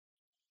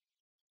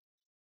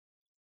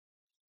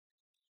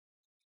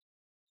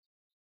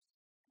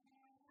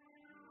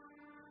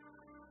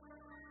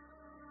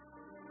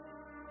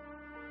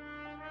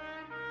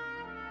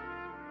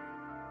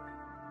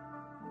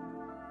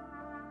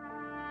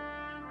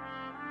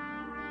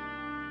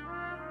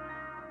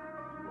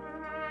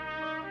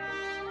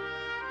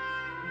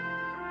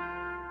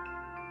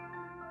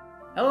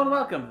Hello and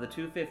welcome to the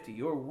 250,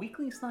 your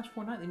weekly /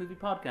 fortnightly movie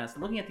podcast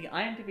looking at the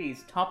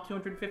IMDb's top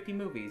 250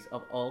 movies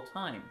of all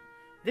time.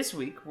 This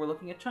week, we're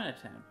looking at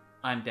Chinatown.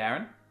 I'm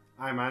Darren.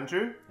 I'm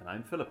Andrew. And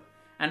I'm Philip.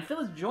 And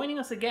Phil is joining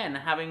us again,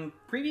 having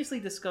previously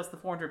discussed The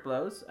 400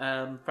 Blows,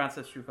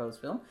 Francis Truffaut's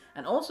film,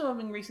 and also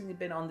having recently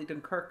been on the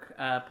Dunkirk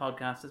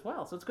podcast as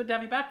well. So it's good to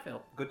have you back,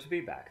 Phil. Good to be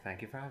back.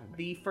 Thank you for having me.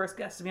 The first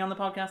guest to be on the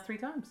podcast 3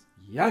 times.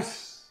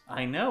 Yes!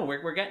 I know,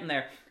 we're getting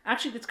there.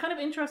 Actually, it's kind of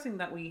interesting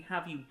that we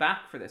have you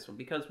back for this one,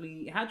 because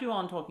we had you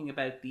on talking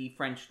about the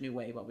French New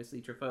Wave,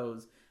 obviously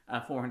Truffaut's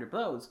 400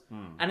 Blows.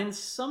 And in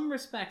some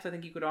respects, I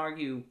think you could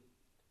argue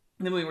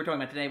the movie we're talking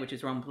about today, which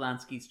is Roman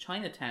Polanski's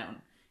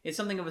Chinatown, is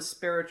something of a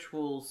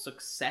spiritual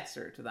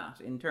successor to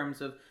that, in terms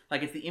of,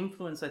 like, it's the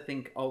influence, I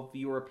think, of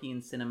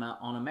European cinema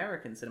on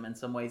American cinema in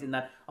some ways, in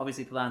that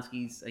obviously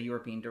Polanski's a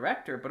European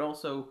director, but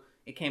also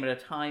it came at a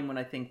time when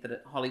I think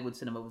that Hollywood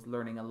cinema was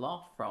learning a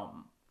lot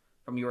from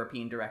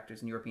European directors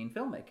and European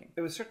filmmaking.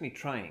 It was certainly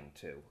trying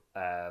to.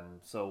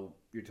 So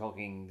you're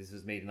talking, this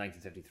was made in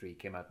 1973,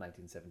 came out in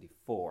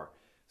 1974.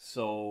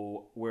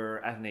 So we're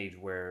at an age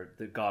where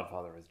The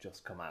Godfather has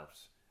just come out.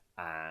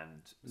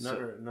 And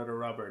another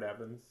Robert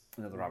Evans.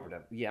 Another Robert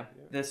Evans, yeah.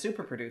 The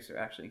super producer,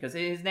 actually, because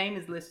his name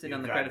is listed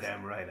on the credits.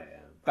 Goddamn right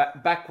I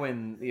am. Back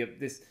when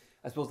this,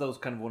 I suppose that was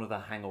kind of one of the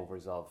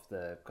hangovers of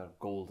the kind of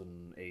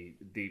golden age,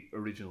 the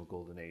original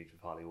golden age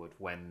of Hollywood,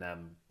 when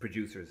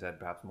producers had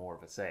perhaps more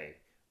of a say.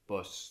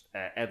 But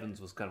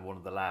Evans was kind of one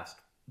of the last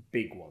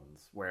big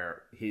ones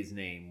where his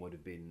name would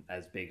have been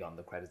as big on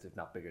the credits, if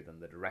not bigger than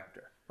the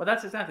director. Well,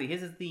 that's exactly.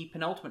 His is the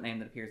penultimate name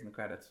that appears in the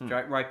credits,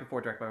 right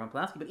before directed by Roman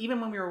Polanski. But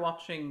even when we were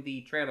watching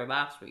the trailer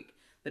last week,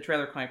 the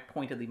trailer quite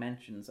pointedly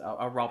mentions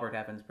a Robert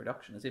Evans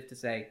production, as if to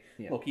say,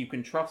 look, you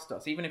can trust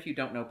us. Even if you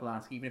don't know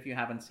Polanski, even if you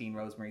haven't seen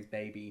Rosemary's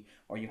Baby,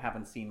 or you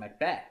haven't seen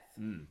Macbeth,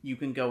 you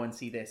can go and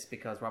see this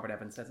because Robert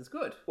Evans says it's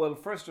good. Well,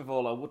 first of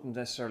all, I wouldn't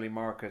necessarily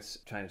market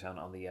Chinatown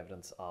on the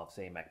evidence of,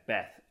 say,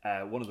 Macbeth.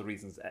 One of the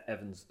reasons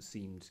Evans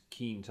seemed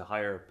keen to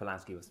hire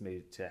Polanski was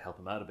maybe to help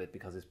him out a bit,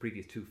 because his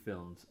previous 2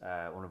 films,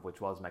 one of which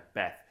was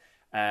Macbeth,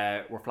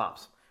 were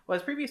flops. Well,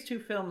 his previous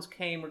 2 films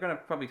came... We're going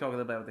to probably talk a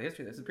little bit about the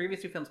history of this. The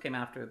previous 2 films came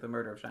after the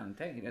murder of Shannon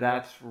Tate.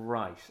 That's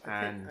right.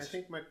 I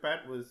think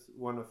Macbeth was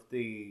one of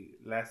the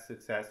less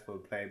successful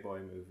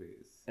Playboy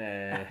movies.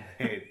 It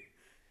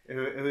was.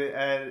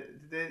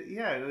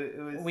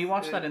 We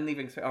watched that in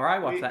Leaving Cert, or I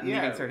watched that in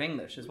Leaving Cert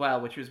English as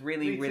well, which was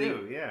really, Me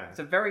too, yeah. It's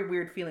a very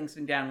weird feeling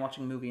sitting down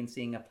watching a movie and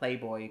seeing a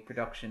Playboy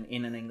production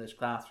in an English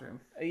classroom.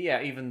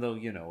 Yeah, even though,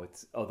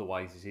 it's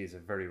otherwise it is a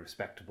very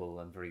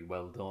respectable and very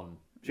well done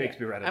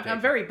Shakespeare adaptation.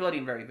 I'm very bloody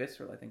and very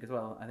visceral, I think, as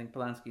well. I think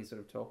Polanski sort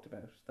of talked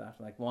about that,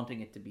 like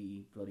wanting it to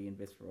be bloody and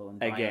visceral.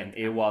 And again,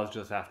 it was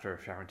just after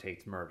Sharon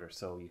Tate's murder,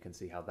 so you can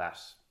see how that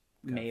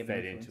may have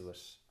fed into it.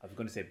 I was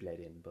going to say bled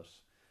in, but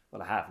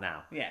well, I have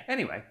now. Yeah.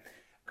 Anyway.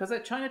 Because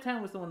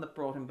Chinatown was the one that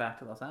brought him back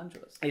to Los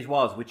Angeles. It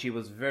was, which he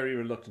was very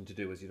reluctant to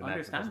do, as you'd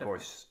imagine. Of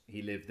course,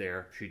 he lived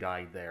there, she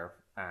died there,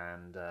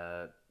 and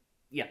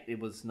it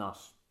was not...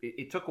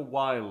 It took a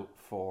while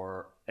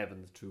for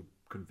Evans to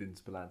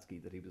convince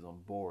Polanski that he was on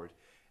board.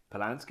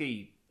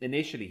 Polanski,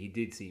 initially, he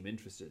did seem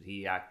interested.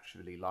 He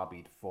actually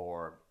lobbied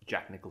for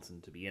Jack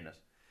Nicholson to be in it.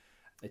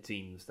 It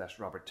seems that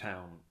Robert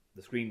Towne,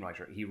 the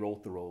screenwriter, he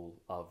wrote the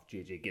role of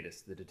J.J.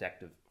 Gittes, the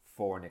detective,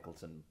 for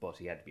Nicholson, but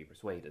he had to be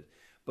persuaded.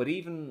 But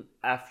even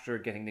after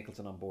getting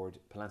Nicholson on board,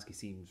 Polanski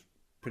seemed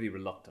pretty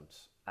reluctant,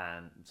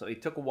 and so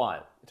it took a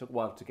while. It took a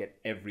while to get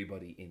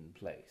everybody in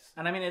place.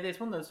 And I mean, it's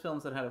one of those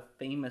films that had a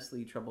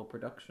famously troubled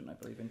production, I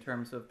believe, in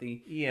terms of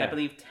I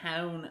believe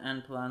Towne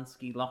and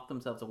Polanski locked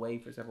themselves away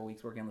for several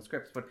weeks working on the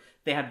scripts, but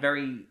they had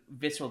very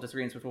visceral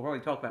disagreements, which we'll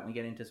probably talk about when we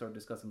get into sort of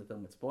discussing the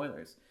film with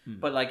spoilers.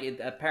 But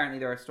apparently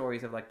there are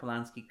stories of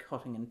Polanski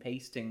cutting and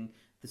pasting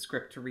the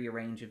script to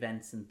rearrange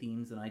events and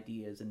themes and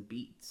ideas and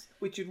beats.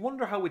 Which you'd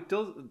wonder how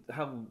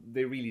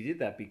they really did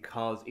that,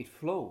 because it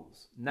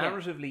flows.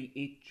 Narratively,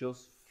 it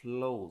just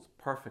flows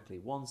perfectly,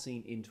 one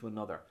scene into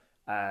another.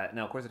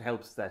 Now, of course, it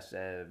helps that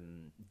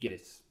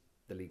Gittes,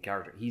 the lead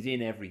character, he's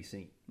in every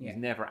scene. He's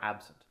never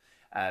absent.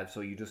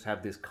 So you just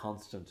have this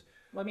constant...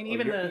 Well, I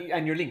mean,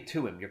 and you're linked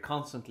to him. You're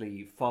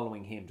constantly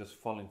following him, just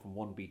following from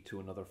one beat to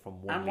another,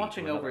 from one and beat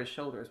watching to over his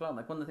shoulder as well.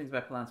 Like, one of the things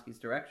about Polanski's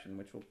direction,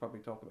 which we'll probably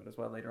talk about as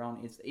well later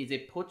on, is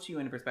it puts you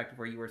in a perspective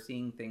where you are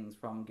seeing things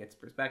from Gittes'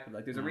 perspective.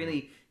 Like, there's a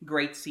really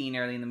great scene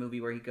early in the movie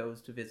where he goes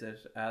to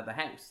visit the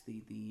house,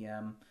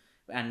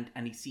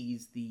 and he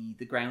sees the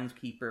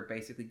groundskeeper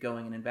basically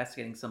going and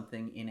investigating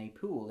something in a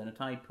pool, in a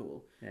tide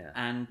pool. Yeah.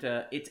 And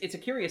it's a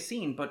curious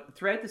scene, but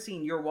throughout the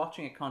scene you're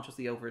watching it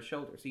consciously over his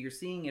shoulder. So you're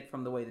seeing it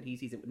from the way that he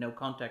sees it with no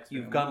context.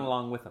 You've gone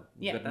along with him.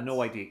 You've got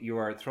no idea. You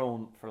are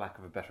thrown, for lack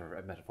of a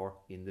better metaphor,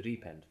 in the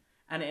deep end.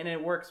 And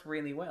it works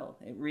really well.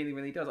 It really,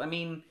 really does. I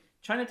mean,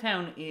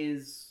 Chinatown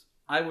is,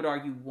 I would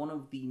argue, one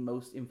of the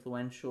most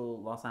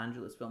influential Los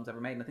Angeles films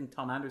ever made. And I think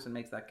Tom Anderson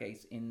makes that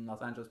case in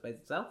Los Angeles Plays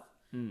Itself.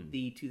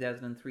 The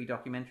 2003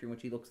 documentary in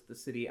which he looks at the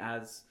city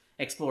as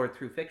explored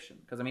through fiction.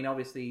 Because, I mean,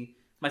 obviously,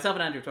 myself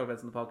and Andrew talked about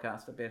this in the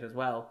podcast a bit as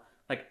well.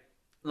 Like,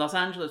 Los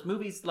Angeles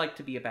movies like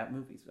to be about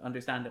movies,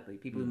 understandably.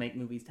 People who make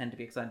movies tend to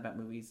be excited about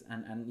movies,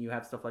 and you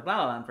have stuff like La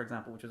La Land, for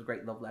example, which is a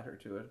great love letter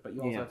to it, but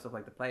you also have stuff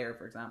like The Player,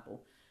 for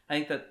example. I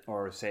think that...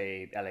 Or,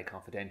 say, LA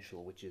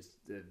Confidential, which is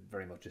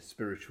very much a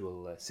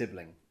spiritual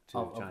sibling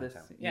to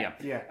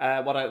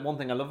Chinatown. One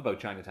thing I love about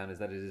Chinatown is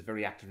that it is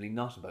very actively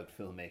not about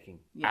filmmaking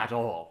at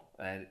all,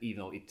 and even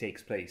though it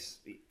takes place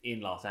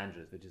in Los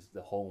Angeles, which is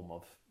the home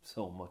of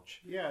so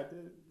much. Yeah,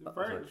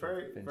 very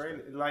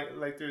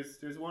like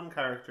there's one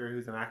character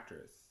who's an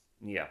actress.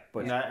 Yeah,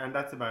 but and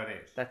that's about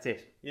it. That's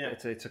it. Yeah,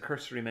 it's a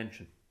cursory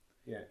mention.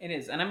 Yeah, it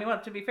is. And I mean,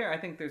 well, to be fair, I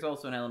think there's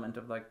also an element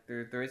of like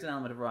there is an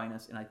element of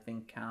wryness in, I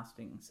think,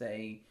 casting,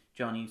 say,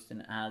 John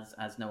Huston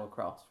as Noah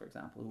Cross, for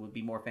example, who would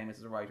be more famous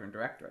as a writer and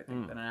director, I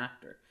think, than an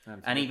actor.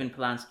 Absolutely. And even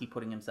Polanski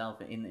putting himself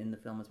in the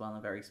film as well in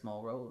a very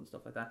small role and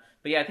stuff like that.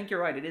 But yeah, I think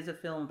you're right. It is a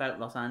film about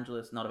Los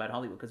Angeles, not about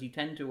Hollywood, because you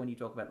tend to, when you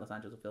talk about Los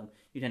Angeles film,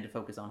 you tend to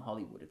focus on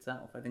Hollywood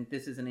itself. I think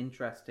this is an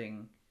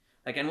interesting,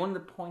 like, and one of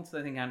the points that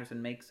I think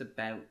Anderson makes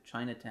about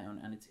Chinatown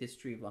and its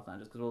history of Los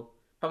Angeles, because we'll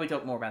probably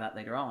talk more about that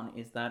later on,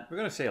 is that we're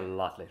going to say a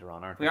lot later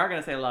on, aren't we? We are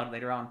going to say a lot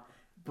later on.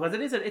 Because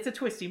it's a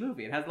twisty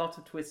movie. It has lots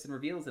of twists and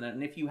reveals in it.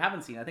 And if you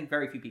haven't seen it, I think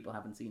very few people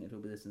haven't seen it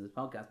who'll be listening to this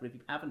podcast, but if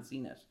you haven't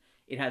seen it,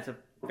 it has a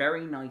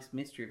very nice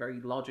mystery,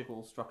 very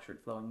logical, structured,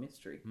 flowing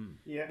mystery.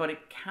 Yeah. But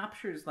it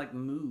captures like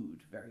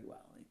mood very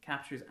well. It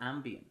captures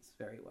ambience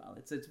very well.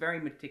 It's very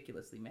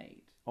meticulously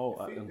made. Oh,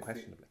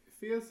 unquestionably. It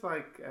feels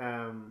like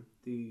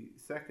the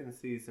second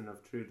season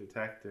of True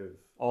Detective.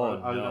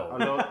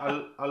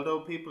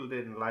 Although people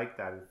didn't like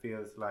that, it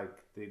feels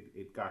like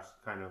it got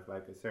kind of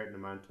like a certain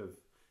amount of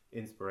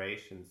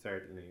inspiration,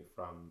 certainly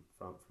from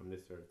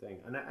this sort of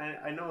thing. And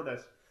I know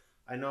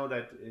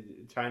that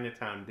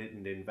Chinatown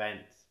didn't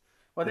invent.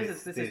 Well,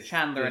 this is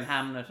Chandler and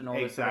Hamlet and all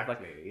this sort of like.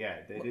 Yeah,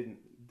 they didn't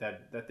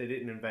that they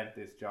didn't invent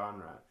this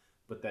genre,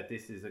 but that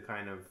this is a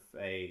kind of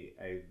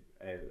a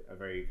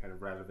very kind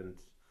of relevant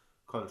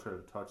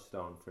cultural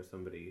touchstone for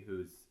somebody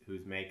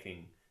who's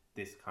making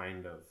this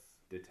kind of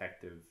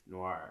detective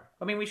noir.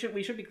 I mean, we should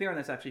be clear on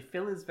this. Actually,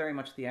 Phil is very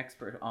much the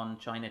expert on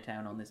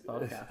Chinatown on this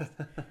podcast.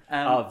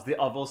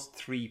 Of us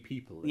three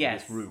people in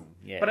this room,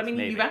 but I mean,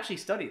 you've actually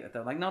studied it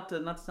though. Like not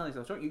to tell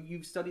yourself short,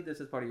 you've studied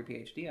this as part of your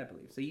PhD, I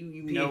believe. So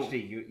you PhD, know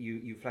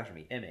you flatter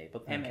me. MA,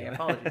 but MA.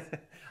 Apologies.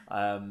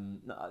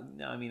 No,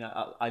 I mean,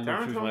 I love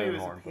Darren to told me my he own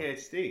was horn. a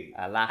PhD.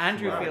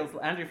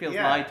 Andrew feels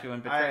lied to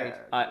and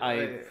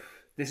betrayed.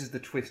 This is the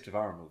twist of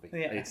our movie.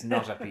 Yeah. It's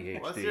not a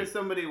PhD. Was there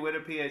somebody with a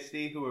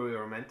PhD who we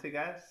were meant to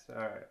get?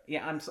 Or?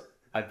 Yeah,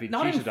 I've been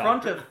not in cheated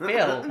front on. of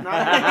Phil.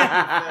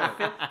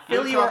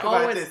 Phil, you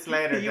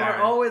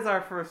are always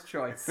our first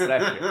choice.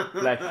 Bless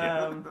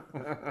you.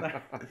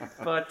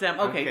 But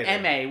okay,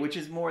 MA, which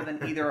is more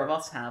than either of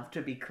us have,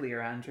 to be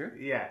clear, Andrew.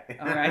 Yeah.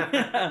 All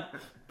right.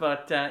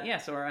 But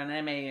so we're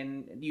an MA,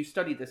 and you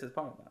studied this as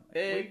part of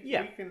that.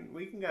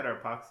 We can get our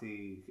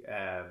epoxy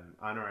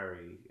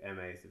honorary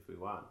MAs if we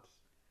want.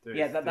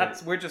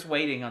 We're just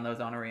waiting on those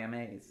honorary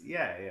MAs.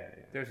 Yeah.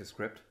 There's a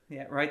script.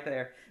 Yeah, right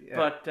there. Yeah.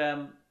 But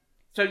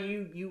so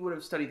you would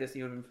have studied this,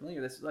 you would have been familiar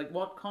with this. Like, in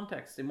what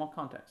context,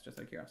 just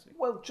out of curiosity?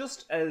 Well,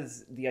 just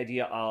as the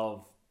idea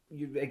of,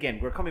 again,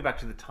 we're coming back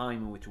to the time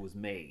in which it was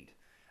made.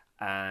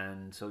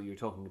 And so you're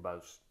talking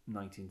about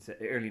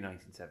early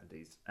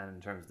 1970s. And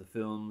in terms of the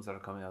films that are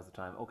coming out at the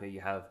time, okay,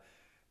 you have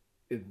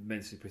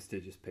immensely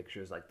prestigious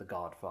pictures like The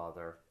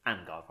Godfather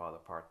and Godfather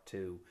Part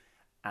 2.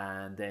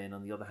 And then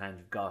on the other hand,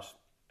 you've got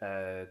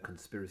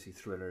conspiracy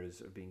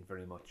thrillers are being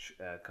very much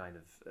kind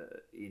of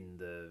in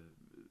the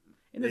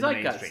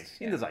zeitgeist.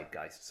 In the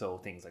zeitgeist. So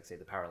things like, say,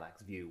 The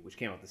Parallax View, which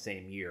came out the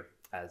same year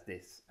as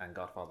this and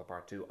Godfather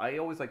Part 2. I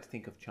always like to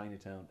think of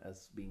Chinatown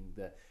as being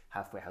the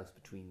halfway house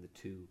between the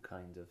two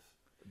kind of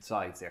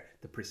sides there.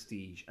 The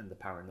prestige and the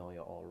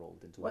paranoia all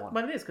rolled into one.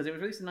 But it is, because it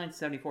was released in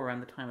 1974 around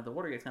the time of the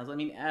Watergate scandals. I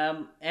mean,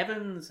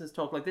 Evans has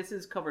talked, like, this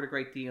is covered a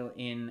great deal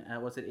in,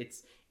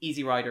 it's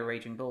Easy Rider,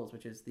 Raging Bulls,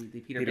 which is the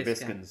Peter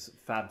Biskin's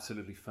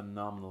absolutely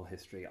phenomenal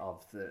history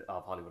of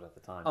Hollywood at the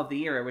time. Of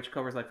the era, which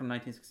covers like from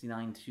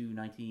 1969 to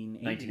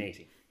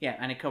 1980. Yeah,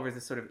 and it covers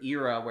this sort of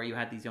era where you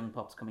had these young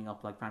pups coming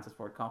up like Francis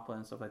Ford Coppola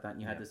and stuff like that,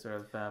 and you had this sort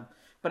of...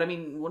 but I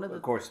mean,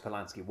 of course,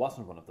 Polanski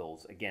wasn't one of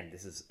those. Again,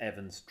 this is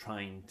Evans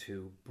trying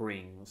to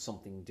bring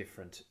something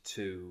different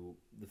to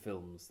the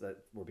films that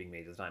were being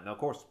made at the time. Now, of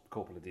course,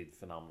 Coppola did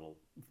phenomenal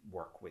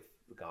work with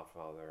The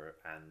Godfather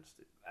and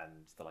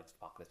the likes of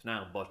Apocalypse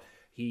Now, but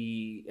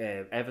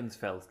Evans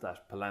felt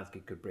that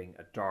Polanski could bring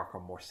a darker,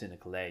 more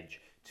cynical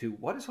edge to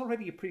what is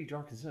already a pretty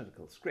dark and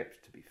cynical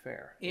script, to be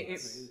fair.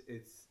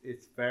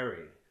 It's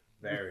very,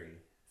 very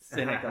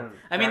cynical.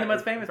 I mean, the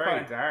most famous very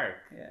part... dark.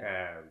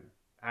 Yeah.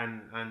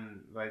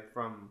 And like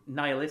from...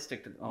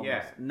 nihilistic almost.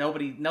 Yeah.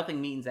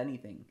 Nothing means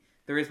anything.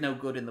 There is no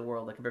good in the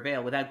world that can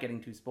prevail without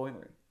getting too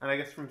spoilery. And I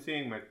guess from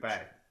seeing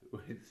Macbeth...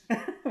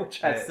 which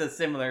has a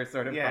similar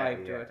sort of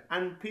vibe to it.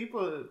 And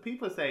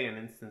people say in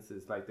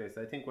instances like this,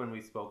 I think when we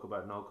spoke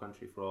about No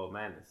Country for Old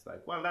Men, it's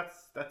like, well,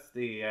 that's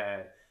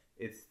the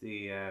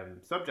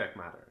subject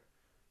matter.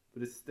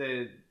 but it's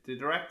the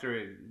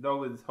director. No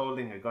one's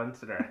holding a gun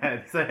to their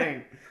head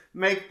saying,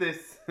 "Make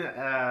this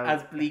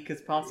as bleak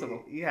as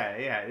possible." Yeah.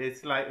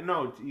 It's like,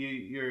 no,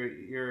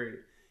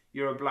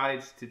 you're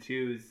obliged to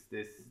choose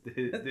this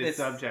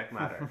subject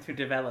matter to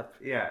develop.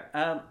 Yeah.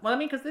 Well, I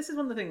mean, because this is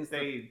one of the things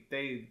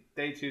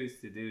they choose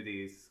to do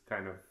these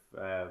kind of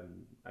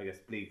I guess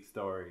bleak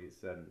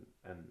stories and.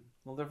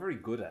 Well, they're very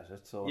good at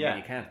it, so I mean,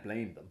 you can't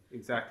blame them.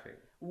 Exactly.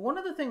 One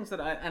of the things that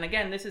and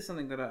again, this is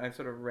something that I've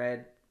sort of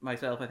read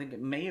myself. I think it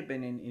may have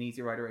been in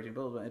Easy Rider, Raging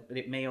Bull, but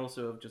it may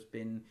also have just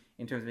been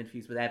in terms of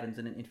interviews with Evans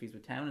and in interviews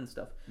with Town and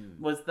stuff,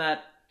 was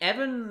that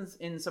Evans,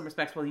 in some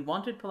respects, well, he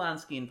wanted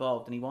Polanski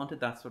involved and he wanted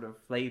that sort of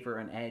flavour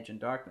and edge and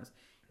darkness.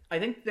 I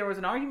think there was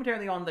an argument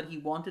early on that he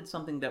wanted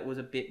something that was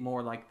a bit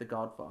more like The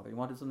Godfather. He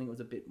wanted something that was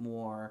a bit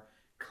more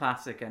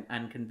classic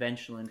and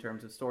conventional in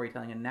terms of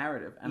storytelling and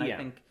narrative. And I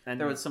think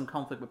there was some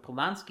conflict with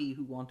Polanski,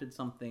 who wanted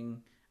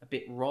something a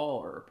bit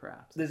rawer,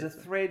 perhaps. There's a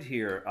thread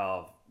here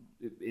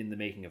in the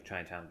making of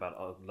Chinatown about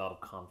a lot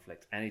of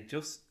conflict, and it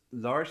just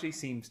largely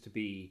seems to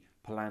be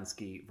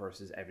Polanski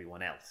versus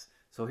everyone else.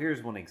 So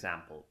here's one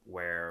example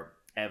where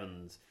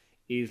Evans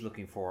is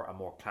looking for a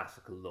more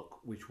classical look,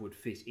 which would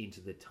fit into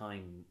the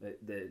time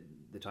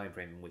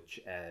frame in which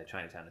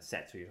Chinatown is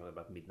set. So you're talking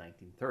about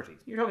mid-1930s.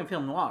 You're talking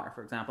film noir,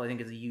 for example. I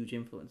think is a huge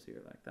influence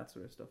here, like that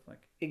sort of stuff.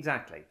 Like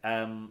exactly.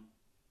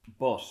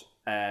 But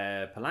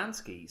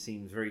Polanski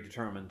seems very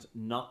determined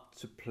not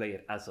to play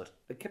it as such.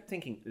 I kept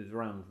thinking it was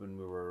around when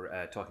we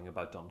were talking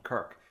about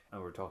Dunkirk, and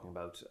we were talking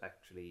about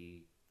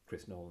actually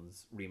Chris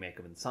Nolan's remake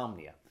of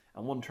Insomnia.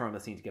 And one term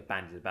that seemed to get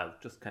bandied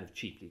about just kind of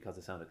cheaply because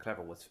it sounded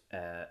clever was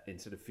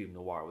instead of film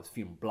noir, it was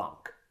film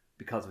blanc,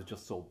 because it was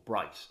just so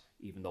bright,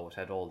 even though it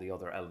had all the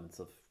other elements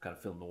of kind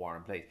of film noir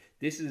in place.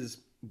 This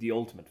is the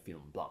ultimate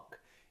film blanc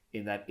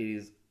in that it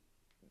is.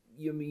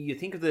 You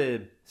think of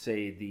the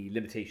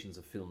limitations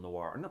of film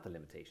noir, or not the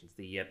limitations,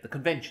 the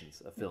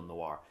conventions of film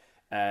noir.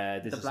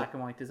 The black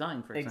and white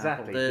design, for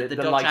example. Exactly. The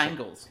Dutch lighting,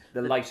 angles.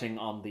 The lighting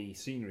on the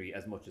scenery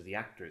as much as the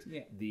actors.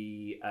 Yeah.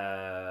 The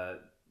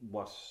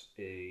what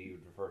you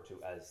would refer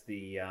to as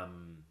the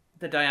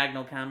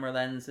diagonal camera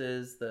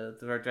lenses, the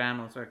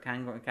diagonal sort of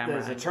camera.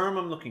 There's a term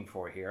I'm looking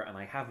for here, and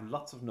I have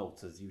lots of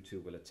notes, as you two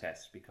will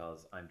attest,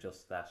 because I'm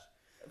just that.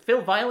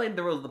 Phil violated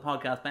the rules of the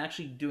podcast by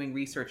actually doing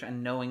research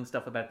and knowing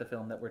stuff about the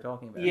film that we're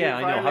talking about. Yeah,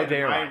 I know. How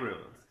dare my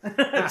rules?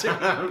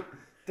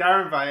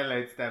 Darren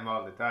violates them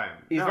all the time.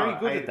 He's very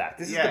good at that.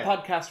 This is the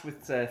podcast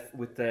with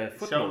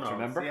footnotes.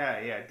 Remember?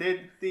 Yeah.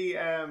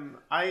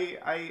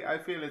 I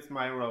feel it's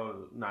my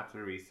role not to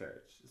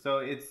research. So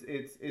it's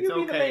you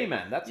okay. Be the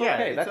layman. That's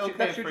okay.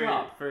 That's your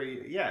job.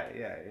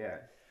 Yeah.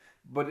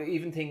 But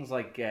even things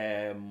like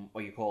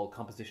what you call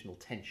compositional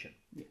tension.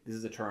 Yeah. This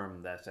is a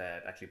term that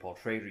actually Paul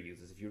Schrader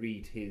uses. If you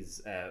read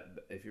his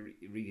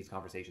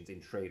conversations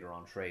in Schrader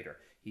on Schrader,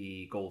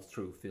 he goes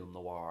through film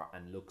noir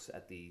and looks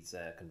at these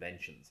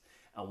conventions.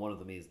 And one of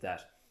them is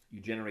that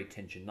you generate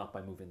tension not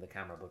by moving the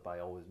camera, but by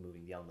always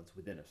moving the elements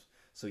within it.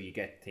 So you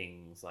get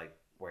things like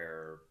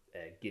where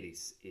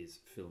Gittes is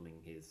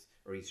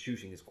he's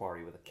shooting his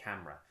quarry with a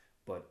camera,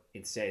 but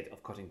instead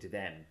of cutting to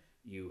them,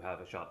 you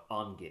have a shot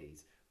on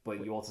Gittes.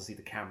 But you also see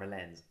the camera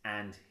lens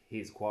and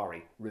his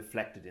quarry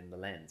reflected in the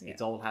lens. Yeah.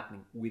 It's all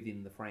happening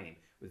within the frame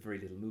with very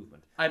little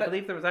movement. I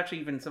believe there was actually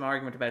even some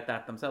argument about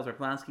that themselves, where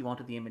Polanski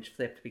wanted the image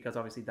flipped because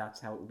obviously that's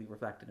how it would be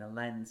reflected in a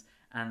lens.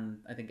 And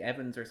I think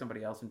Evans or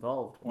somebody else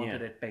involved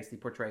wanted it basically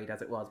portrayed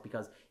as it was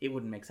because it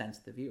wouldn't make sense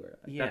to the viewer.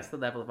 That's the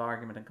level of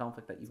argument and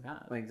conflict that you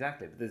have. Well,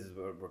 exactly. But this is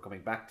what we're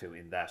coming back to,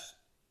 in that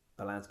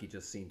Polanski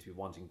just seemed to be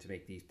wanting to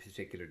make these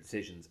particular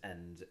decisions,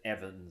 and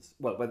Evans,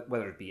 well,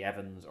 whether it be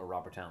Evans or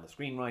Robert Town, the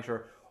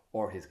screenwriter,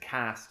 or his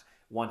cast,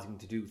 wanting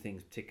to do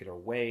things particular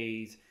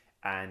ways,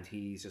 and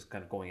he's just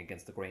kind of going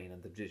against the grain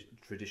and the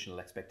traditional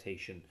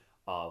expectation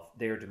of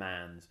their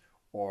demands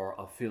or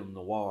of film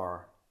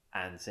noir,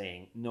 and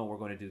saying, no, we're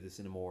going to do this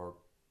in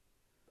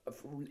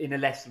a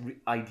less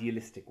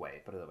idealistic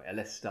way, put it that way, a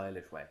less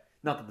stylish way.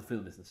 Not that the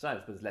film isn't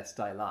stylish, but it's less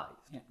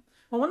stylized. Yeah.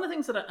 Well, one of the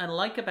things that I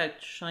like about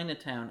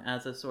Chinatown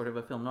as a sort of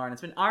a film noir, and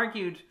it's been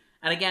argued,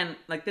 and again,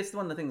 like this is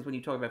one of the things when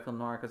you talk about film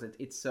noir, because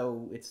it's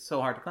so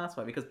hard to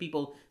classify, because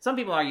some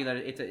people argue that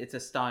it's a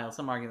style,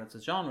 some argue that it's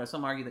a genre,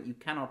 some argue that you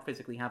cannot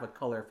physically have a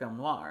colour film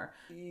noir.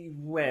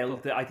 Well,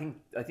 I think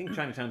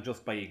Chinatown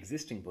just by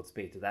existing puts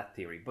spade to that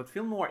theory, but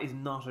film noir is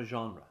not a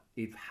genre.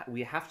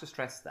 We have to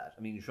stress that.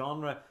 I mean,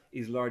 genre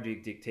is largely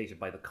dictated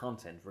by the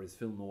content, whereas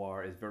film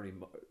noir is very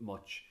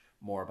much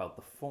more about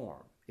the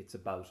form. It's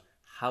about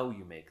how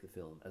you make the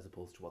film as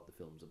opposed to what the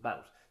film's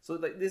about. So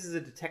this is a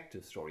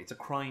detective story. It's a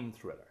crime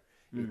thriller.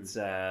 It's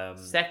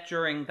set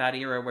during that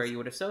era where you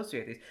would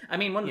associate these. I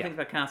mean, one of the things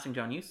about casting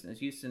John Huston is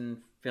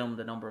Huston filmed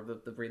a number of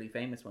the really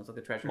famous ones, like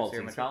The Treasure of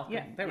Sierra Madre.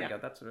 Yeah, there we go,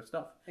 that sort of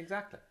stuff.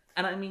 Exactly.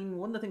 And I mean,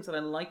 one of the things that I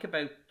like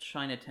about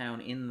Chinatown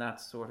in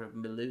that sort of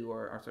milieu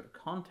or sort of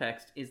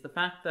context is the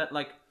fact that,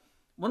 like,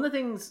 one of the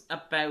things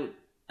about,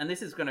 and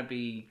this is going to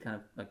be kind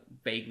of like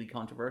vaguely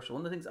controversial,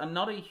 one of the things I'm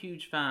not a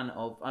huge fan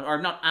of, or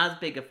I'm not as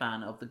big a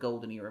fan of the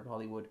golden era of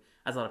Hollywood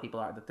as a lot of people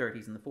are, the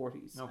 30s and the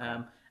 40s. Okay.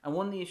 And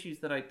one of the issues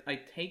that I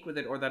take with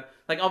it, or that,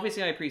 like,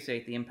 obviously I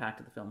appreciate the impact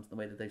of the films, the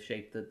way that they've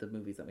shaped the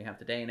movies that we have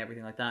today and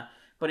everything like that.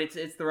 But it's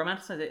the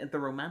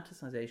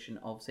romanticization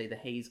of, say, the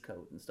Hays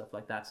Code and stuff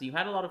like that. So you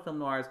had a lot of film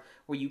noirs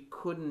where you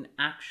couldn't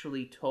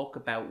actually talk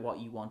about what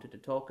you wanted to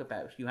talk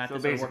about. You had so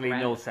to sort basically of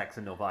work around. no sex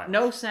and no violence.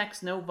 No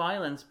sex, no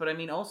violence, but I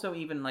mean also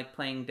even like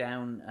playing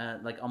down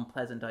like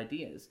unpleasant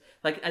ideas.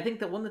 Like I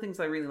think that one of the things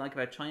I really like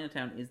about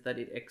Chinatown is that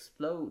it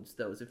explodes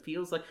those. It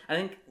feels like, I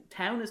think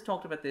Town has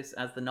talked about this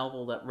as the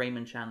novel that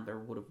Raymond Chandler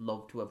would have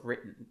loved to have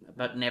written,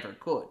 but never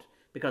could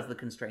because of the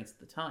constraints at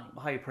the time.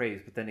 High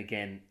praise, but then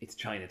again, it's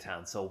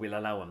Chinatown, so we'll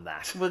allow him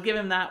that. We'll give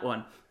him that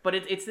one. But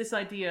it's this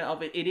idea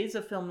of it is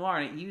a film noir,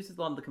 and it uses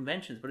a lot of the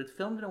conventions, but it's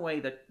filmed in a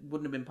way that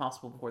wouldn't have been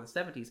possible before the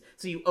 70s.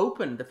 So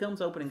the film's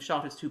opening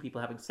shot is two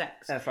people having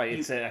sex. That's right,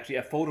 it's actually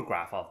a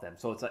photograph of them.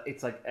 So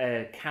it's like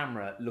a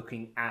camera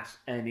looking at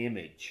an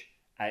image.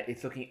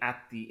 It's looking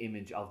at the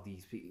image of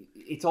these people.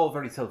 It's all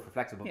very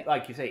self-reflexive, but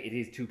like you say, it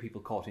is two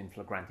people caught in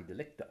flagrante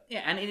delicto.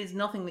 Yeah, and it is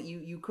nothing that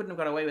you couldn't have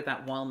got away with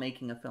that while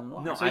making a film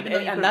noir. No, so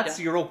and that's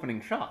your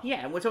opening shot.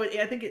 Yeah, so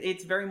I think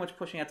it's very much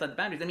pushing outside the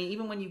boundaries. I mean,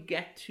 even when you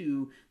get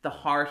to the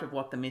heart of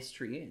what the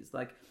mystery is,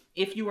 like,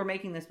 if you were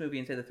making this movie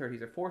in, say, the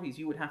 30s or 40s,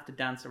 you would have to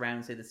dance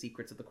around, say, the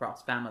secrets of the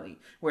Cross family,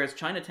 whereas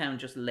Chinatown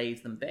just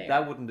lays them bare.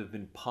 That wouldn't have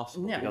been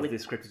possible because with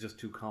this script is just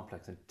too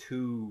complex and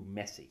too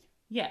messy.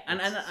 Yeah,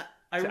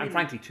 and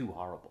frankly too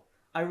horrible.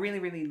 I really,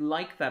 really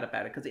like that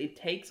about it because it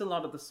takes a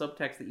lot of the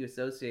subtext that you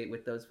associate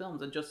with those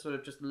films and just sort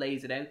of just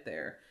lays it out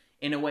there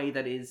in a way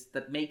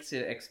that makes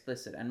it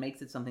explicit and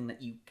makes it something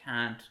that you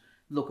can't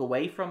look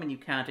away from and you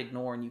can't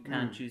ignore and you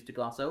can't choose to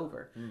gloss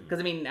over. Because,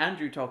 I mean,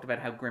 Andrew talked about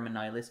how grim and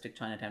nihilistic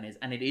Chinatown is,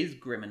 and it is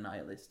grim and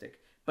nihilistic,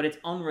 but it's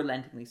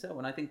unrelentingly so.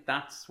 And I think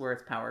that's where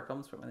its power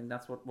comes from. I think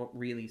that's what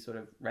really sort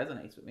of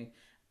resonates with me.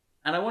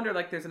 And I wonder,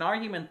 like, there's an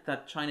argument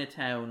that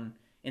Chinatown,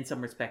 in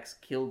some respects,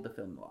 killed the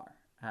film noir.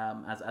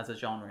 As a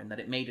genre, and that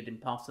it made it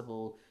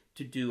impossible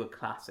to do a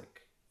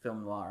classic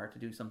film noir, to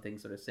do something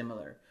sort of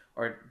similar,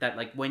 or that,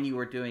 like, when you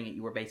were doing it,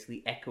 you were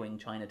basically echoing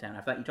Chinatown.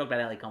 After that, you talked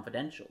about LA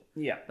Confidential.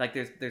 Yeah, like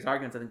there's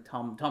arguments. I think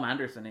Tom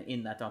Anderson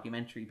in that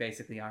documentary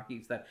basically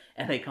argues that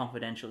LA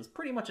Confidential is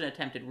pretty much an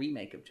attempted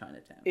remake of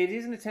Chinatown. It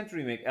is an attempted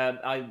remake.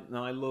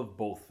 I love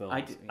both films.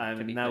 I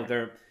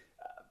do.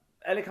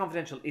 LA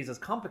Confidential is as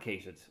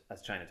complicated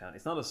as Chinatown.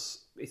 It's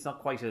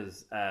not quite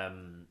as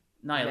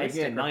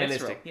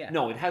nihilistic. Yeah.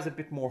 No, it has a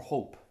bit more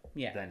hope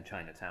than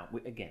Chinatown.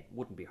 Again,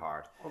 wouldn't be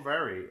hard. Oh,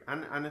 very,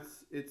 and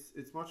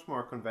it's much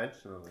more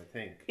conventional, I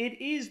think. It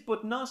is,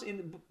 but not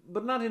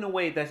in a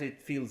way that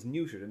it feels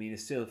neutered. I mean,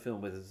 it's still a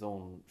film with its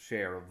own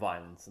share of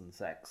violence and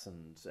sex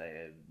and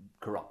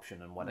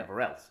corruption and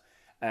whatever else.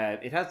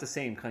 It has the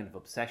same kind of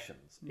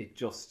obsessions. It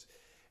just.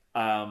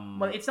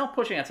 Well, it's not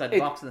pushing outside the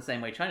box in the same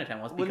way Chinatown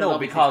was.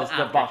 Because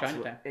the box.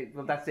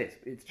 That's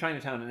it. It's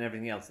Chinatown and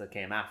everything else that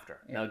came after.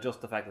 Yeah. Now,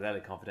 just the fact that LA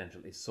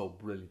Confidential is so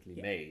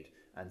brilliantly made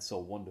and so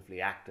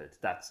wonderfully acted,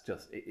 that's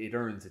just it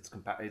earns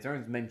it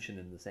earns mention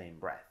in the same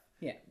breath.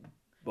 Yeah.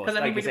 But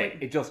like I say,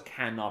 it just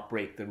cannot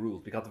break the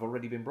rules because they've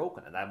already been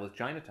broken, and that was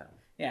Chinatown.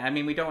 Yeah, I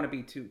mean, we don't want to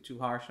be too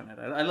harsh on it.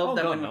 I love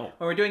that when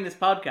we're doing this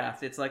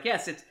podcast, it's like,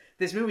 yes, it's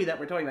this movie that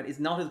we're talking about is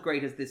not as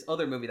great as this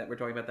other movie that we're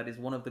talking about that is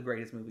one of the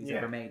greatest movies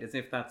ever made. As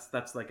if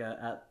that's like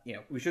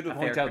we should have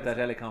pointed out that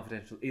LA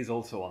Confidential is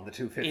also on the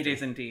 250. It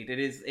is indeed. It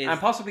is and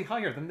possibly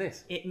higher than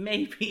this. It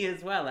may be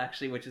as well,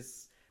 actually, which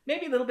is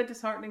maybe a little bit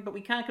disheartening, but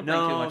we can't complain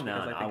too much.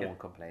 I won't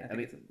complain. I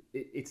mean,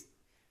 it's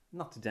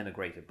not to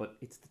denigrate it, but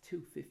it's the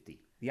 250,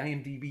 the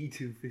IMDb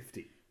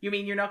 250. You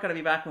mean you're not going to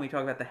be back when we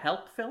talk about The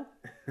Help, Phil?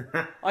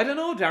 I don't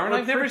know, Darren.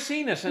 I've never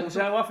seen it, and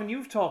how often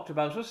you've talked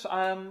about it.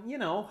 I'm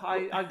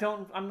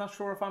not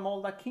sure if I'm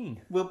all that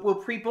keen. We'll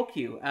pre-book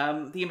you.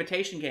 The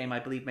Imitation Game, I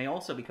believe, may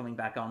also be coming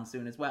back on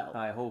soon as well.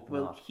 I hope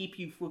We'll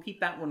keep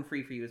that one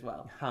free for you as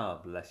well.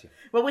 Oh, bless you.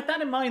 Well, with that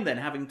in mind, then,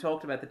 having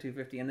talked about the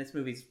 250 and this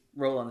movie's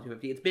role on the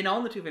 250, it's been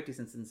on the 250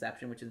 since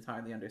inception, which is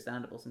entirely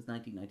understandable, since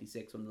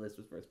 1996 when the list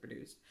was first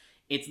produced.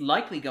 It's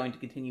likely going to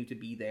continue to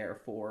be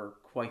there for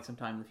quite some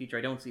time in the future.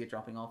 I don't see it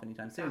dropping off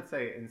anytime soon. I can't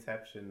say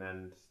Inception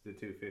and the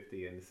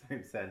 250 in the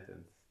same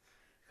sentence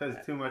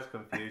because too much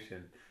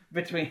confusion.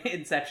 Between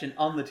Inception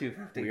on the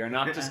 250. We are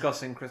not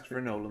discussing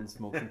Christopher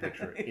Nolan's motion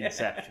picture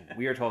Inception.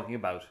 We are talking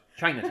about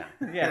Chinatown.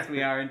 Yes,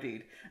 we are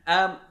indeed.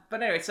 But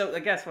anyway, so I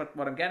guess what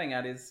I'm getting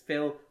at is,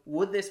 Phil,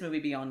 would this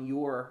movie be on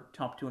your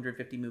top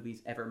 250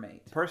 movies ever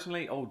made?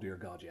 Personally, oh dear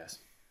God, yes.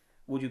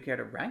 Would you care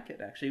to rank it,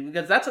 actually?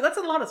 Because that's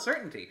a lot of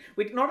certainty.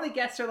 We normally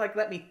guests are like,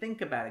 let me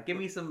think about it. Give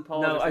me some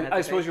pause. No,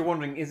 I suppose you're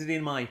wondering, is it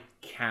in my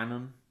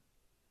canon?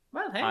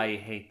 Well, hey. I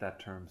hate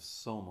that term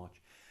so much.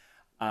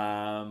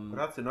 But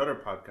that's another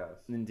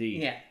podcast.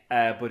 Indeed.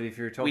 Yeah. But if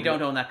you're talking, we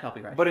don't own that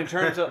copyright. But in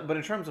terms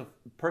of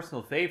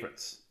personal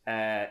favorites,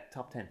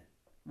 top 10.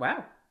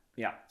 Wow.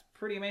 Yeah. It's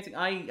pretty amazing.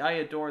 I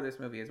adore this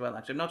movie as well,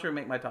 actually. I'm not sure it'll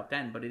make my top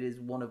 10, but it is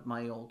one of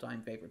my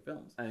all-time favorite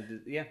films.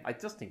 I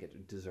just think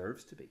it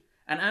deserves to be.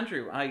 And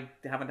Andrew, I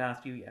haven't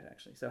asked you yet,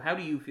 actually. So how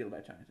do you feel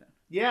about Chinatown?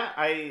 Yeah,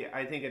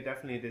 I think it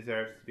definitely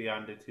deserves to be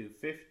on the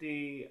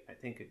 250. I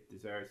think it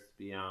deserves to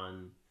be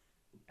on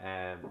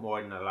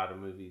more than a lot of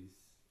movies,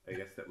 I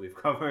guess, that we've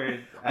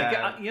covered.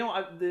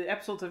 The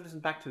episodes I've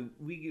listened back to,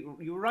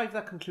 you arrive at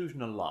that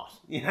conclusion a lot.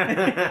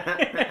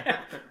 Yeah.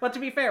 But to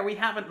be fair, we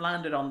haven't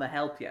landed on The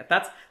Help yet.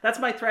 That's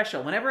my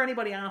threshold. Whenever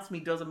anybody asks me,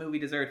 does a movie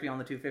deserve to be on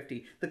the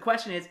 250? The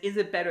question is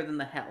it better than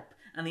The Help?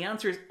 And the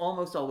answer is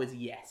almost always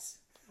yes.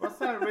 What's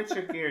that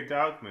Richard Gere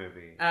dog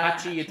movie?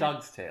 Actually, A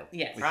Dog's Tale.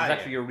 Yes. Which is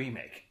actually a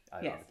remake,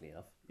 ironically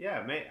enough.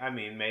 Yeah,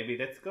 maybe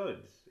that's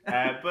good.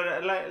 But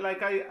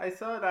I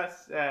saw that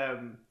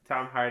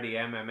Tom Hardy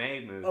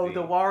MMA movie. Oh,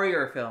 the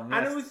Warrior film. Yes,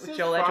 and it was just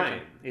Joel fine.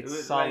 Edgerton.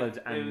 It's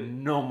solid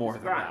no more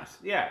than grand. that.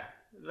 Yeah,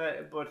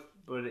 but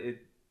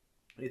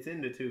it's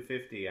in the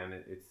 250 and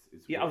it's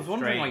I was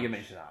wondering why you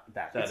mentioned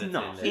that. It's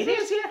not. It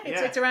is, yeah.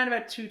 It's around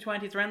about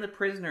 220. It's around the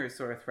Prisoners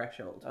sort of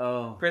threshold.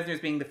 Oh. Prisoners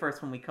being the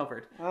first one we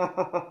covered.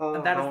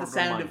 And that is the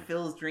sound of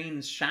Phil's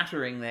dreams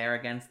shattering there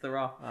against the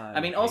rock.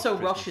 Also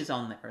Rush is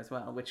on there as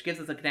well, which gives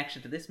us a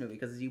connection to this movie,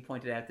 because as you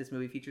pointed out, this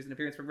movie features an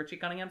appearance from Richie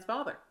Cunningham's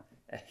father.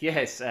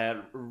 Yes,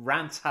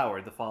 Rance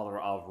Howard, the father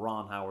of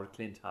Ron Howard,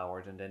 Clint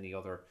Howard, and any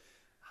other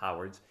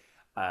Howards.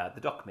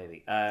 The Duck,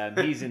 maybe.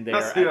 He's in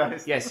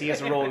there. Yes, he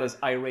has a role as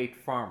irate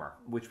farmer,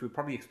 which we'll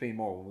probably explain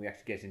more when we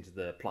actually get into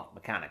the plot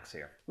mechanics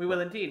here. We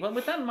will indeed. Well,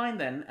 with that in mind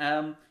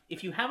then,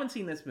 if you haven't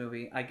seen this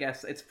movie, I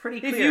guess it's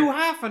pretty clear. If you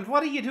haven't,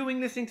 what are you doing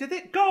listening to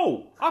this?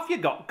 Go! Off you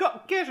go.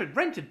 Get it,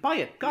 rent it, buy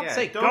it. God's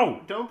sake,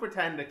 go! Don't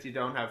pretend that you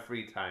don't have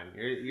free time.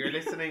 You're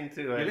listening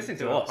to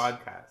a us.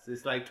 podcast.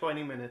 It's like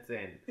 20 minutes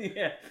in.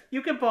 Yeah,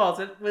 you can pause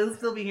it. We'll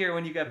still be here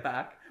when you get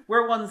back.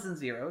 We're ones and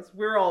zeros.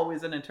 We're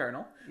always an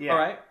internal. Yeah. All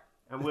right.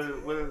 And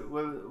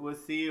we'll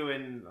see you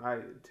in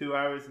 2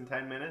 hours and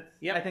 10 minutes.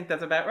 Yeah, I think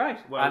that's about right.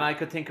 Well, and I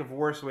could think of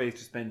worse ways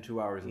to spend 2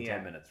 hours and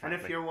 10 minutes. Frankly.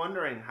 And if you're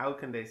wondering how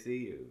can they see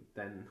you,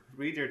 then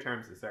read your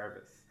terms of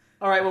service.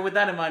 All right. Well, with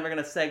that in mind, we're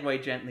going to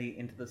segue gently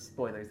into the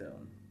spoiler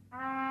zone.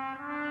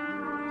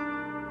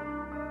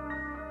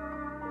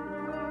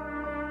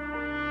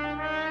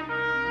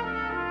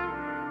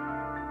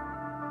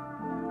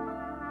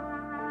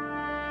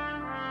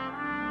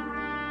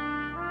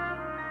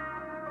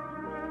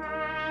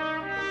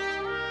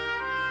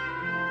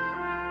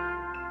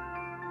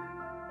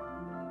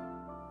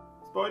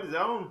 Spoiler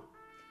zone.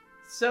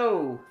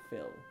 So,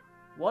 Phil,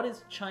 what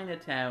is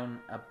Chinatown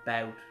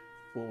about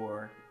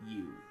for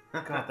you?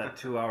 God, that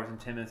 2 hours and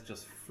 10 minutes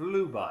just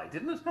flew by,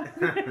 didn't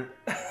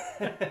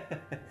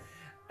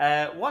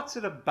it? What's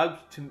it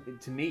about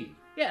to me?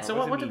 Yeah, so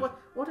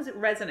what does it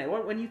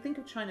resonate? When you think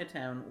of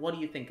Chinatown, what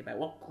do you think about?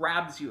 What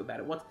grabs you about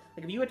it?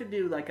 If you had to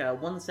do like a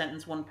one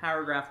sentence, one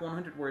paragraph,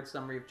 100-word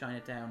summary of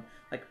Chinatown,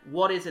 like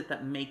what is it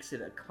that makes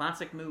it a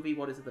classic movie?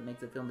 What is it that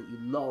makes it a film that you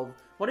love?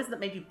 What is it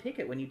that made you pick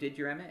it when you did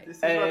your MA? This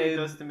is what he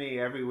does to me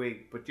every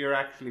week, but you're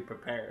actually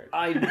prepared.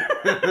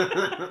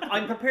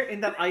 I'm prepared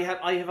in that I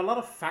have a lot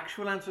of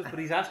factual answers, but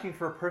he's asking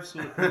for a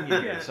personal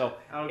opinion here. So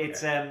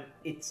okay.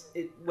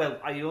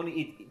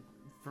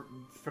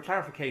 For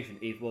clarification,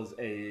 it was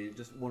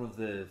just one of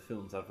the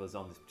films that was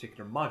on this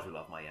particular module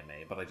of my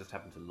MA, but I just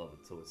happened to love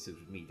it, so it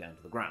suited me down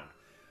to the ground.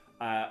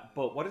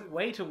 But what is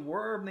way to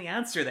worm the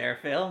answer there,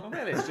 Phil?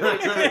 Well, it's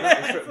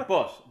true.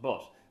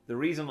 But the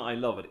reason I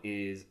love it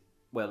is,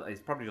 well,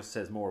 it probably just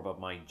says more about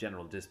my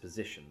general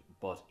disposition,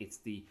 but it's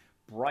the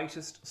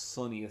brightest,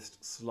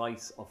 sunniest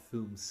slice of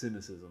film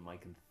cynicism I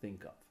can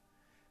think of.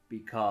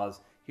 Because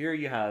here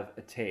you have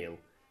a tale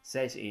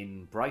set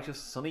in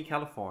brightest, sunny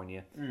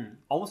California,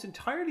 almost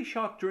entirely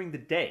shot during the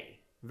day.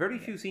 Very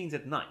few scenes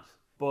at night.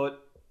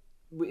 But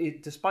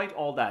despite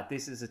all that,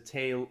 this is a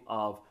tale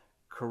of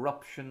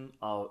corruption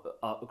of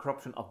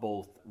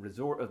both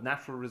of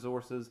natural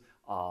resources,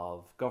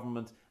 of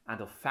government, and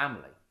of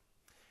family,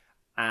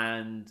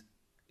 and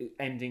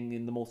ending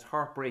in the most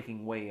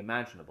heartbreaking way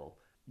imaginable.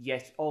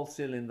 Yet all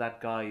still in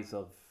that guise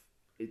of.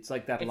 It's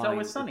like that line. It's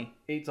always sunny.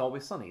 It's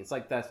always sunny. It's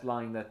like that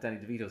line that Danny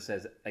DeVito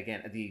says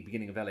again at the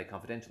beginning of LA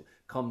Confidential.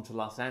 Come to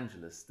Los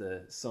Angeles.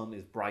 The sun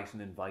is bright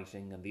and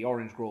inviting, and the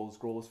orange grows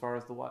as far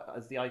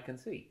as the eye can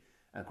see.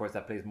 And of course,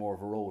 that plays more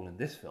of a role in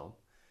this film.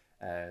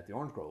 The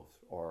orange groves,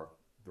 or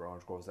the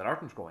orange groves that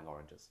aren't growing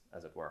oranges,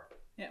 as it were.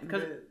 Yeah,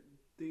 because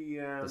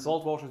the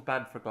salt water is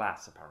bad for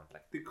glass, apparently.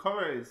 The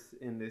colours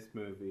in this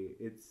movie,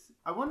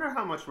 I wonder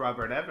how much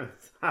Robert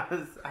Evans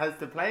has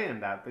to play in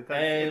that,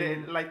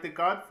 because like The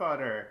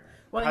Godfather.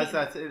 Well,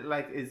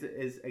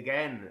 is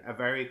again a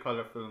very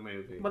colourful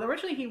movie. Well,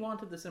 originally he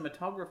wanted the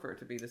cinematographer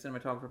to be the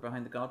cinematographer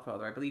behind The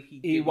Godfather. I believe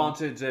he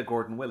wanted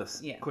Gordon Willis.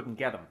 Yeah. Couldn't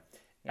get him.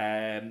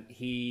 Yeah.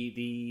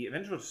 The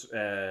eventual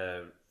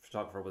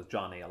photographer was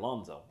John A.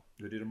 Alonzo,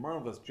 who did a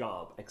marvelous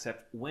job.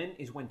 Except when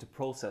it went to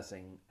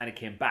processing and it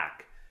came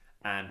back,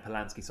 and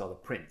Polanski saw the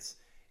prints,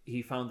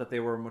 he found that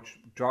they were much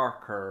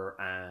darker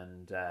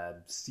and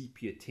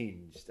sepia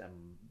tinged,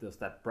 and there's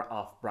that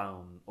off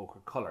brown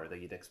ochre color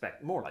that you'd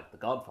expect, more like The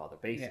Godfather,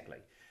 basically.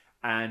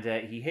 Yeah. And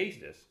he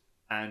hated it.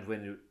 And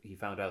when he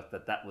found out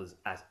that was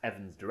at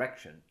Evans'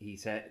 direction, he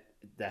said,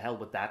 "The hell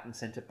with that," and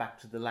sent it back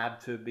to the lab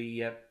to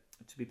be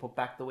put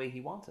back the way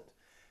he wanted.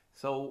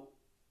 So,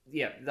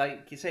 yeah,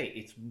 like you say,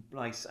 it's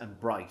nice and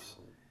bright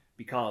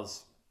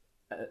because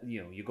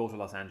you go to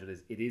Los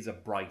Angeles, it is a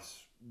bright,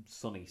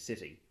 sunny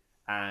city,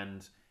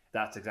 and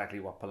that's exactly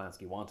what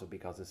Polanski wanted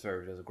because it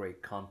served as a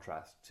great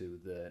contrast to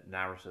the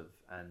narrative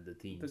and the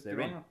themes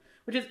they're in.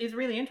 Which is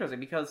really interesting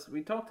because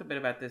we talked a bit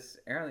about this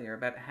earlier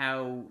about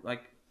how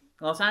like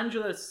Los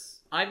Angeles.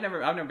 I've never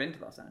been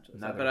to Los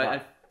Angeles, but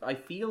I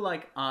feel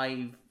like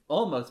I've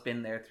almost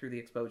been there through the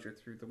exposure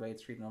through the way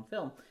it's treated on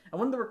film. And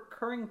one of the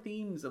recurring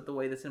themes of the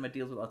way the cinema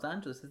deals with Los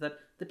Angeles is that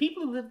the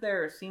people who live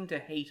there seem to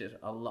hate it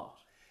a lot.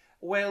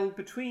 Well,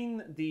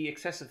 between the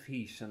excessive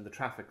heat and the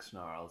traffic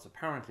snarls,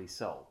 apparently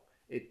so.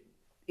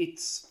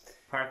 It's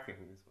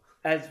parking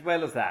as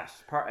well as that,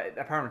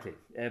 apparently.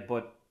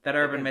 But that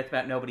urban myth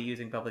about nobody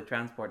using public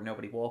transport,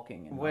 nobody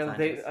walking. In Los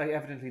Angeles.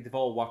 Evidently they've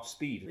all watched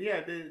Speed.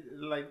 Yeah,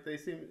 they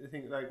seem to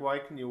think like, why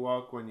can you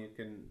walk when you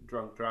can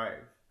drunk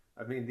drive?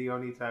 I mean, the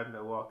only time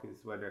they walk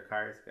is when their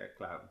cars get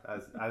clowned,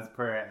 as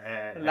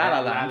per La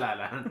La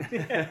Land. She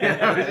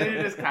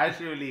just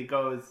casually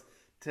goes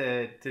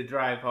to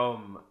drive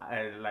home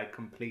like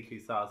completely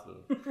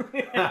sozzled.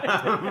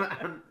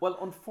 Well,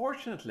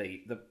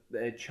 unfortunately,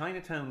 the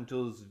Chinatown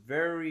does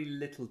very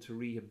little to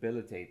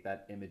rehabilitate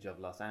that image of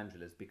Los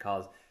Angeles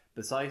because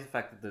besides the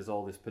fact that there's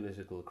all this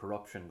political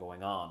corruption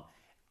going on,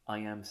 I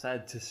am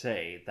sad to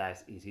say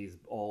that it is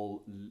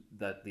all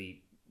that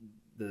the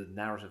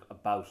narrative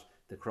about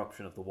the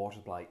corruption of the water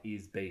supply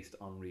is based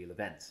on real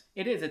events.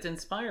 It is. It's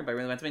inspired by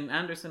real events. I mean,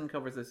 Anderson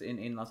covers this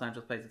in Los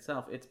Angeles Plays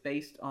itself. It's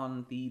based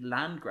on the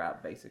land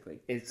grab, basically.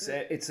 It's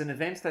an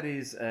event that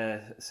is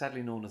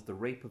sadly known as the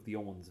Rape of the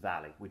Owens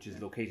Valley, which is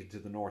located to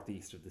the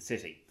northeast of the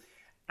city.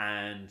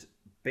 And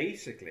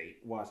basically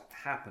what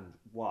happened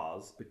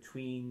was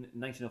between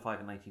 1905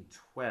 and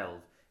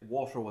 1912,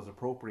 water was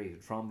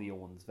appropriated from the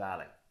Owens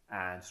Valley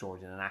and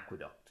stored in an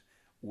aqueduct,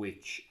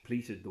 which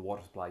pleated the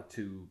water supply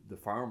to the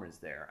farmers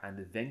there. And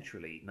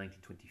eventually,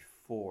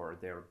 1924,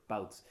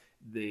 thereabouts,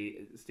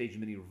 the staged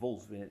mini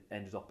revolts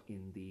ended up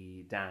in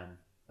the dam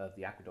of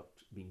the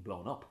aqueduct being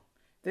blown up.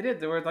 They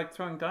did. They were like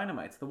throwing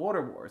dynamites. The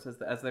water wars,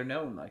 as they're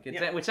known, like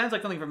which sounds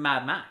like something from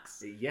Mad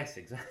Max. Yes,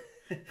 exactly.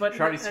 But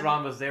Charlize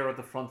Theron was there at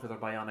the front with her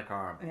bionic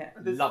arm,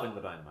 loving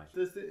the dynamite.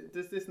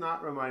 Does this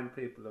not remind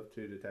people of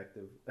True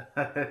Detective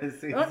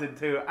season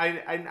 2?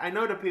 I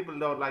know that people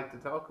don't like to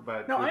talk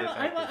about. No,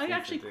 I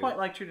actually quite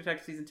like True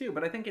Detective season 2,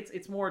 but I think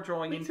it's more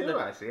drawing into. Me too,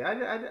 actually.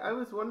 I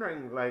was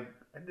wondering, like,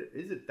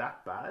 is it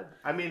that bad?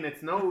 I mean,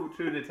 it's no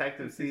True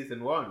Detective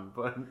season 1,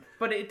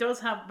 but it does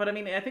have. But I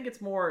mean, I think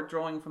it's more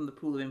drawing from the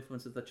pool of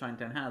influences that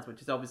Chinatown has,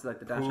 which is obviously like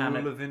the Dash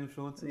Hamlet. Pool of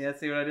influences. Yeah,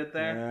 see what I did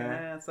there?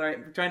 Yeah, sorry,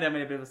 Chinatown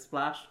made a bit of a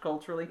splash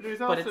culturally. There's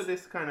also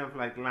this kind of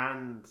like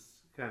land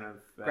kind of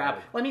grab.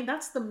 Well, I mean,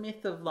 that's the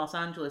myth of Los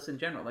Angeles in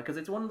general, because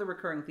it's one of the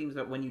recurring themes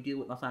about when you deal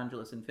with Los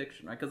Angeles in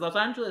fiction, right? Because Los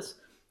Angeles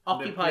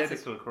occupies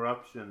political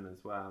corruption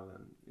as well,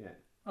 and yeah.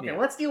 Okay,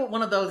 well, let's deal with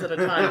one of those at a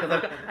time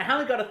because I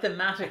haven't got a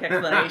thematic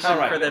explanation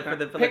for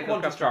the pick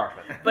one to start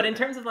with. But in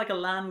terms of like a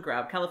land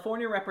grab,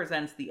 California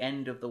represents the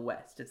end of the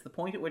West. It's the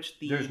point at which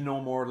there's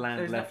no more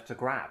land left to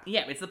grab.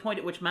 Yeah, it's the point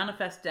at which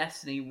manifest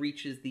destiny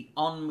reaches the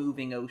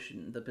unmoving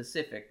ocean, the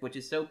Pacific, which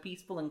is so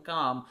peaceful and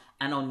calm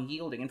and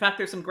unyielding. In fact,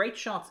 there's some great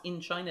shots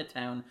in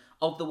Chinatown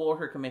of the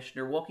water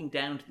commissioner walking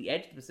down to the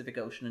edge of the Pacific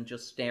Ocean and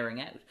just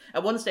staring out.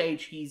 At one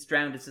stage, he's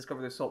drowned. It's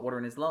discovered there's salt water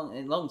in his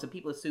lungs, and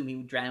people assume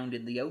he drowned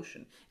in the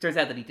ocean. It turns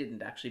out that he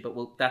didn't actually, but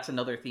that's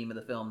another theme of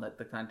the film that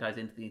kind of ties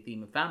into the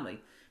theme of family.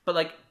 But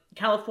like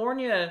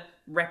California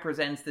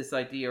represents this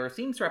idea, or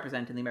seems to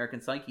represent in the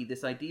American psyche,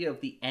 this idea of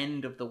the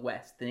end of the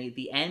West,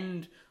 the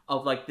end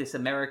of like this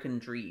American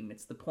dream.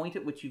 It's the point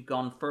at which you've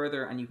gone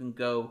further and you can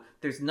go,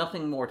 there's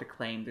nothing more to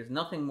claim, there's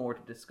nothing more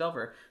to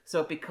discover.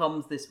 So it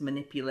becomes this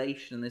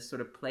manipulation, this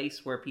sort of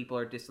place where people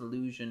are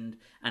disillusioned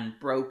and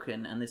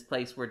broken, and this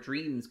place where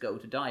dreams go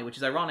to die, which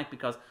is ironic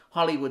because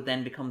Hollywood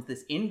then becomes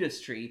this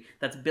industry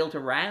that's built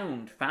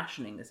around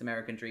fashioning this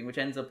American dream, which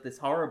ends up this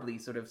horribly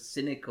sort of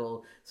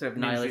cynical, sort of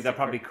nihilistic... that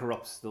probably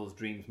corrupts those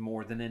dreams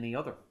more than any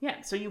other.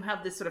 Yeah, so you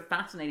have this sort of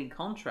fascinating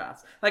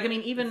contrast. Like, I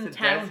mean, even it's a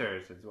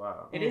desert as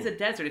well. It is a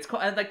desert. It's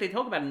called, like they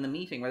talk about in the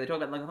meeting, where they talk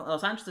about like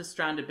Los Angeles is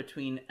stranded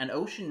between an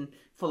ocean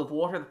full of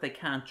water that they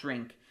can't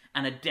drink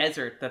and a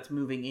desert that's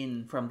moving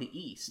in from the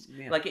east.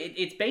 Yeah. Like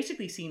it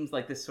basically seems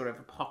like this sort of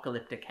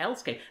apocalyptic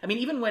hellscape. I mean,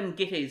 even when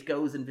Gittes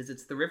goes and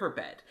visits the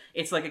riverbed,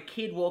 it's like a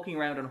kid walking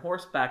around on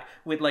horseback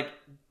with like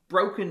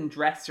broken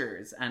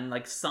dressers and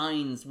like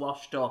signs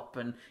washed up,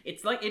 and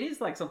it is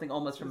like something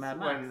almost from Mad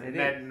Max.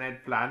 When Ned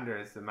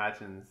Flanders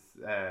imagines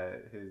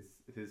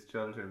his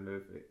children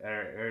moving,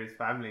 or his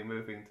family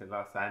moving to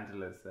Los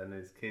Angeles, and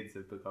his kids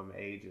have become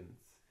agents,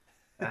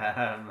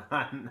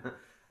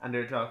 and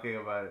they're talking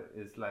about,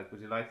 it's like,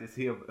 would you like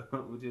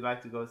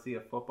to go see a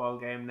football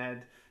game,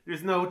 Ned?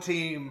 There's no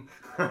team.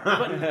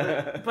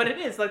 but it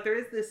is like there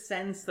is this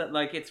sense that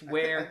like it's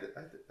where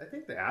I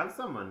think they have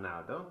someone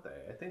now, don't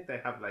they? I think they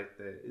have like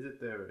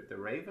the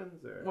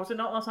Ravens, or was it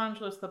not Los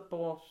Angeles that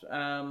bought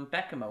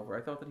Beckham over?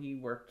 I thought that he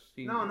worked.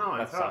 No,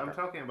 I'm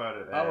talking about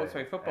it.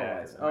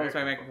 Football.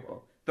 American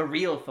football. The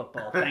real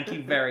football. Thank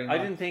you very much.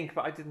 I didn't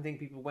think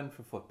people went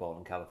for football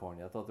in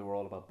California. I thought they were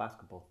all about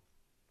basketball.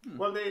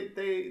 Well, they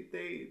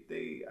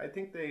I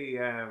think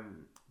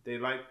they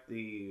like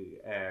the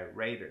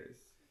Raiders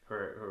who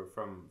are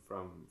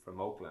from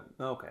Oakland.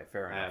 Okay,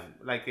 fair enough.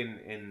 Like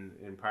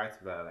in parts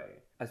of LA.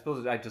 I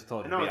suppose I just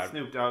thought I know it's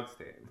Snoop Dogg's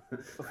team.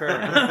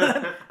 Fair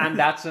enough. And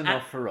that's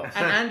enough for us.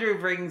 And Andrew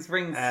brings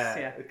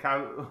yeah.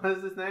 What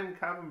is his name?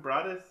 Calvin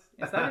Broadus?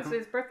 Is that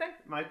his birthday?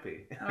 Might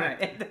be. All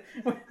right.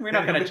 We're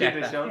not going to check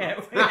that.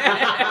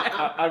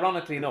 Yeah.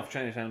 Ironically enough,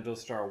 Chinatown does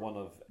star one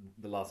of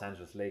the Los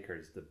Angeles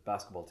Lakers, the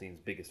basketball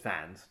team's biggest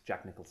fans,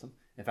 Jack Nicholson.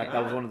 In fact,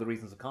 that was one of the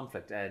reasons of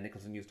conflict.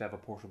 Nicholson used to have a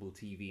portable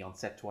TV on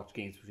set to watch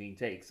games between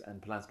takes,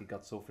 and Polanski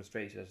got so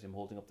frustrated at him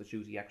holding up the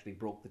shoot, he actually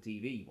broke the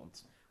TV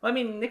once. Well, I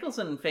mean,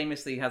 Nicholson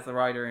famously has the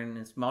rider in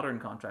his modern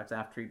contracts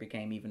after he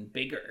became even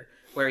bigger,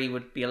 where he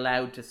would be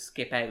allowed to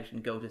skip out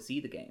and go to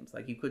see the games.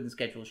 Like, you couldn't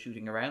schedule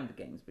shooting around the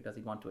games because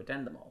he'd want to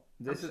attend them all.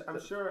 I'm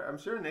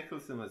sure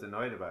Nicholson was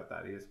annoyed about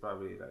that. He was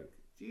probably like,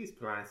 "Geez,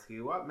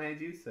 Polanski, what made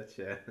you such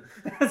a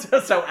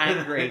so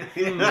angry?"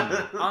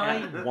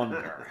 I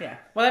wonder. Yeah.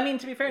 Well, I mean,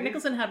 to be fair,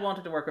 Nicholson had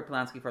wanted to work with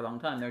Polanski for a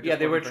long time.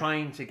 They were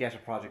trying to get a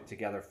project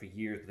together for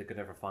years, but they could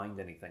never find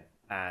anything.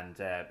 And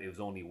it was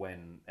only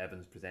when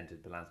Evans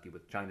presented Polanski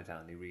with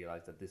Chinatown, he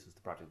realised that this was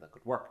the project that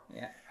could work.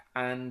 Yeah.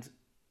 And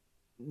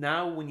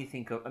now when you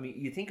think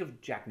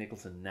of Jack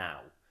Nicholson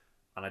now,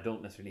 and I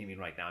don't necessarily mean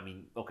right now, I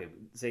mean, okay,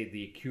 say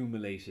the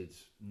accumulated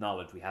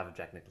knowledge we have of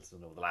Jack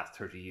Nicholson over the last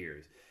 30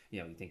 years,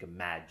 you think of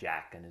Mad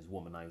Jack and his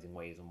womanizing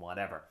ways and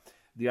whatever.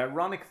 The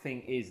ironic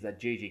thing is that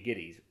J.J.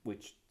 Gittes,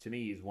 which to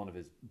me is one of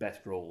his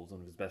best roles, one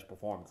of his best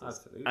performances,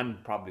 absolutely,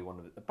 and probably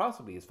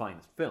possibly his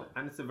finest film.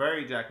 And it's a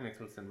very Jack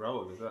Nicholson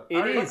role, is it?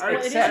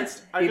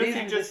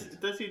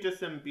 Does he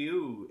just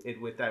imbue it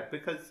with that?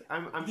 Because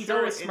I'm he's sure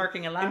always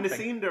smirking and laughing. In the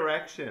scene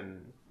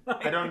direction,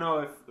 I don't know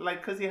if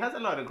because he has a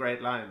lot of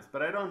great lines,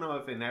 but I don't know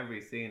if in every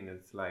scene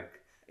it's like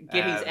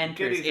Gittes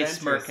enters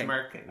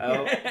smirking.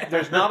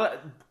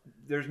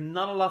 There's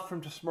not a lot for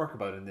him to smirk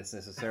about in this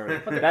necessarily.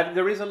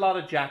 There is a lot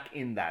of Jack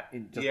in that,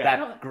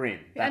 that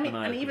grin. That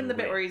and even the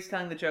bit where he's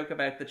telling the joke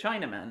about the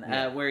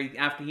Chinaman, where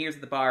after he hears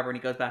the barber and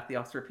he goes back to the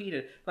office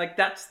repeated, like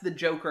that's the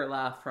Joker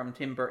laugh from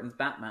Tim Burton's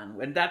Batman,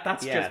 and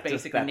that's just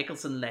basically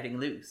Nicholson letting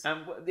loose.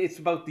 And it's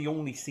about the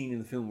only scene in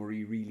the film where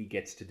he really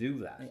gets to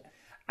do that.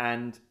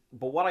 Yeah.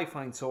 But what I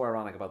find so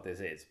ironic about this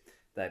is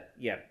that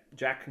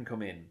Jack can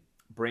come in,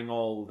 bring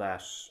all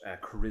that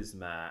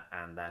charisma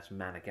and that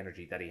manic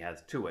energy that he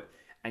has to it.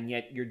 And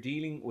yet you're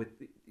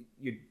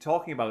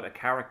talking about a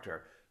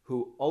character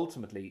who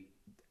ultimately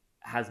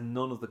has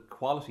none of the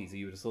qualities that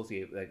you would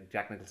associate with a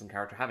Jack Nicholson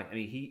character having. I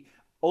mean,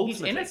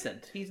 he's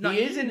innocent. He's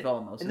naive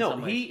almost. No,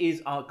 he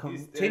is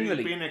continually...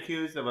 He's been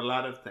accused of a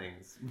lot of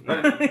things.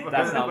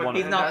 That's not one of them.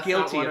 He's not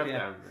guilty of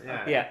them.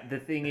 Yeah, the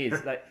thing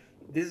is, that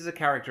this is a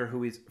character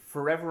who is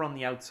forever on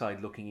the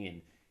outside looking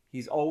in.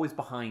 He's always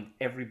behind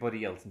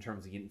everybody else in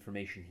terms of the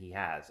information he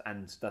has,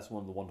 and that's one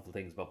of the wonderful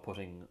things about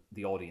putting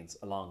the audience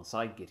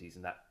alongside Gittes,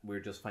 in that we're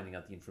just finding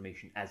out the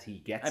information as he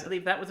gets it. I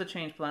believe that was a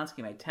change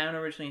Polanski made. Town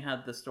originally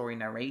had the story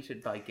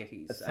narrated by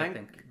Gittes.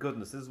 Thank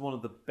goodness, this is one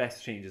of the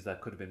best changes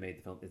that could have been made to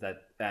the film. Is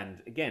that,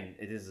 and again,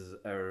 it is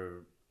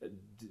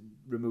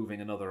removing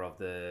another of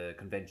the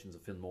conventions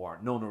of film noir,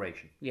 no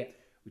narration. Yeah,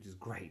 which is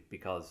great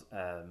because.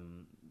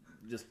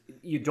 Just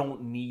you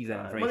don't need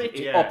that information.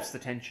 Well, it ups the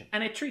tension,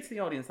 and it treats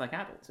the audience like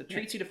adults. It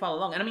treats you to follow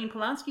along. And I mean,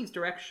 Polanski's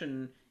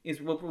direction is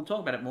we'll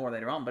talk about it more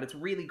later on, but it's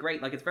really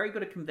great. Like, it's very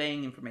good at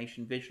conveying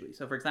information visually.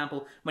 So, for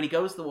example, when he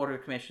goes to the water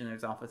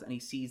commissioner's office and he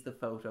sees the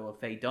photo of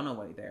Faye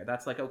Dunaway there,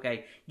 that's like,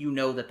 okay, you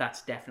know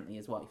that's definitely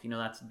his wife. You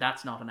know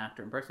that's not an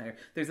actor impersonator.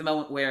 There's a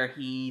moment where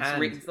he's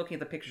looking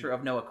at the picture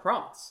of Noah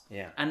Cross,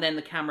 and then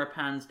the camera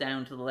pans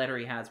down to the letter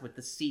he has with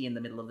the C in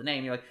the middle of the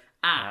name. You're like,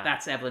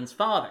 that's Evelyn's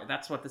father.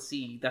 That's what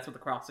the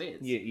cross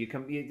is. Yeah,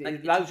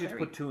 it allows you to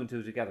put two and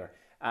two together.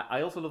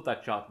 I also love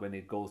that shot when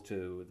it goes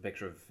to the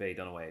picture of Faye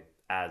Dunaway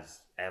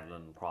as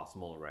Evelyn Cross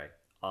Mulray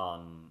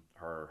on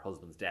her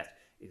husband's death.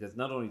 Because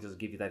not only does it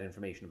give you that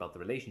information about the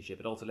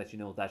relationship, it also lets you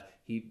know that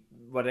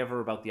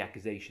whatever about the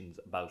accusations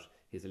about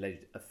his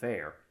alleged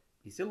affair,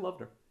 he still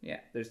loved her.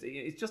 Yeah.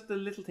 It's just the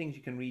little things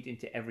you can read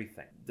into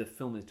everything. The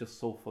film is just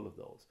so full of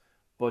those.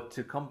 But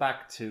to come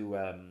back to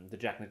the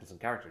Jack Nicholson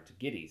character, to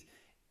Gittes,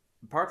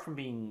 apart from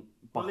being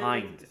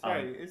behind...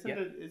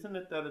 isn't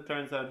it that it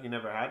turns out he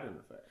never had an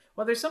affair?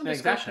 Well, there's some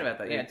discussion about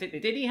that. Yeah,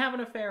 did he have an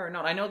affair or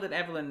not? I know that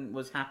Evelyn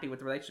was happy with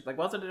the relationship. Like,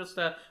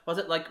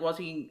 was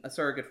he a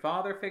surrogate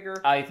father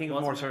figure? I think it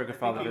was more surrogate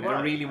father.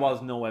 There really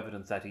was no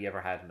evidence that he ever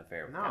had an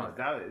affair. No,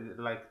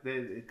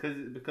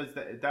 because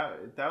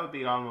that would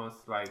be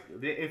almost like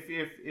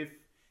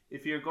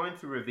if you're going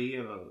to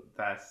reveal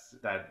that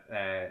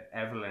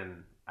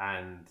Evelyn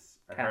and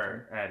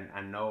Catherine. her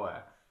and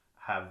Noah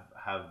have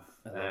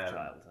a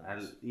child,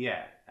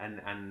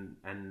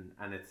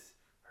 and it's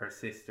her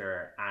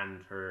sister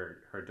and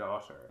her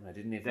daughter. And I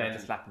didn't even have to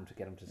slap him to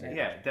get him to say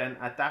that. Then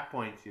at that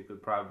point you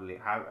could probably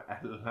have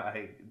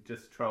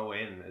just throw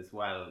in as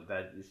well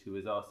that she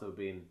was also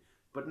being.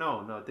 But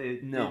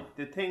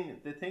the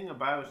thing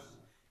about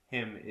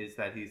him is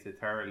that he's a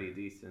thoroughly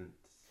decent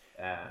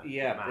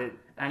man.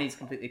 And he's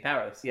completely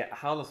powerless. Yeah,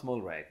 Hollis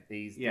Mulwray.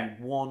 He's the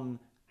one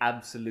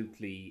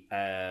absolutely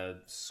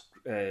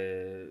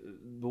the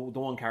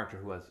one character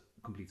who has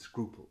complete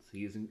scruples.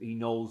 He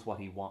knows what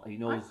he wants. He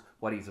knows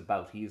what he's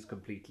about. He is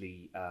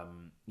completely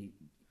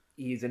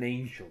he is an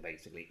angel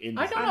basically.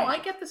 I don't know. I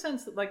get the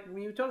sense that like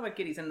when you talk about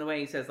Gittes and the way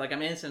he says like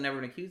I'm innocent, never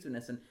been accused of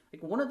innocent.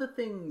 Like one of the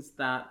things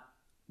that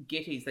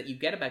Gittes that you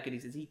get about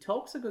Gittes is he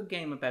talks a good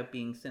game about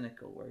being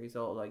cynical, where he's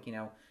all like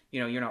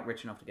you're not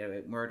rich enough to get away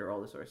with murder,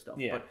 all this sort of stuff.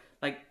 Yeah. But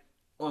like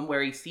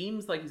where he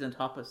seems like he's on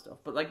top of stuff.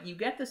 But like you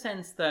get the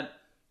sense that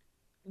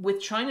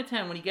with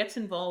Chinatown, when he gets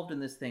involved in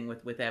this thing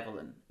with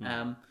Evelyn,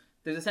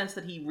 there's a sense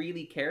that he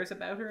really cares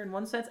about her in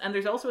one sense, and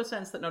there's also a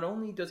sense that not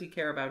only does he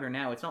care about her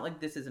now, it's not like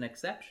this is an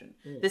exception.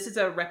 This is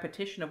a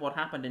repetition of what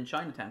happened in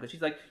Chinatown, because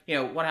she's like,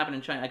 what happened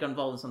in China? I got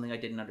involved in something I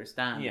didn't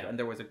understand, and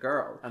there was a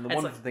girl. And the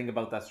wonderful thing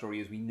about that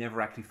story is we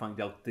never actually find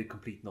out the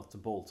complete nuts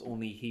and bolts.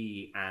 Only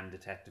he and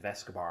Detective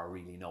Escobar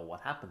really know what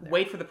happened there.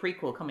 Wait for the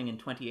prequel coming in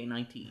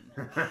 2019.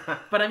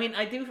 But I mean,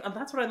 and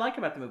that's what I like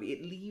about the movie.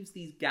 It leaves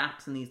these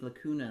gaps and these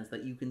lacunas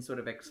that you can sort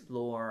of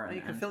explore. And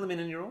you can fill them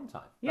in your own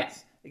time.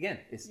 Yes. Again,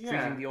 it's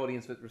treating the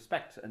audience with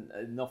respect and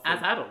enough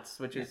as adults,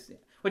 which is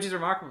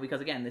remarkable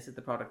because again, this is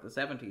the product of the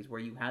 70s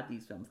where you had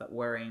these films that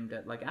were aimed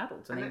at like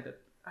adults and aimed at.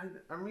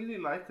 I really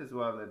like as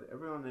well that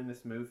everyone in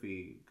this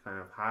movie kind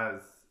of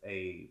has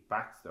a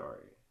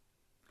backstory,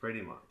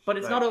 pretty much. But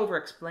it's not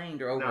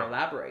over-explained or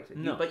over-elaborated.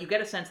 No. But you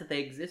get a sense that they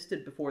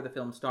existed before the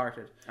film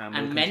started,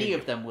 and many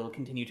of them will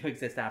continue to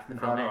exist after the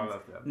film ends. Not all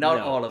of them. Not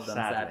all of them,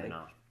 sadly.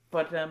 Not.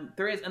 But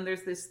there's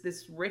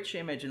this rich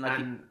image and like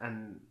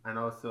and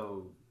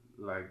also.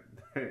 Like,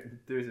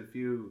 there's a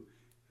few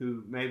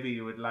who maybe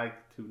you would like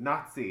to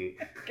not see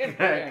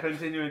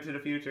continue into the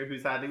future who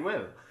sadly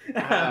will.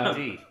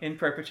 Indeed. In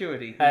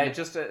perpetuity.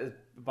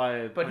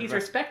 But he's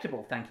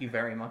respectable, thank you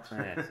very much.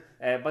 Yes.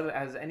 But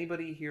has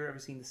anybody here ever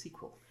seen the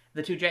sequel?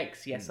 The Two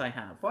Jakes, yes, I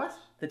have. What?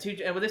 The two.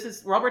 Well, this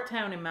is Robert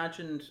Town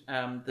imagined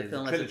the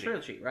film as a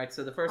trilogy, right?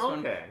 So the first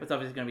one was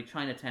obviously going to be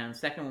Chinatown.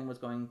 Second one was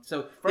going.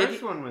 So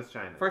first one was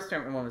China. First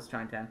one was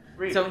Chinatown.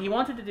 Really? So he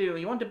wanted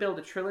to build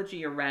a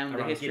trilogy around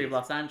the history of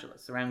Los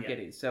Angeles, around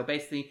Gittes. So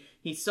basically,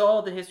 he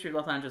saw the history of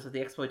Los Angeles as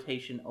the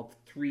exploitation of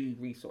three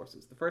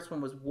resources. The first one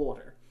was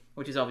water,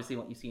 which is obviously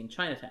what you see in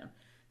Chinatown.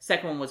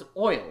 Second one was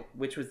oil,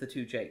 which was the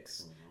Two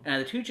Jakes.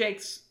 The Two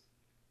Jakes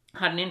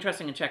had an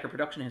interesting and checkered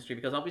production history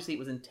because obviously it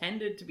was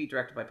intended to be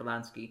directed by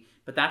Polanski,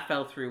 but that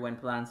fell through when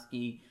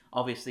Polanski,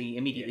 obviously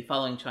immediately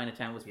following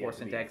Chinatown, was forced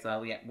into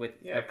exile.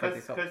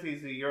 Because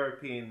he's a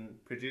European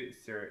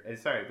producer.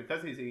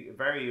 Because he's a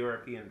very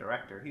European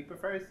director, he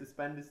prefers to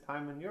spend his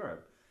time in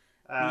Europe.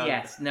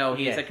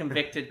 He is a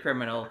convicted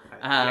criminal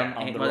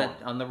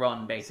on the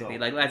run, basically.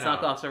 So, let's not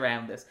gloss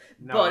around this.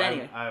 No, but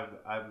anyway,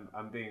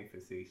 I'm being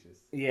facetious.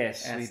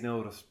 Yes, we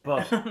noticed.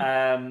 But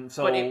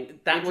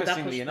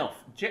interestingly enough,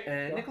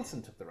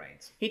 Nicholson took the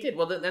reins. He did.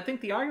 Well, I think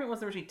the argument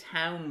was originally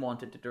Town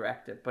wanted to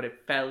direct it, but it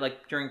fell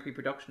during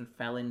pre-production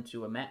fell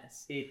into a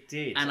mess. It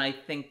did, and I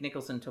think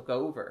Nicholson took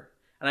over.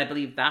 And I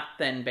believe that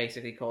then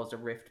basically caused a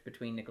rift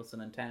between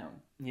Nicholson and Town.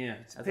 Yeah,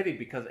 it's a pity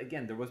because,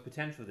 again, there was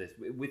potential for this.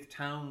 With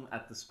Town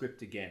at the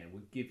script again, it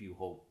would give you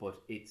hope,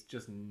 but it's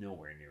just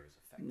nowhere near as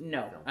effective.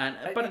 No.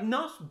 But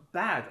not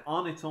bad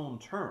on its own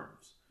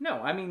terms.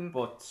 No, I mean...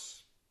 But...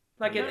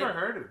 I've never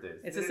heard of this.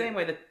 It's the same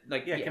way that...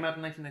 it came out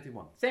in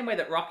 1991. Same way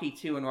that Rocky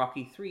 2 and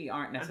Rocky 3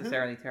 aren't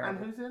necessarily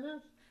terrible. And who's in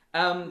it?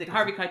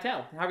 Harvey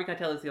Keitel. Harvey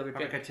Keitel is the other.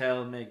 Harvey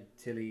Keitel, Meg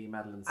Tilly,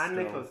 Madeline Stowe.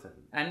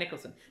 And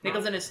Nicholson.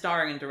 Nicholson is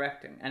starring and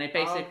directing, and it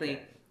basically.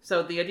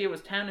 So the idea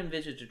was Town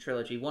envisaged a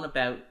trilogy: one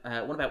about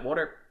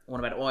water, one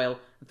about oil.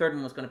 The third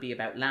one was going to be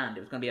about land. It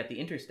was going to be at the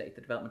interstate,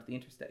 the development of the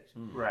interstate.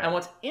 Right. And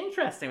what's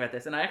interesting about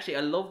this, and I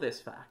love this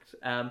fact,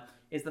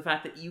 is the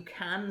fact that you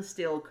can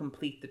still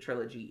complete the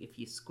trilogy if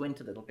you squint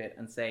a little bit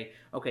and say,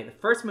 okay, the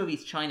first movie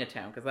is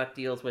Chinatown because that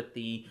deals with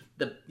the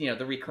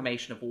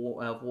reclamation of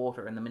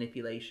water and the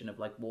manipulation of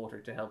water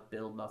to help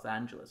build Los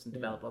Angeles and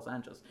develop Los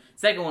Angeles.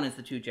 Second one is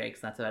The Two Jakes.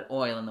 That's about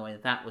oil and the way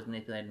that was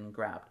manipulated and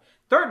grabbed.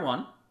 Third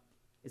one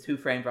is Who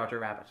Framed Roger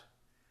Rabbit.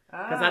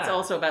 Because that's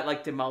also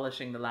about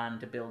demolishing the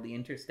land to build the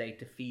interstate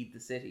to feed the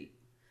city.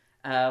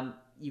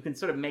 You can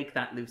sort of make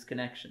that loose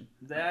connection.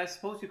 I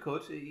suppose you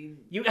could.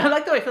 I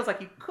like the way it feels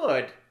like you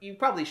could. You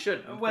probably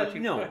shouldn't. Well,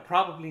 no,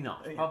 probably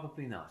not.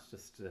 Probably not.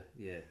 Just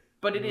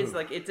But it is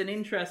it's an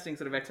interesting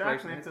sort of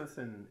exploration. Jack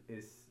Nicholson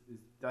is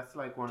that's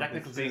one Jack of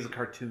his Nicholson is a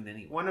cartoon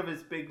anyway. One of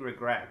his big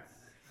regrets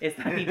is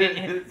that he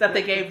did that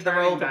they gave the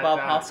role to Bob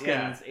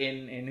Hoskins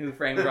in Who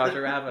Framed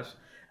Roger Rabbit.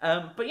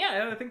 But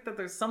yeah, I think that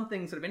there's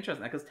something sort of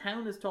interesting because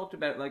Town is talked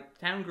about.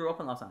 Town grew up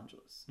in Los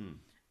Angeles.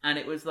 And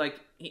it was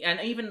and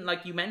even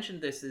you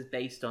mentioned, this is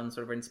based on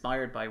sort of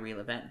inspired by real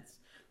events.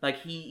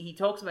 He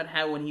talks about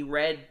how when he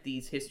read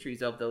these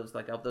histories of those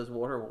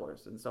water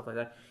wars and stuff like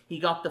that, he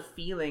got the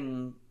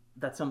feeling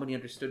that somebody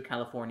understood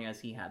California as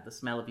he had, the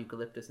smell of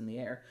eucalyptus in the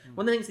air.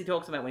 One of the things he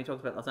talks about when he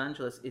talks about Los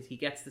Angeles is he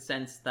gets the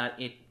sense that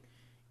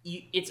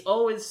it's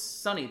always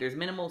sunny. There's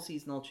minimal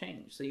seasonal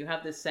change. So you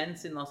have this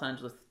sense in Los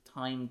Angeles that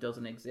time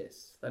doesn't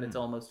exist, that it's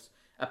almost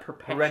a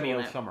perpetual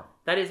perennial summer.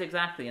 That is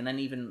exactly. And then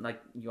even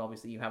like you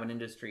have an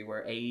industry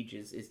where age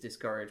is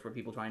discouraged, where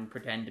people try and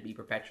pretend to be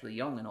perpetually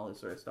young and all this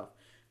sort of stuff.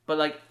 But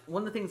like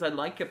one of the things I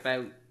like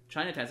about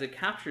Chinatown is it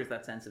captures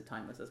that sense of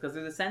timelessness, because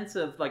there's a sense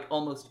of like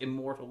almost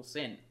immortal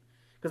sin.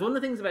 Because one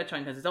of the things about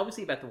Chinatown is it's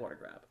obviously about the water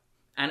grab.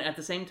 And at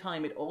the same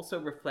time, it also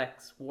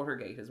reflects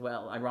Watergate as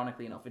well,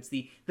 ironically enough. It's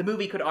the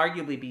movie could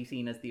arguably be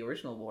seen as the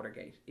original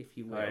Watergate, if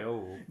you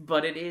will.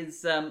 But it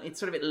is,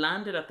 it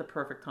landed at the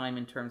perfect time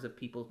in terms of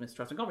people's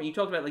mistrust in government. You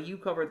talked about, like, you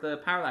covered the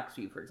parallax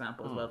view, for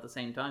example, as well at the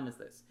same time as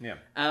this. Yeah.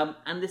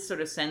 And this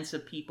sort of sense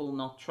of people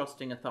not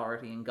trusting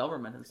authority in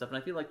government and stuff. And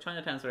I feel like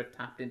Chinatown sort of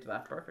tapped into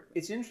that perfectly.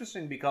 It's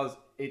interesting because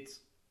it's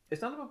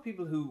not about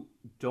people who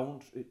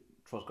don't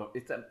trust government.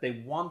 It's that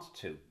they want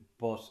to,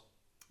 but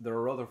there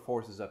are other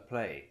forces at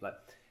play, like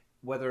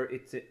whether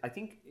it's I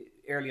think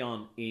early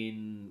on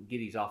in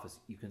Gittes' office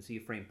you can see a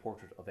framed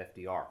portrait of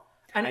FDR,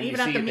 and even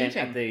at the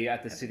meeting,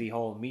 at the city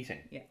hall meeting,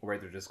 where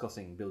they're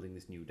discussing building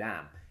this new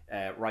dam.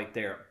 Right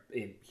there,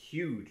 in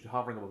huge,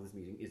 hovering above this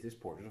meeting, is this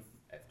portrait of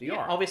FDR.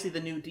 Yeah, obviously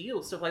the New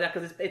Deal, stuff like that,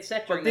 because it's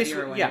set during this the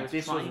era when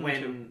this was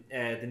when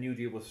the New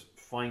Deal was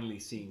finally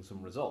seeing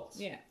some results.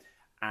 Yeah,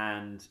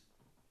 and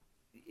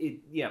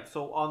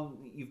so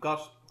you've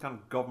got kind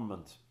of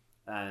government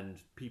and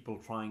people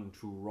trying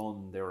to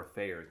run their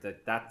affairs.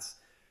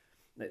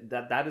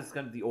 That is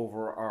kind of the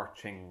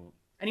overarching.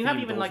 And you have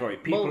even like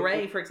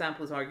Mulray, for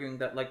example, is arguing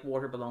that like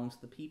water belongs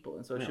to the people,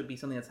 and so it should be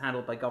something that's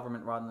handled by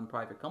government rather than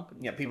private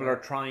companies. Yeah, people are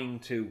trying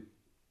to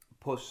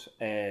put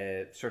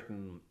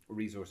certain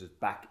resources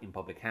back in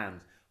public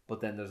hands,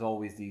 but then there's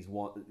always these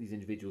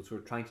individuals who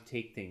are trying to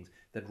take things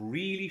that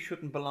really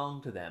shouldn't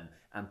belong to them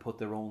and put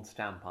their own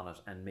stamp on it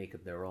and make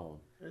it their own.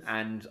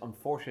 And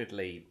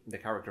unfortunately, the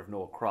character of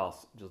Noah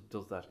Cross just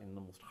does that in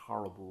the most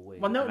horrible way.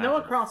 Well,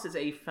 Noah Cross is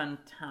a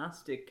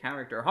fantastic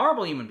character, a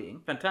horrible human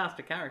being,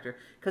 fantastic character,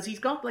 because he's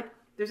got like,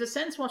 there's a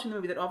sense watching the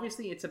movie that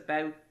obviously it's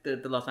about the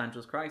Los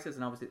Angeles crisis,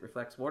 and obviously it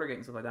reflects Watergate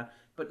and stuff like that,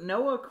 but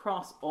Noah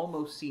Cross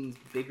almost seems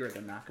bigger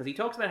than that, because he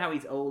talks about how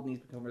he's old and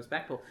he's become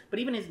respectable, but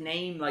even his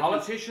name, like...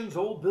 Politicians,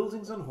 old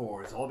buildings and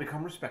whores all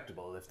become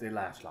respectable if they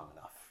last long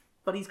enough.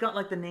 But he's got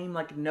like the name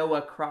like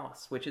Noah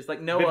Cross, which is like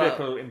Noah...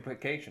 Biblical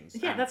implications.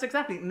 Yeah, that's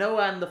exactly.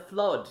 Noah and the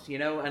flood,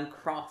 and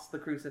cross, the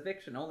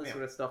crucifixion, all this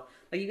sort of stuff.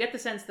 Like you get the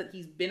sense that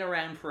he's been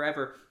around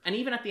forever. And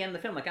even at the end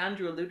of the film, like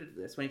Andrew alluded to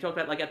this, when he talked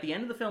about like at the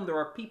end of the film, there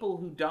are people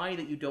who die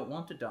that you don't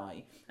want to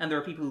die. And there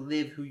are people who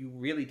live who you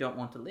really don't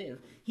want to live.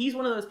 He's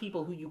one of those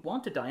people who you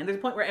want to die. And there's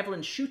a point where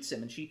Evelyn shoots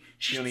him and she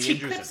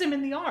clips him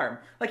in the arm.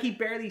 Like he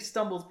barely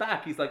stumbles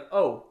back. He's like,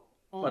 well,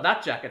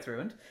 that jacket's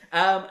ruined.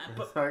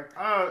 It's like,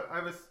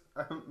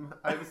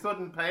 I have a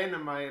sudden pain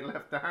in my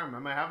left arm.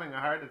 Am I having a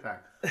heart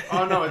attack?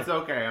 Oh no, it's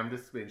okay. I'm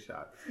just being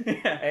shot.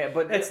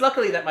 But it's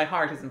luckily that my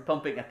heart isn't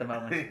pumping at the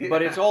moment.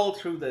 But it's all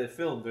through the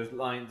film.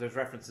 There's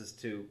references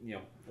to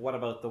what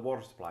about the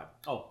water supply?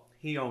 Oh,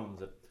 he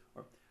owns it.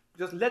 Or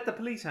just let the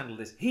police handle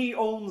this. He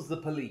owns the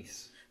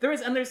police.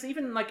 There's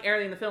even like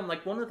early in the film,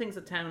 like one of the things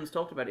that Towns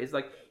talked about is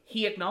like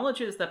he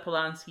acknowledges that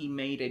Polanski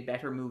made a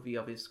better movie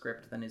of his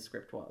script than his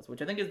script was,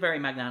 which I think is very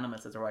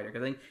magnanimous as a writer.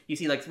 Because I think you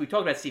see, like we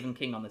talked about Stephen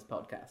King on this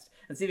podcast,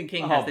 and Stephen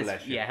King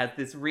has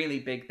this really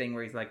big thing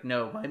where he's like,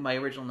 no, my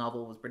original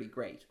novel was pretty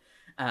great,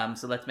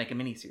 so let's make a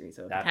miniseries.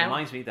 So that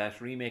reminds me,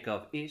 that remake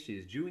of It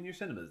is due in your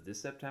cinemas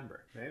this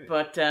September. Maybe.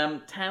 But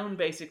Town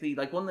basically,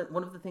 like one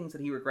of the things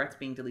that he regrets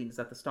being deleted is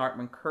at the start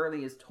when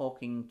Curly is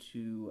talking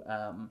to.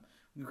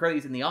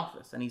 Curly's in the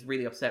office and he's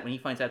really upset when he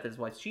finds out that his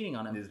wife's cheating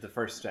on him. This is the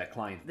first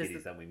client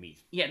that we meet.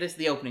 Yeah, this is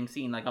the opening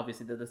scene. Like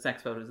obviously the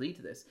sex photos lead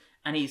to this,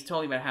 and he's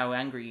talking about how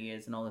angry he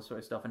is and all this sort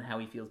of stuff, and how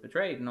he feels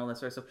betrayed and all this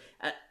sort of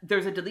stuff.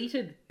 There's a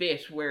deleted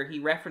bit where he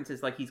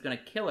references like he's going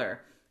to kill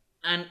her,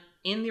 and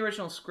in the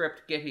original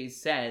script, Gittes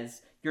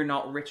says you're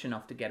not rich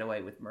enough to get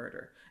away with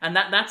murder. And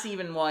that's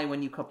even why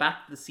when you cut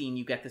back to the scene,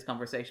 you get this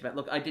conversation about,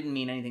 look, I didn't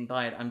mean anything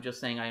by it. I'm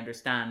just saying I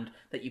understand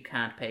that you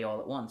can't pay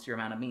all at once. You're a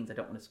man of means. I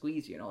don't want to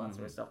squeeze you and all that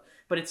sort of stuff.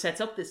 But it sets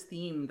up this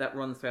theme that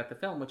runs throughout the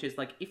film, which is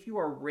like, if you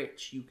are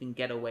rich, you can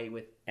get away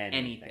with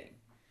anything.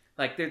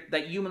 Like,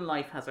 that human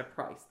life has a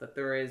price. That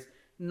there is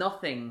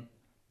nothing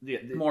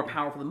more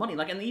powerful than money.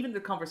 Like, and even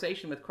the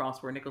conversation with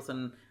Cross where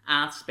Nicholson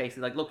asks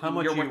basically, like, look, how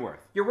much are you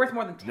worth? You're worth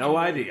more than 10 No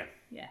million. idea.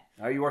 Yeah.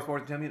 Are you worth more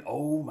than 10 million?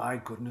 Oh my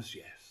goodness,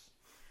 yes.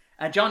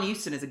 John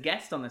Huston is a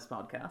guest on this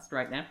podcast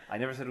right now. I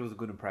never said it was a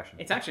good impression.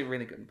 It's actually a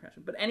really good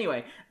impression. But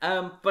anyway,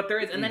 but there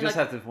is... And you then just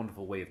have this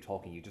wonderful way of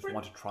talking. You just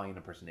want to try and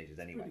impersonate it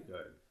anyway. Pretty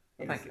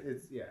good. Thank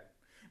you.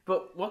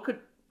 But what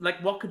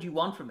could you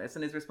want from this?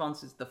 And his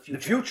response is the future.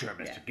 The future,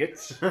 Mr.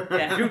 Gittes.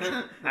 Yeah.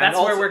 Future. That's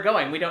where we're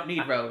going. We don't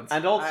need roads.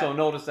 And also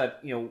notice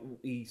that,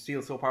 he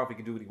feels so powerful he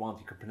can do what he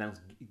wants. He can pronounce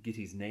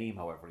Gittes' name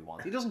however he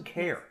wants. He doesn't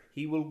care.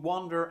 He will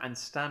wander and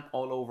stamp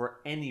all over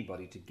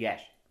anybody to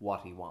get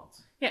what he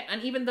wants. Yeah,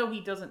 and even though he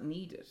doesn't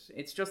need it,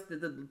 it's just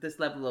this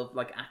level of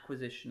like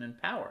acquisition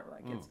and power.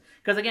 Like it's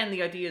because again,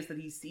 the idea is that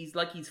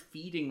he's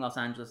feeding Los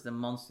Angeles the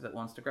monster that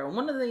wants to grow. And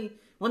one of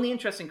the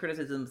interesting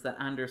criticisms that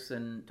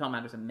Tom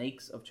Anderson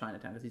makes of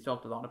Chinatown, because he's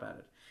talked a lot about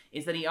it,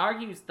 is that he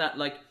argues that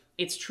like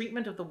its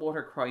treatment of the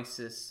water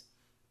crisis,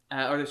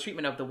 or the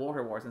treatment of the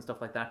water wars and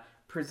stuff like that,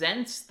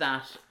 presents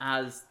that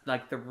as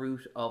like the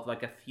root of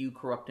like a few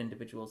corrupt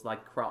individuals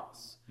like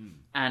Cross.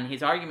 And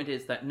his argument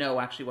is that no,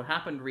 actually what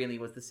happened really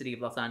was the city of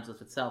Los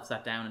Angeles itself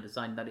sat down and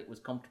decided that it was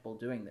comfortable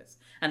doing this.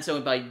 And so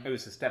it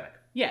was systemic.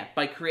 Yeah,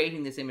 by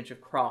creating this image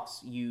of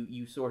Cross, you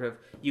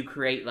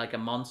create like a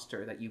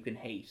monster that you can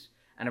hate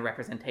and a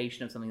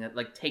representation of something that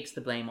like takes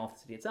the blame off the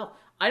city itself.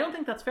 I don't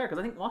think that's fair, because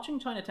I think watching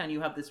Chinatown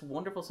you have this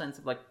wonderful sense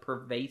of like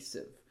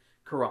pervasive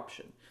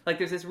corruption. Like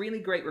there's this really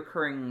great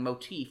recurring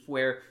motif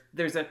where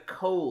there's a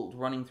cold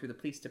running through the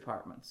police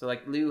department. So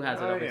like Lou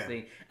has it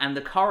obviously, and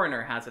the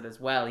coroner has it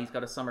as well. He's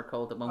got a summer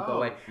cold that won't go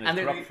away. And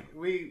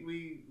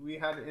we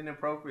had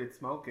inappropriate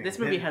smoking. This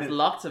movie has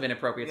lots of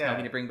inappropriate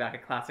smoking to bring back a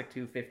classic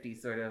 250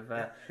 sort of.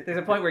 There's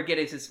a point where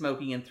Gittes is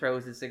smoking and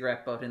throws his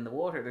cigarette butt in the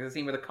water. There's a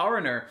scene where the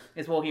coroner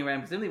is walking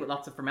around presumably with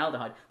lots of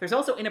formaldehyde. There's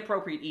also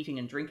inappropriate eating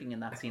and drinking in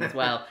that scene as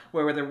well,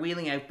 where they're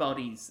wheeling out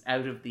bodies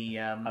out of the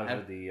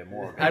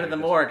morgue. Out of the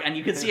morgue, and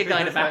you can see a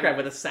guy in the background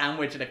with a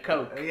sandwich and a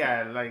Coke.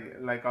 Yeah,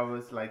 like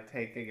almost like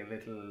taking a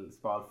little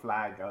small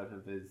flag out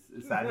of his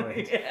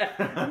sandwich.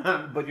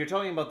 But you're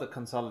talking about the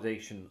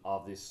consolidation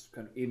of this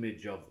kind of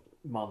image of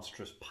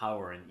monstrous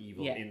power and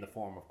evil in the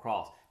form of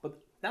Cross. But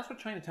that's what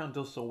Chinatown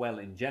does so well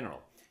in general,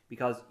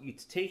 because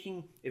it's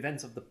taking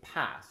events of the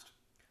past,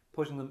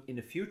 putting them in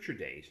a future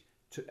date,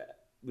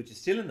 which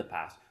is still in the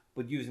past,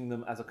 but using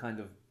them as a kind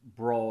of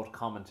broad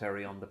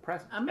commentary on the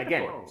present.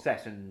 Again,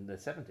 set in the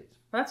 70s.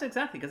 Well, that's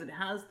exactly, because it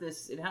has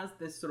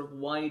this sort of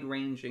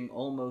wide-ranging,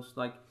 almost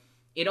like,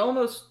 it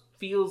almost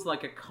feels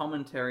like a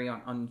commentary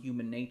on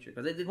human nature,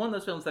 because it's one of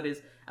those films that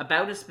is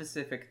about a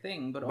specific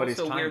thing, but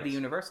also weirdly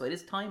universal. It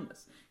is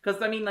timeless,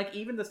 because I mean, like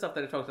even the stuff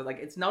that it talks about, like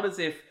it's not as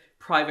if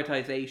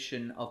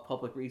privatization of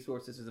public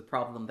resources is a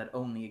problem that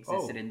only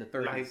existed in the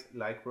 30s.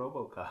 Like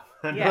RoboCop.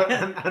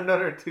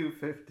 Another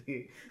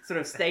 250. Sort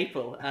of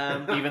staple.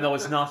 Even though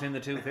it's not in the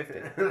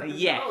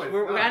 250.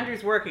 No,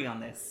 Andrew's working on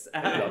this.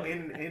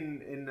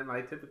 In my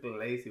typical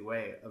lazy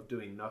way of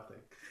doing nothing.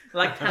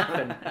 Like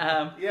Tappin.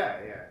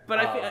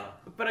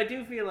 But I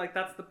do feel like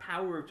that's the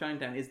power of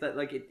Chinatown, is that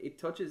like it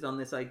touches on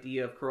this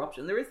idea of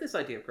corruption. There is this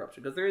idea of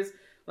corruption, because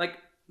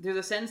there's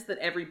a sense that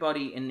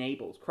everybody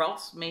enables.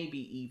 Cross may be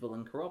evil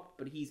and corrupt,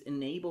 but he's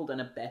enabled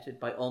and abetted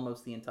by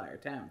almost the entire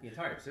town. The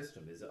entire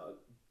system is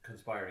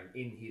conspiring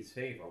in his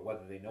favour,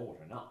 whether they know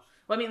it or not.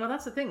 Well, I mean,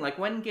 that's the thing. Like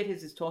when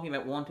Gittes is talking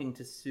about wanting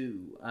to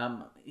sue,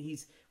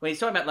 he's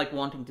talking about like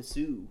wanting to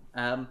sue.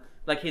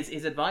 Like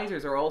his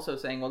advisors are also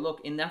saying, well,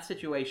 look, in that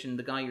situation,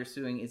 the guy you're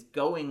suing is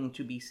going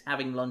to be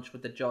having lunch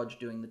with the judge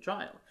doing the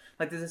trial.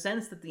 Like there's a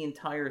sense that the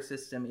entire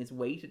system is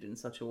weighted in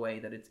such a way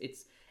that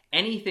it's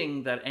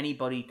anything that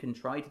anybody can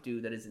try to do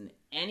that is in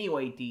any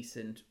way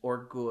decent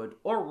or good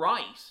or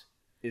right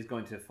is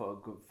going to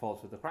fall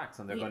through the cracks,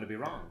 and they're going to be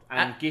wronged.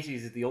 And Gittes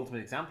is the ultimate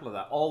example of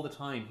that. All the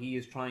time he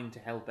is trying to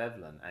help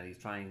Evelyn, and he's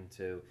trying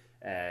to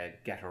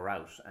get her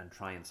out and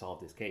try and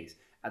solve this case.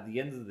 At the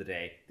end of the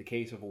day, the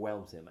case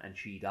overwhelms him and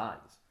she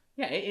dies.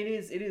 Yeah,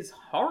 it is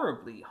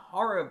horribly,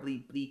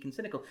 horribly bleak and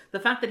cynical. The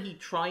fact that he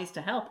tries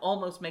to help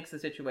almost makes the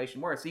situation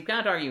worse. So you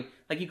can't argue,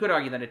 like you could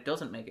argue that it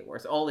doesn't make it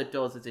worse. All it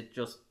does is it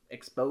just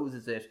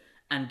exposes it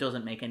and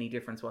doesn't make any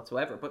difference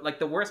whatsoever. But like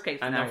the worst case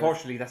scenario, and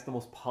unfortunately that's the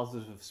most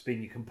positive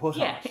spin you can put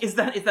on it. is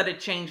that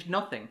it changed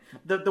nothing.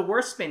 The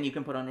worst spin you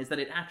can put on is that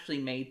it actually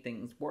made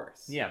things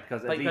worse. Yeah,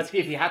 because at least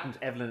if he hadn't,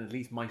 Evelyn at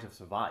least might have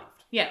survived.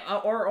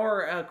 Yeah,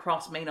 or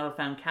Cross may not have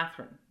found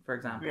Catherine, for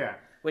example. Yeah.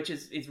 Which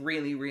is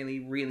really, really,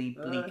 really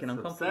bleak and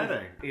uncomfortable.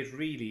 Upsetting. It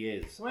really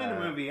is. When the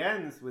movie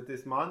ends with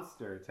this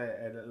monster,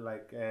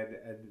 like a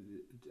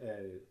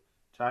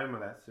child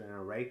molester and a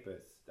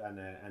rapist and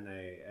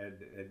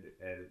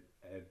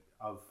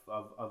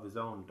of his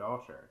own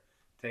daughter,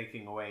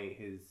 taking away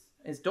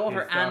his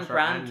daughter and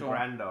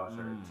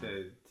granddaughter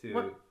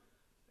to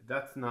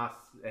that's not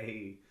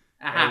a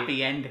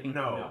happy ending.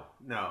 No.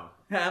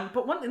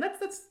 But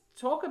let's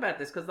talk about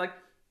this, because like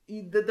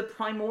the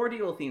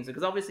primordial themes,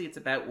 because obviously it's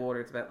about water,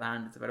 it's about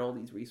land, it's about all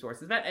these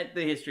resources, about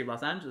the history of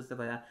Los Angeles, stuff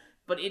like that.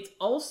 But it's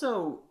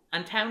also,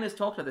 and Town has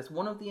talked about this,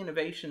 one of the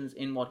innovations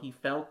in what he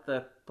felt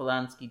that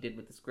Polanski did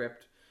with the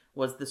script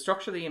was the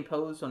structure that he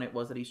imposed on it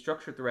was that he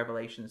structured the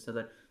revelations so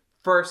that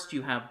first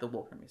you have the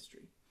water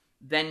mystery.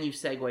 Then you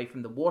segue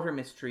from the water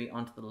mystery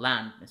onto the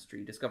land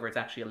mystery. You discover it's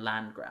actually a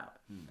land grab.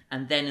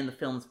 And then in the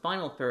film's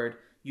final third,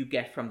 you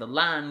get from the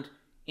land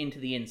into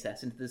the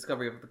incest, into the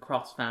discovery of the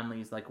Cross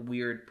family's like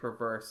weird,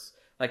 perverse,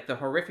 like the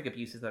horrific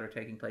abuses that are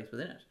taking place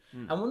within it.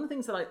 And one of the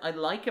things that I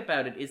like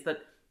about it is that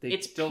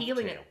it's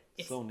peeling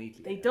it so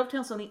neatly. They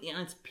dovetail so neatly,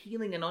 and it's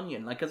peeling an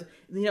onion. Like, because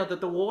you know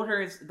that the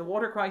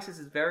water crisis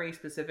is very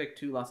specific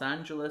to Los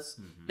Angeles.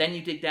 Then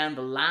you dig down,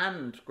 the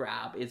land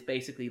grab is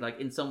basically like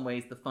in some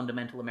ways the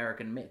fundamental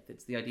American myth.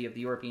 It's the idea of the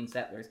European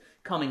settlers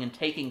coming and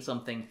taking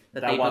something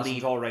that they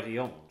believe already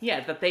owned.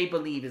 Yeah, that they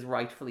believe is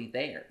rightfully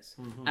theirs.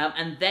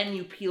 And then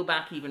you peel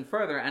back even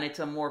further, and it's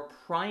a more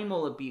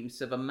primal abuse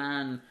of a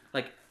man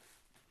like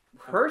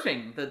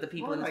hurting the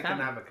people in his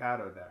family. Like an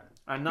avocado there.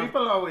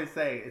 People always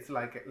say it's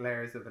like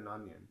layers of an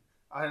onion.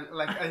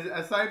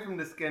 Aside from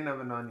the skin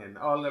of an onion,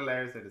 all the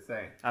layers are the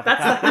same.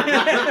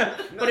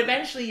 But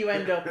eventually you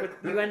end up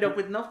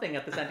with nothing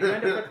at the center. You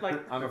end up with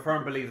like. I'm a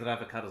firm believer that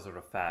avocados are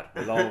a fad.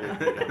 We'll always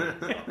be doing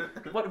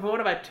so.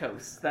 What about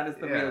toast? That is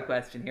the real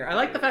question here. I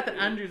like the fact that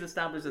Andrew's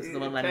established this as the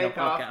Millennial Take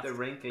Podcast. off the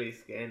wrinkly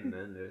skin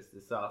and there's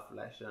the soft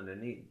flesh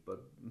underneath,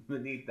 but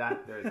beneath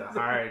that there's a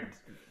hard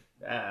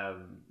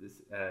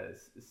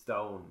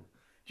stone.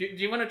 Do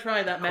you want to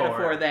try that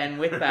metaphor then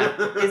with that?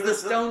 Is the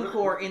stone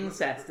core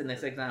incest in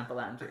this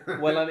example, Andrew?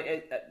 Well, I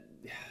mean,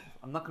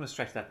 I'm not going to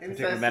stretch that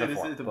particular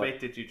metaphor. This is the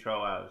bit that you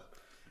throw out.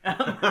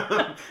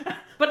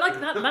 But like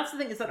that's the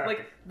thing, is that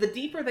like the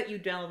deeper that you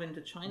delve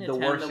into Chinatown,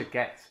 the worse it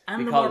gets,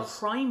 and the more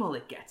primal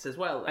it gets as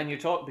well. And you're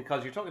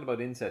talking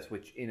about incest,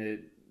 which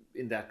in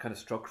that kind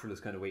of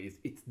structuralist kind of way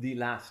it's the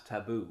last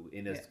taboo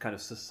in a kind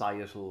of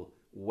societal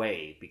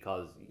way,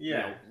 because you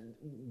know,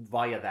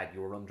 via that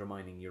you're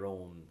undermining your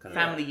own kind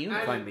family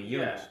unit,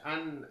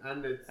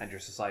 and your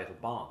societal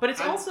bond. But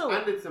it's also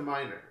it's a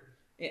minor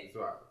as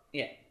well.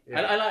 Yeah.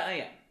 I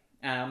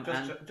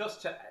like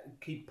just to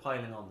keep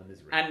piling on the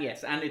misery. And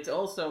yes, and it's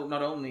also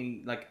not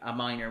only like a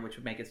minor, which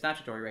would make it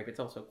statutory rape, it's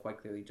also quite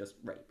clearly just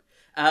rape.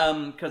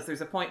 Because there's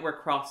a point where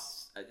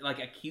Cross like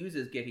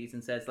accuses Gittes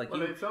and says like,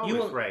 it's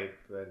always rape.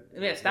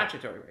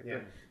 Statutory rape. Yeah.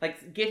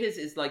 Like Gittes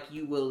is like,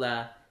 you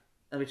will,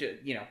 which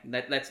you know,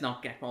 let's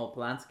not get all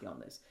Polanski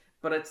on this,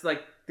 but it's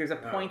like there's a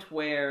point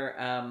where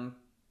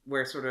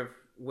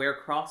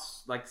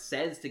Cross like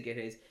says to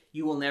Gittes,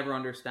 you will never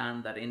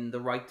understand that in the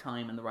right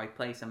time and the right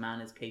place a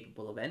man is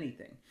capable of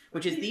anything,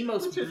 which is the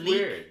most bleak.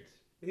 Weird.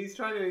 He's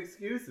trying to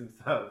excuse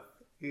himself.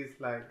 He's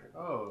like,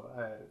 well,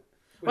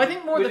 I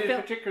think more the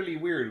film particularly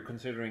weird,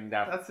 considering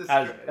that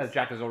as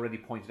Jack has already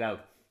pointed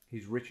out,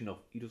 he's rich enough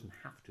he doesn't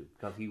have to,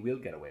 because he will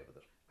get away with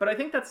it. But I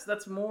think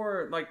that's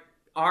more like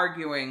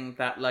arguing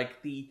that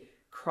like the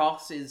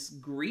Cross's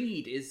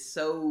greed is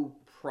so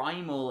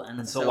primal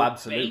and so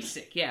absolute,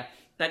 basic,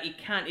 that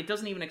it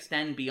doesn't even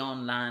extend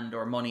beyond land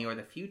or money or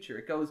the future.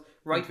 It goes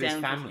right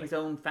down to his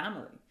own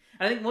family.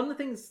 And I think one of the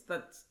things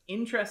that's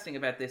interesting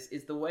about this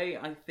is the way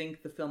I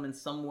think the film in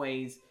some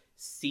ways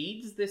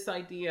seeds this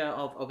idea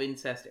of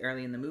incest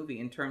early in the movie,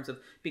 in terms of,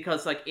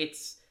 because like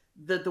it's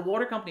the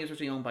water company is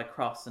originally owned by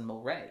Cross and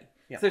Mulray.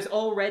 So there's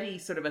already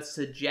sort of a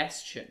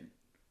suggestion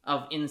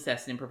of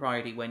incest and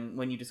impropriety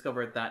when you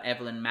discover that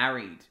Evelyn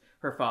married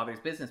her father's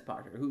business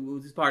partner,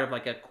 who's part of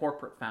like a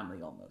corporate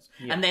family almost.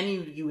 And then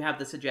you have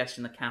the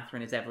suggestion that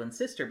Catherine is Evelyn's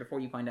sister before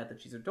you find out that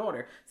she's her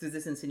daughter. So there's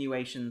this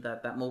insinuation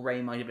that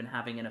Mulray might have been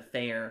having an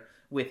affair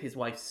with his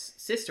wife's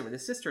sister, with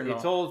his sister-in-law.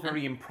 It's all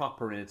very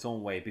improper in its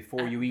own way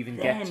before you even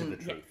get to the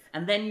truth.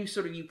 And then you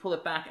pull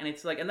it back, and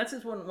it's like, and that's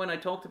just when I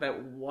talked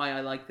about why I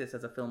like this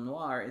as a film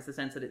noir, is the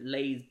sense that it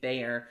lays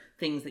bare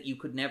things that you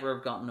could never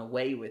have gotten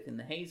away with in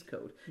the Hays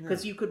Code.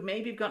 Because you could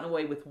maybe have gotten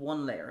away with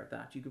one layer of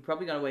that. You could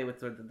probably got away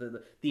with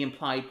the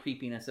implied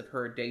creepiness of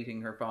her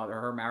dating her father,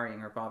 or her marrying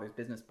her father's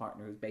business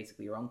partner, who's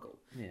basically your uncle.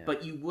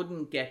 But you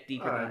wouldn't get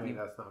deeper than that. I mean,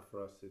 that's not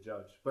for us to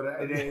judge. But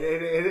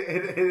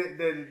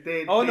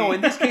no,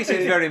 in this case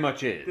it very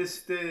much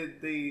is.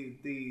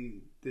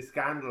 The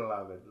scandal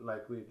of it,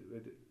 like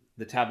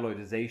the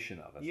tabloidization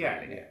of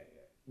it,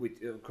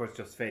 which of course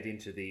just fed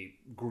into the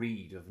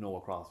greed of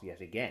Noah Cross yet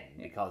again,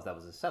 because that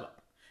was a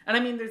setup. And I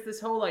mean, there's this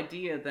whole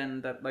idea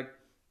then that like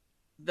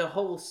the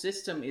whole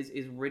system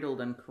is riddled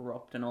and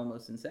corrupt and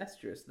almost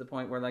incestuous, to the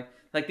point where like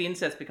the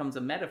incest becomes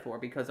a metaphor,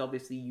 because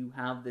obviously you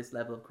have this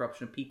level of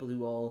corruption of people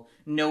who all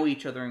know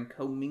each other and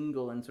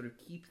commingle and sort of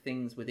keep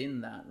things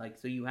within that. Like,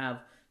 so you have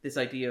this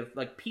idea of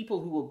like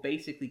people who will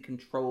basically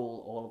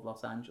control all of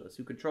Los Angeles,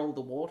 who control the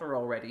water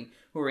already,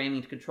 who are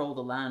aiming to control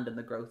the land and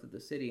the growth of the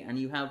city. And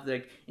you have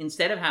like,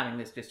 instead of having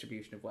this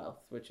distribution of wealth,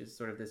 which is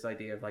sort of this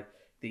idea of like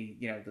the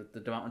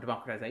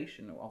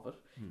democratization of it,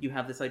 you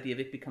have this idea of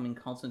it becoming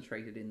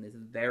concentrated in this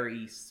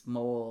very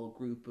small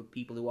group of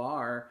people who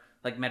are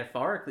like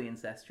metaphorically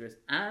incestuous,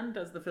 and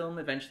as the film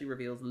eventually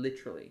reveals,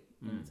 literally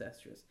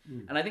incestuous.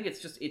 And I think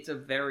it's a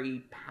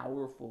very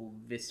powerful,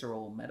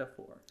 visceral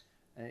metaphor.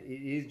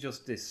 It is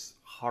just this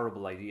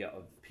horrible idea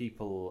of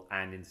people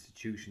and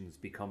institutions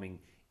becoming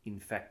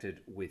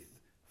infected with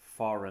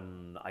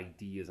foreign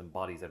ideas and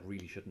bodies that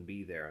really shouldn't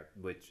be there.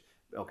 Which,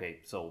 okay,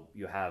 so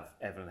you have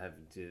Evelyn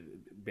having to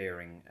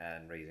bearing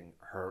and raising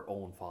her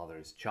own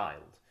father's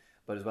child,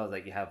 but as well as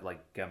that, you have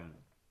like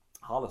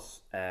Hollis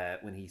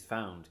when he's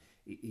found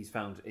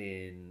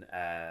in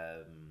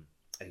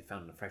he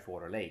found in a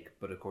freshwater lake,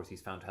 but of course he's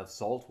found to have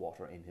salt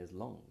water in his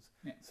lungs.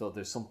 So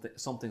there's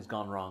something's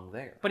gone wrong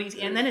there. But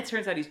and then it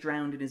turns out he's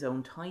drowned in his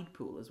own tide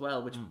pool as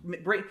well, which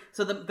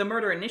so the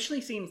murder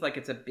initially seems like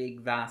it's a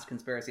big vast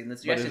conspiracy, and the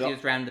suggestion is he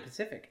was drowned in the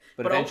Pacific.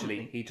 But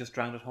eventually he just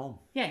drowned at home.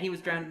 Yeah, he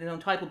was drowned in his own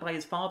tide pool by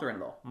his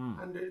father-in-law.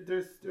 And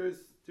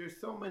there's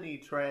so many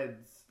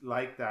threads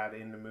like that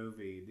in the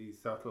movie.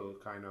 These subtle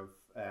kind of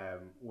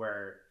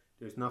where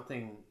there's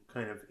nothing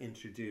kind of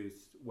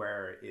introduced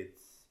where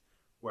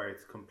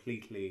it's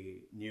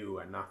completely new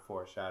and not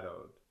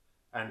foreshadowed,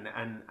 and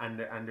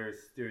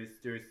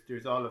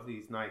there's all of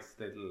these nice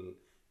little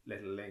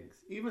links,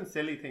 even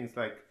silly things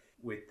like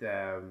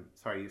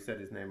sorry, you said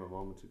his name a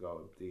moment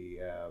ago. The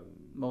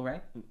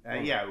Mulray.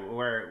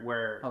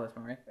 Where Hollis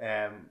Mulray.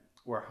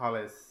 Where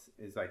Hollis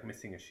is like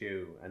missing a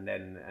shoe, and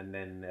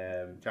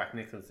then Jack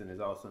Nicholson is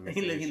also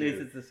missing a shoe. He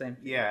loses the same.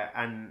 Yeah,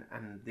 and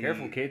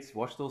careful kids,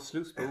 watch those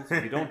sluice pools.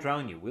 If you don't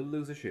drown, you will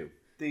lose a shoe.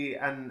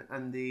 I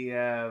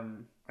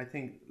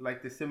think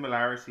like the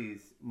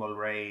similarities,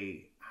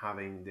 Mulray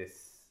having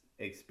this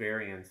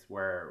experience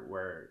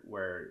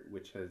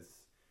which has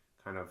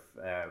kind of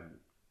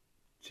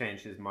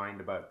changed his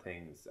mind about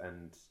things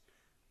and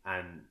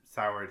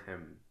soured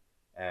him,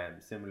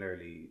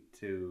 similarly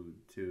to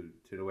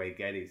the way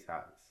Gittes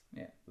has.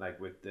 Yeah. Like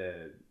with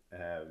the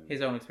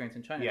his own experience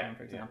in Chinatown,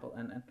 for example,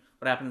 and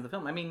what happens in the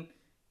film. I mean,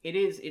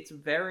 it's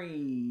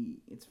very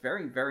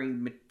very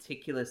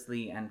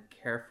meticulously and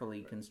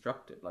carefully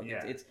constructed. Like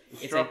it's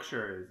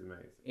structure is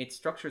amazing. Its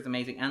structure is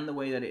amazing, and the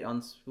way that it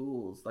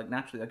unspools, like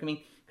naturally. Like I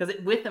mean, because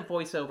with a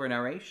voiceover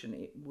narration,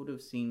 it would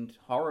have seemed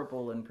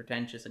horrible and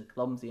pretentious and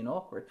clumsy and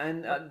awkward.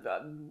 And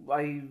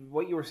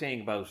what you were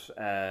saying about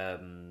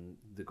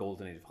the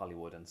golden age of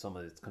Hollywood and some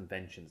of its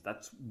conventions,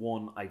 that's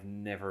one I've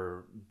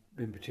never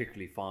been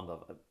particularly fond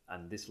of.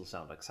 And this will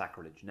sound like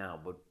sacrilege now,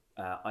 but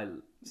I'll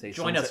say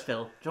join us,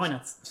 Phil. Join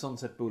us.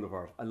 Sunset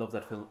Boulevard. I love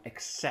that film,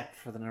 except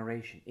for the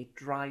narration. It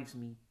drives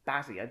me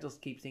batty. I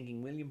just keep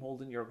thinking, William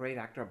Holden, you're a great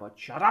actor, but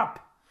shut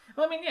up.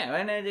 Well, I mean, yeah,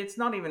 and it's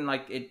not even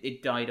like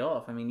it died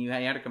off. I mean, you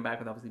had to come back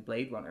with obviously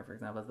Blade Runner, for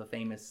example, as the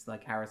famous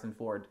like Harrison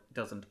Ford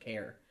doesn't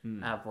care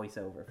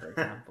voiceover, for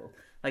example.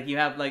 Like you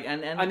have like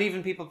and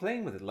even people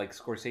playing with it, like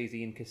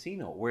Scorsese in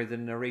Casino, where the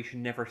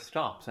narration never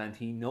stops, and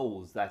he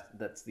knows that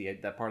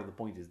that part of the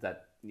point is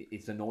that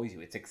it annoys you.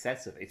 It's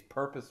excessive. It's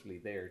purposefully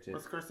there to.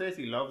 Well,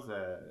 Scorsese loves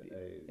a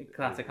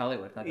classic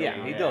Hollywood. Like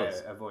yeah, he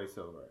does a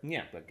voiceover.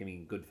 Yeah, like I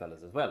mean,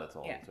 Goodfellas as well. It's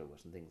all through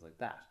it and things like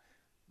that.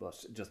 But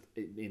just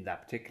in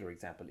that particular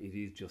example, it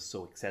is just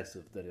so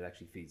excessive that it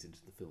actually feeds into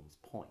the film's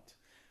point.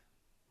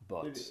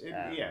 But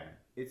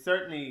it's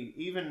certainly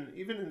even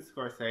in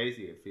Scorsese,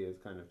 it feels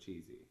kind of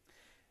cheesy.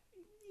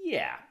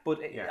 Yeah,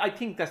 but I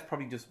think that's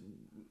probably just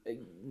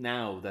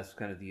now that's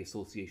kind of the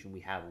association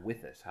we have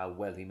with it. How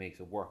well he makes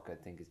it work, I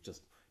think, it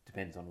just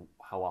depends on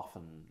how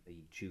often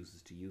he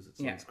chooses to use it.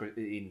 So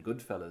in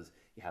Goodfellas,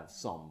 you have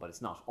some, but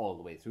it's not all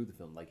the way through the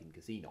film like in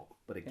Casino.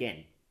 But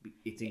again,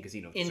 it's in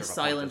Casino. In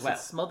Silence and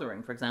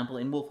Smothering, for example,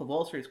 in Wolf of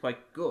Wall Street, it's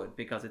quite good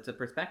because it's a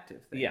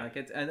perspective thing. Yeah, I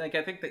think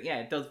that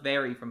it does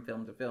vary from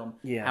film to film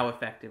how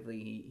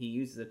effectively he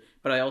uses it.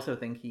 But I also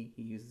think he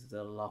uses it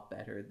a lot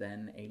better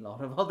than a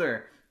lot of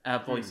other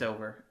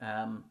voiceover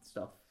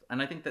stuff.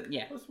 And I think that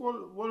plus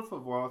Wolf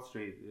of Wall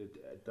Street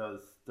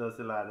does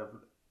a lot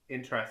of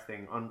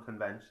interesting,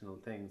 unconventional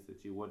things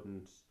that you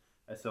wouldn't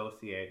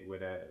associate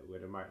with a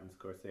Martin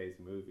Scorsese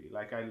movie.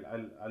 Like I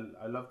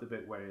love the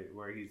bit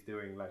where he's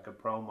doing like a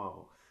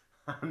promo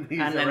and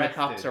then the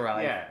cops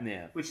arrive.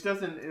 Yeah. Which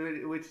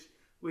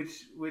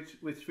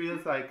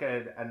feels like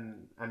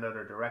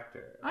another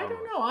director. I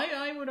don't know.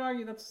 I would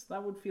argue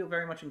that would feel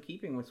very much in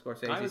keeping with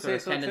Scorsese's sort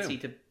of tendency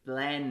to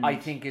blend. I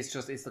think it's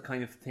the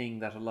kind of thing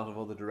that a lot of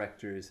other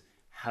directors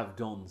have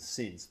done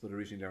since, but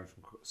originally learned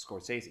from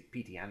Scorsese.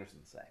 P.T.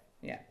 Anderson say.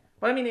 Yeah.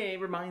 Well, I mean, it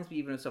reminds me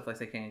even of stuff like,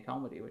 say, King of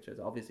Comedy, which is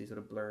obviously sort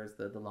of blurs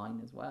the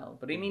line as well.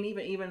 But I mean,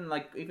 even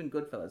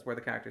Goodfellas, where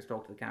the characters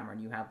talk to the camera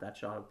and you have that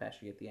shot of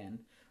Pesci at the end.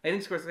 I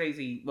think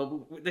Scorsese.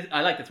 Well,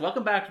 I like this.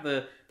 Welcome back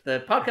to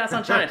the podcast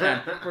on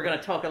Chinatown. We're going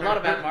to talk a lot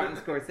about Martin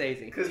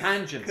Scorsese.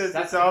 Tangents. Because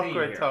it's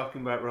awkward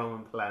talking about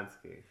Roman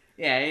Polanski.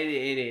 Yeah,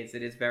 it is.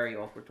 It is very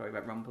awkward talking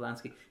about Roman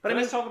Polanski. But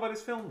let's talk about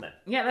his film then.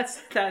 Yeah,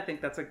 I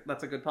think that's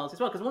a good policy as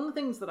well. Because one of the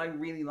things that I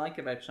really like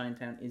about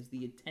Chinatown is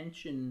the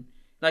attention.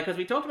 Like, because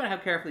we talked about how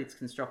carefully it's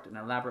constructed and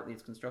elaborately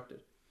it's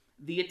constructed.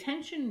 The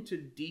attention to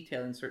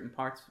detail in certain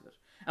parts of it.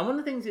 And one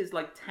of the things is,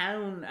 like,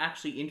 Town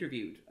actually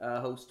interviewed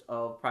a host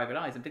of Private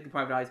Eyes, and particularly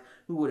Private Eyes,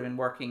 who would have been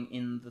working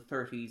in the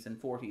 30s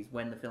and 40s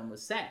when the film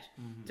was set,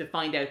 to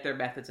find out their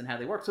methods and how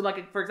they work. So,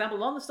 like, for example, a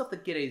lot of the stuff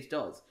that Gittes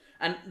does,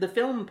 and the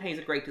film pays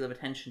a great deal of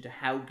attention to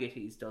how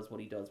Gittes does what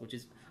he does, which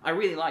is, I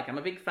really like. I'm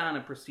a big fan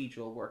of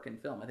procedural work in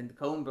film. I think the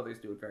Coen brothers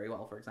do it very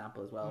well, for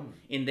example, as well,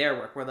 in their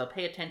work, where they'll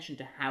pay attention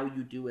to how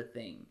you do a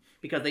thing,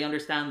 because they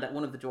understand that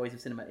one of the joys of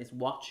cinema is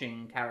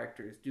watching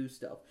characters do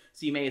stuff.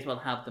 So you may as well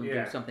have them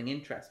do something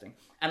interesting.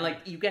 And, like,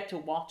 you get to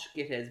watch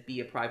Gittes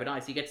be a Private Eye.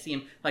 So you get to see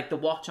him, like, the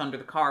watch under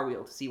the car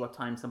wheel to see what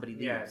time somebody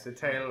leaves. Yeah, the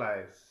tail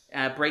light.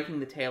 Breaking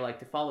the tail light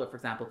to follow it, for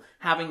example.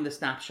 Having the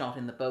snapshot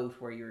in the boat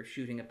where you're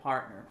shooting a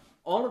partner.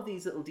 All of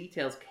these little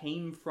details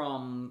came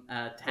from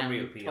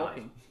Town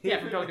talking. Yeah,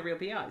 from talking to real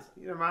PIs.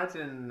 You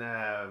imagine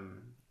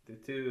the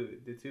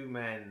two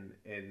men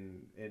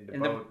in the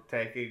boat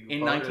taking in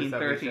photos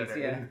 1930s, of each other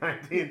yeah. in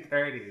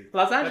 1930s.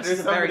 Los Angeles there's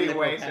is a very somebody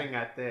liberal waiting town.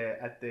 at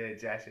the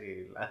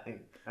jetty, like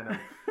kind of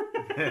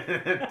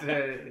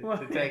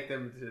to take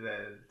them to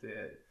the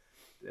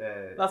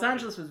Los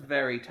Angeles was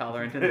very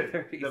tolerant in the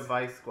 30s. The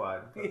Vice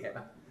Squad.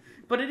 Yeah.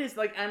 But it is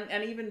like,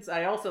 and even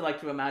I also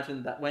like to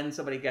imagine that when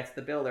somebody gets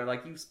the bill, they're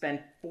like, "You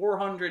spent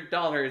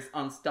 $400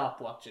 on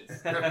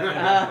stopwatches."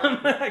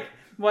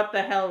 what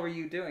the hell were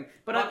you doing?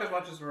 But pocket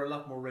watches were a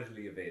lot more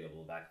readily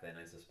available back then,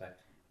 I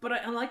suspect. But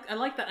I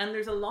like that, and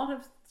there's a lot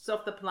of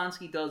stuff that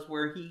Polanski does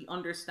where he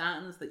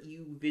understands that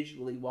you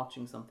visually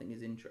watching something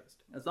is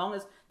interesting. As long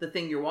as the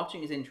thing you're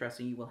watching is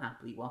interesting, you will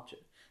happily watch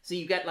it. So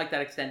you get like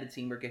that extended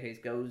scene where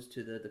Gittes goes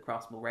to the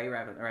Crossmill Ray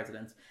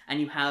residence, and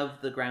you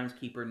have the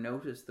groundskeeper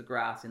notice the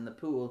grass in the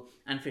pool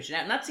and fish it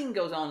out. And that scene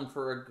goes on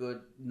for a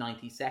good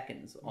 90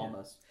 seconds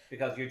almost.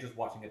 Because you're just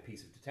watching a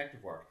piece of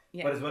detective work.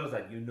 Yeah. But as well as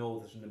that, you know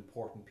there's an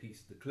important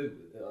piece of the clue.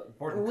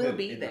 Important will clue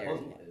be in there. The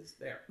puzzle is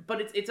there.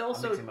 But it's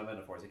also... I'm mixing my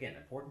metaphors again.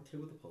 Important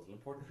clue of the puzzle,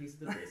 important piece of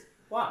the this.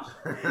 What?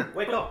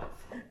 Wake up.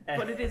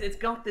 But it's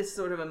got this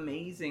sort of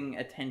amazing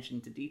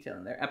attention to detail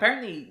in there.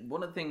 Apparently,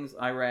 one of the things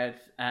I read,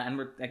 and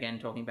we're again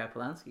talking about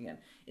Polanski again,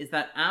 is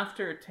that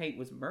after Tate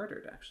was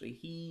murdered, actually,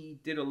 he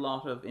did a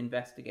lot of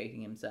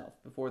investigating himself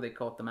before they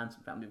caught the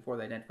Manson family, before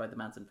they identified the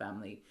Manson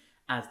family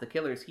as the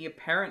killers. He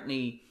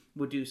apparently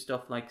would do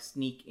stuff like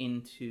sneak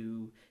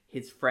into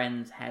his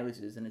friends'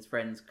 houses and his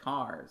friends'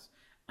 cars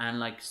and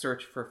like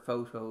search for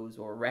photos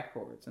or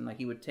records, and like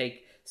he would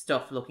take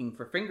stuff looking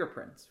for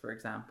fingerprints, for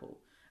example,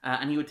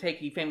 and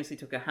he famously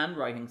took a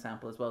handwriting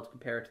sample as well to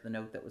compare it to the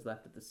note that was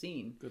left at the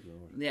scene. Good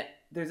lord. Yeah,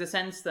 there's a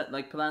sense that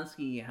like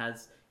Polanski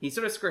he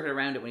sort of skirted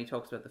around it when he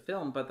talks about the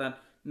film, but that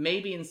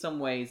maybe in some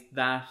ways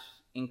that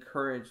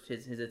encouraged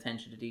his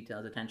attention to detail,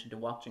 his attention to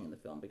watching in the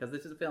film, because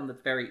this is a film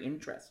that's very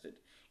interested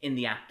in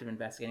the act of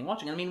investigating,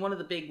 watching. I mean, one of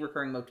the big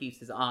recurring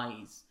motifs is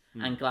eyes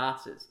and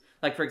glasses.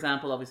 Like, for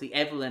example, obviously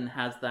Evelyn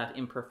has that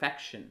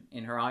imperfection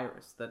in her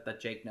iris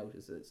that Jake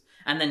notices,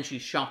 and then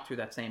she's shot through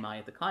that same eye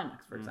at the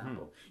climax, for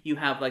example. You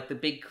have, like, the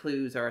big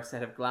clues are a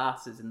set of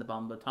glasses in the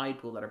bottom of the tide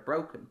pool that are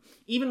broken.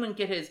 Even when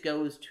Gittes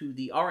goes to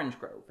the orange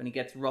grove and he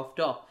gets roughed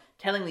up,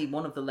 tellingly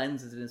one of the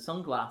lenses in his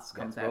sunglass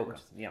comes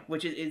out,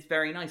 which is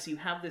very nice. You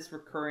have this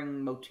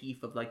recurring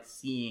motif of, like,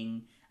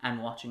 seeing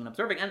and watching and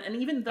observing, and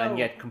even though... And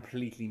yet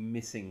completely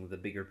missing the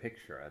bigger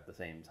picture at the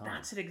same time.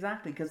 That's it,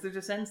 exactly, because there's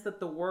a sense that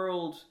the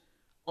world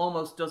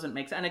almost doesn't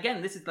make sense. And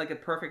again, this is like a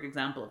perfect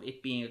example of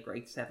it being a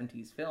great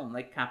 70s film,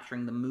 like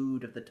capturing the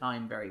mood of the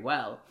time very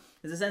well.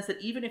 There's a sense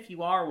that even if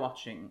you are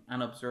watching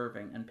and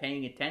observing and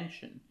paying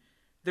attention,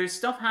 there's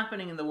stuff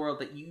happening in the world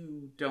that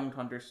you don't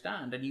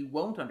understand and you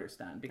won't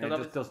understand. Because it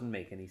just doesn't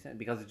make any sense,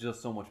 because it's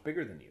just so much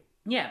bigger than you.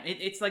 Yeah,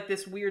 it's like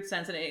this weird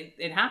sense, and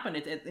it happened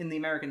in the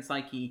American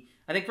psyche.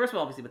 I think, first of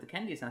all, obviously, with the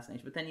Kennedy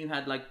assassination, but then you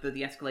had, like, the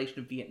escalation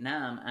of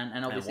Vietnam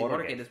and obviously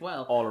Watergate as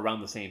well. All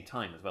around the same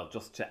time as well,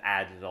 just to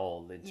add it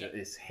all into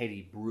this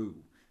heady brew,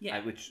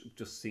 which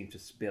just seemed to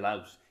spill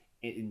out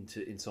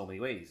in so many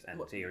ways, and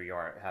here you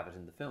have it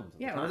in the films.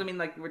 Yeah, because I mean,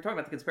 like, we're talking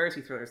about the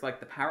conspiracy thrillers, like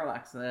the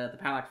Parallax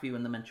View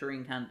and the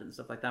Manchurian Candidate and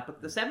stuff like that,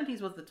 but the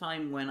 70s was the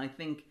time when I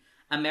think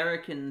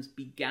Americans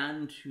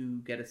began to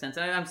get a sense,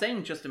 and I'm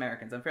saying just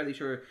Americans, I'm fairly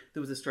sure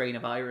there was a strain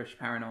of Irish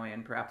paranoia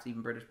and perhaps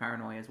even British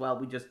paranoia as well.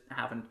 We just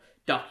haven't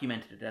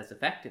documented it as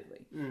effectively.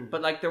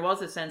 But like there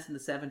was a sense in the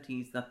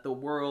 70s that the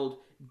world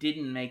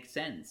didn't make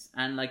sense,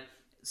 and like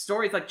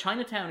stories like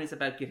Chinatown is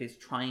about Gittes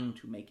trying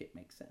to make it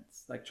make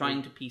sense, like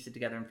trying to piece it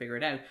together and figure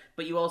it out.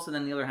 But you also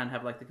then on the other hand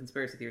have like the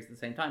conspiracy theories at the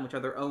same time, which are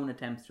their own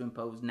attempts to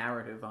impose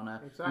narrative on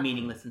a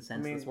meaningless and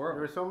senseless world.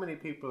 There were so many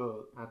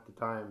people at the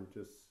time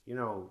just,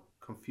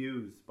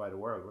 confused by the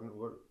world.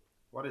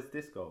 What is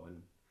disco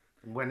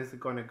and when is it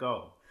going to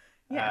go?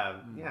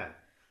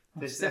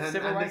 This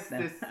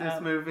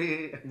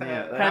movie kind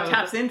of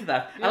taps into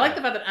that. I like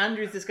the fact that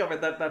Andrew's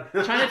discovered that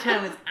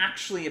Chinatown is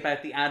actually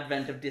about the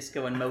advent of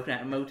disco and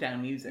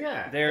Motown music.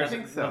 Yeah, I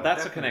think so. Well,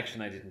 that's a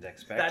connection I didn't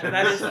expect.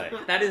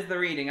 That is the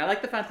reading. I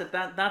like the fact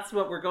that's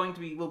what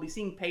we'll be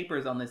seeing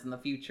papers on this in the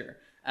future,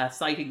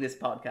 citing this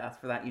podcast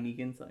for that unique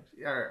insight.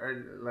 Yeah,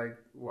 or like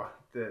what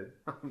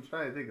I'm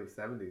trying to think of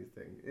 70s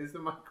thing. Is the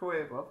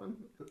microwave oven?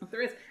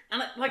 There is,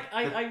 and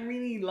I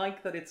really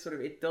like that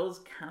it does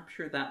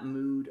capture that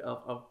mood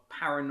of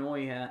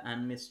paranoia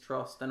and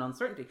mistrust and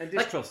uncertainty and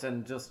distrust,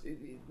 and just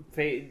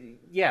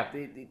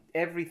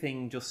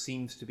everything just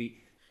seems to be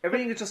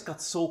has just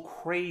got so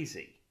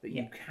crazy that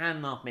you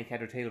cannot make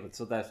head or tail of it.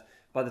 So that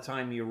by the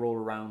time you roll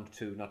around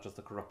to not just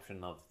the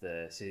corruption of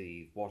the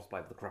city water supply,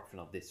 but the corruption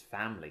of this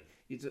family,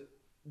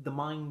 the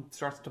mind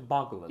starts to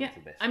boggle a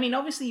little bit. I mean,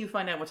 obviously you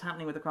find out what's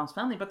happening with the Cross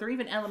family, but there are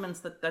even elements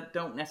that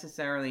don't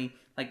necessarily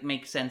like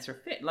make sense or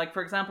fit. Like,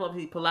 for example,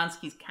 obviously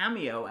Polanski's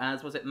cameo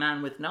as, was it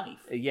Man with Knife?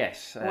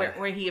 Yes.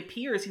 Where he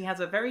appears, he has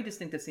a very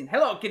distinctive scene.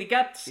 Hello, kitty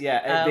cats!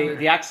 Yeah,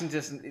 the accent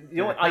isn't...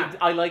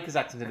 I like his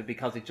accent in it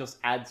because it just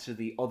adds to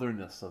the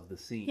otherness of the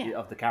scene,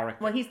 of the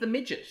character. Well, he's the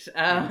midget,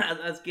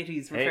 as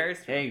Gittes refers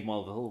to. Hey,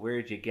 Mulvihill,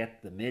 where'd you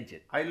get the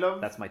midget?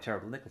 That's my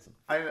terrible Nicholson.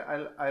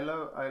 I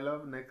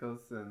love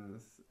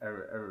Nicholson's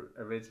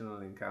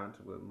original encounter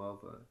with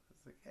Mulvihill.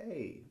 It's like,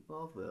 hey,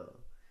 Mulvihill.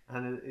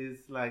 And it is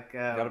like... you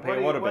gotta pay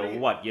a water bill.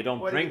 What? You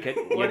don't drink it.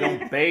 You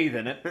don't bathe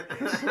in it.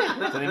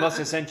 So they must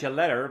have sent you a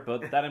letter,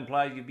 but that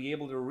implies you'd be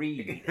able to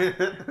read.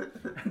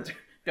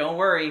 Don't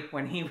worry,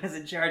 when he was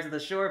in charge of the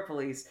shore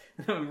police,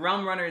 the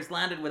rum runners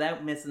landed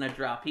without missing a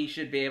drop. He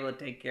should be able to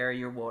take care of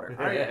your water.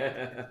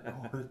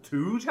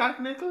 To Jack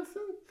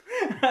Nicholson?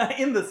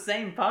 in the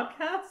same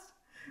podcast.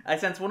 I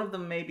sense one of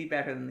them may be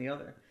better than the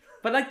other.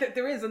 But like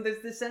there's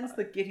this sense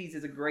that Gittes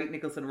is a great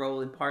Nicholson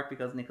role in part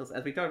because Nicholson,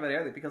 as we talked about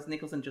earlier, because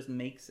Nicholson just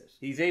makes it.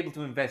 He's able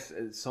to invest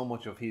so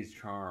much of his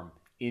charm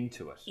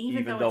into it,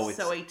 even though it's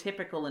so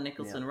atypical a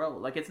Nicholson role.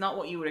 Like, it's not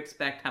what you would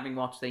expect having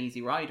watched The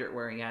Easy Rider,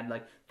 where he had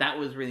like that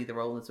was really the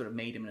role that sort of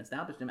made him and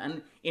established him.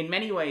 And in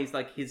many ways,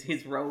 like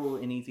his role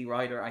in Easy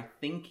Rider, I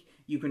think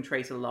you can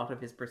trace a lot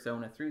of his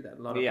persona through that.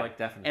 A lot of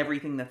definitely.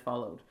 Everything that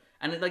followed.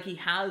 And like he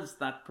has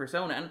that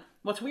persona. And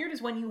what's weird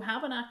is when you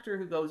have an actor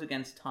who goes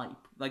against type,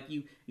 like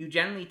you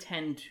generally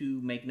tend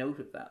to make note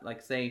of that.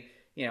 Like, say,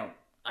 you know,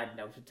 I don't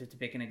know, to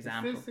pick an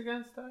example. Is this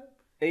against type?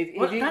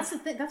 That's the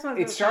thing. That's what I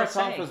was It starts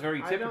off as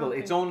very typical.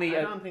 I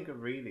don't think it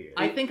really is.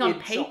 I think on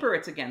paper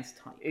it's against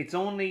type. It's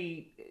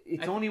only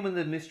when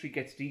the mystery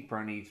gets deeper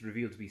and he's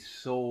revealed to be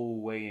so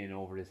way in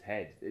over his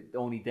head.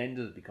 Only then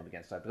does it become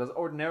against type. Because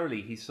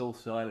ordinarily he's so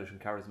stylish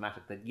and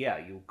charismatic that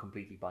you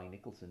completely buy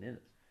Nicholson in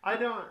it. I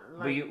don't.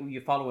 But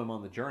you follow him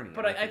on the journey.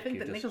 But I think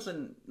that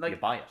Nicholson, like, you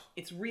buy it.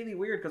 It's really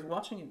weird because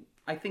watching him,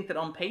 I think that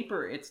on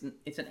paper it's an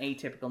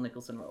atypical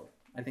Nicholson role.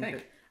 I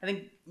think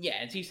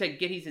as you said,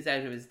 Gittes is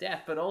out of his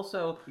depth, but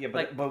also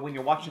but when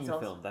you're watching the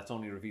film, that's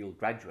only revealed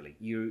gradually.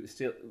 You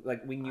still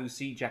like when you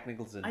see Jack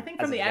Nicholson. I think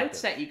from the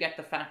outset you get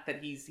the fact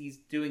that he's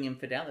doing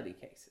infidelity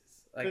cases.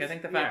 Like, I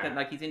think the fact that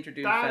like he's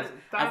introduced as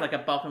like a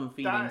bottom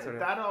feeding sort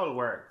of that all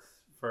works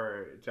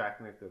for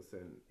Jack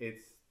Nicholson.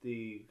 It's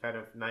the kind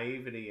of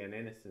naivety and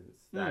innocence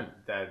that's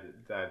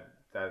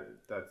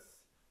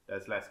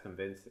less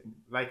convincing.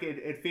 Like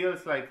it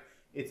feels like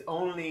it's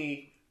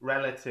only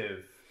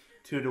relative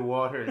to the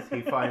waters he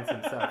finds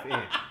himself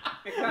in.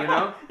 You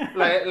know,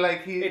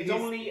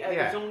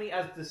 it's only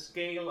as the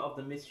scale of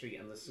the mystery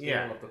and the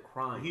scale of the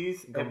crime.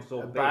 He's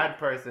a bad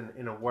person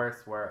in a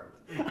worse world.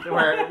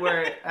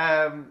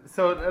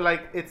 So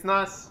like it's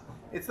not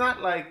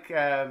like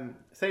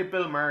say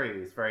Bill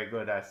Murray is very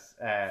good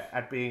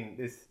at being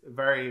this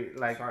very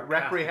like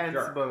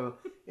reprehensible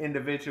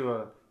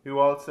individual who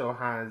also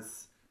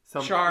has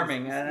some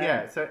charming.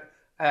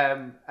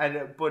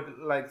 But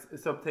like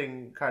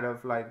something kind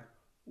of like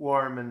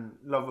warm and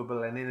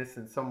lovable and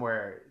innocent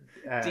somewhere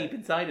deep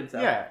inside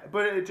himself. Yeah,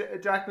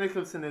 but Jack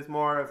Nicholson is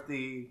more of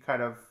the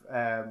kind of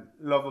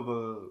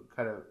lovable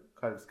kind of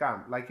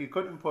scamp. Like you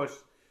couldn't put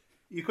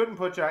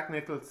Jack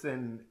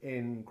Nicholson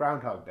in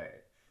Groundhog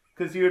Day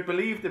because you would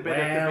believe the bit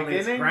at the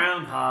beginning. It's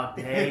Groundhog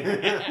Day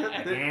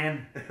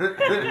again. The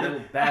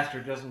little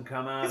bastard doesn't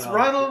come out. It's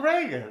Ronald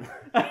Reagan.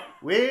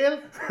 Will?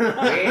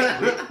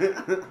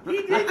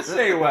 He did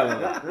say well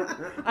enough.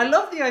 I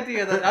love the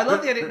idea.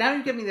 Now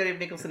you give me the idea of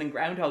Nicholson in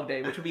Groundhog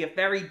Day, which would be a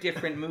very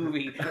different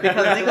movie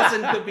because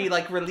Nicholson could be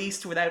like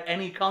released without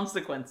any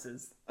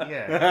consequences.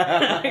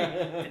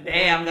 Yeah.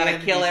 Today I'm gonna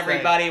kill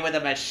everybody with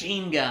a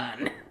machine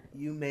gun.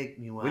 You make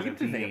me want William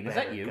to be Devane, a is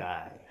that better you?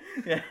 guy.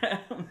 Yeah.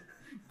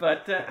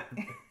 But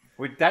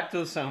that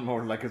does sound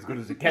more like as good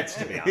as it gets,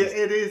 to be honest.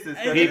 It is. As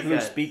good People who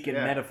as speak in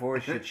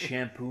metaphors should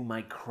shampoo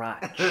my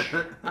crotch.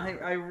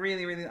 I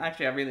really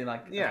like as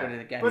good as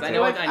it gets. But I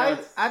know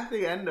it's at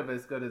the end of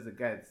As Good as It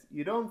Gets,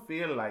 you don't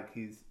feel like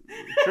he's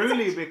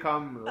truly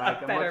become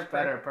like a much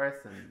better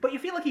person. But you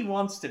feel like he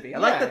wants to be. I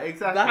like that.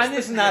 Exactly. And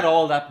isn't that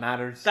all that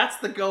matters? That's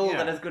the goal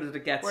that As Good as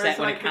It Gets set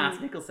when it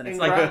casts Nicholson. It's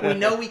like we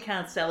know we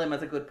can't sell him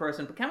as a good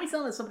person, but can we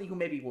sell him as somebody who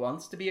maybe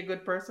wants to be a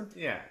good person?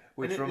 Yeah.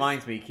 Which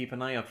reminds me, keep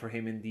an eye out for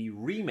him in the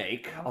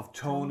remake of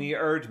Tony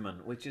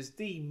Erdmann, which is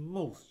the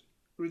most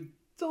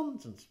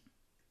redundant.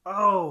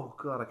 Oh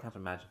God, I can't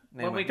imagine.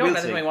 Well, we don't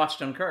know when we watch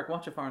Dunkirk.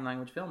 Watch a foreign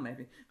language film,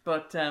 maybe.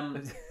 But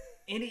it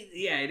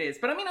is.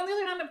 But I mean, on the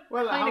other hand, I'm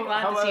kind of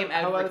glad to see him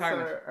out of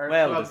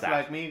retirement. Clubs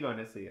like me going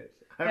to see it?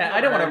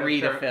 I don't want to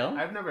read a film.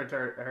 I've never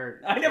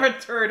heard. I never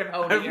heard of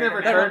Tony. I've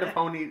never heard of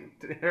Tony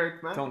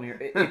Erdmann. Tony,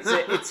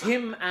 it's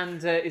him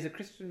and is it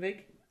Kristen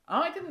Wiig? Oh,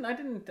 I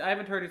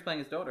haven't heard who's playing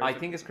his daughter. I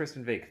think it's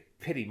Kristen Wiig.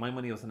 Pity, my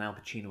money was on Al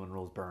Pacino and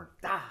Rose Byrne.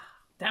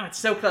 Damn, it's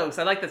so close.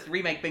 I like this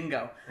remake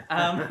bingo.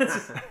 But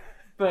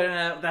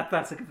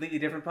that's a completely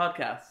different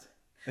podcast.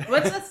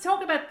 Let's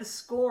talk about the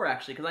score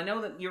actually, because I know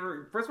that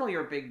you're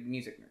a big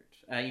music nerd.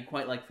 You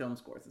quite like film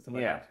scores and stuff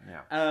like that.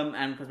 Yeah.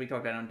 And because we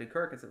talked about it on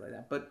Dunkirk and stuff like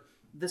that. But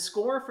the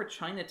score for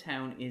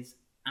Chinatown is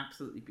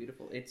absolutely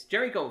beautiful. It's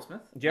Jerry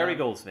Goldsmith.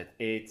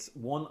 It's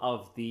one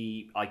of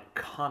the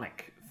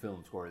iconic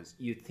film scores.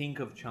 You think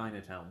of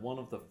Chinatown, one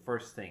of the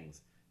first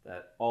things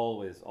that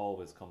always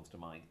comes to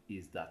mind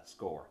is that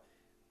score.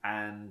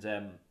 And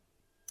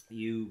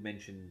you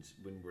mentioned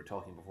when we were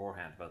talking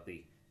beforehand about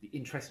the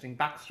interesting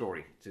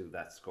backstory to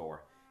that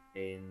score,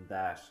 in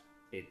that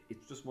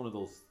it's just one of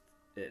those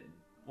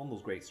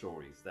great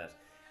stories that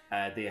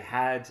they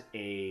had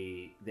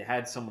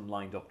someone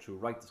lined up to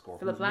write the score.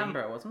 Philip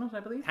Lambert, wasn't it? I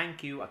believe.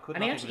 Thank you. I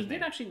couldn't. And he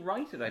did actually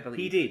write it, I believe.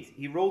 He did.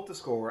 He wrote the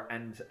score,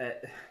 and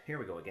here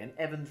we go again.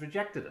 Evans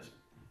rejected it.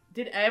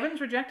 Did Evans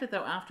reject it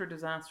though after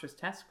disastrous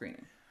test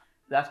screening?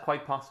 That's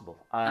quite possible.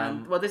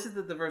 Well, this is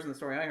the version of the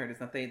story I heard, is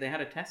that they had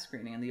a test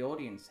screening and the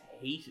audience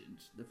hated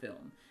the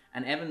film.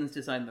 And Evans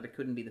decided that it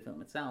couldn't be the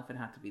film itself, it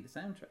had to be the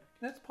soundtrack.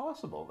 That's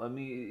possible. I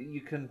mean,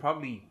 you can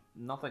probably,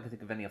 not that I can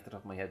think of any off the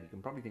top of my head, you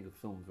can probably think of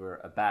films where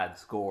a bad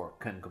score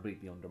can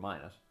completely undermine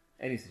it.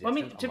 Any suggestions? Well,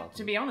 I mean,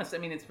 to be honest, I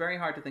mean, it's very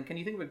hard to think. Can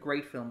you think of a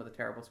great film with a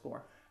terrible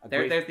score?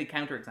 There's the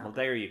counterexample. Well,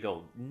 there you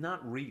go.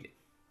 Not really.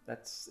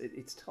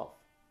 It's tough.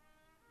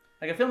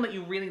 Like a film that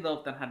you really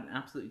loved that had an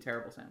absolutely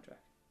terrible soundtrack.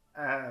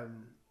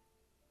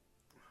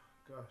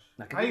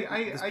 Gosh,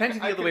 There's plenty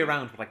the other way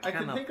around, but I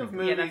cannot think of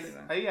movies.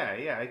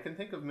 I can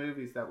think of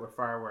movies that were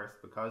far worse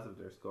because of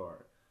their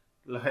score.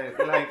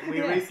 Like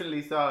we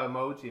recently saw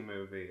Emoji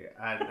Movie,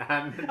 and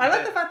I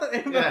like the fact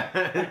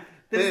that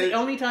this is the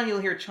only time you'll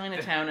hear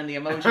Chinatown and the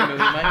Emoji Movie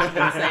mentioned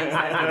in the same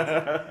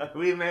sentence.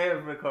 We may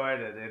have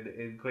recorded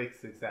in quick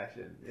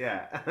succession.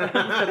 Yeah.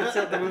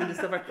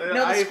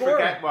 I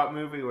forget what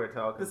movie we're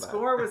talking about. The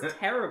score was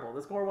terrible.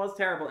 The score was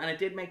terrible, and it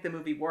did make the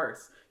movie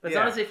worse. But it's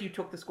not as if you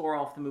took the score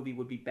off, the movie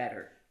would be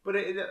better. But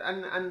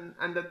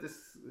and that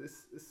this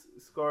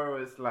score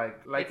was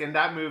like in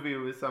that movie, it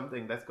was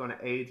something that's going to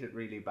age it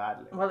really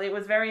badly. Well, it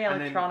was very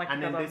electronic.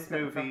 And in this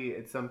movie,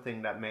 it's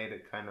something that made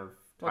it kind of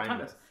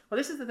timeless. Well,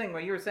 this is the thing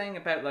where you were saying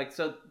about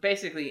so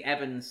basically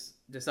Evans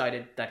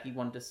decided that he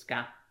wanted to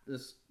scrap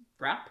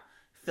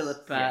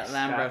Philip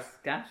Lambert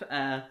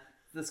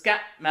the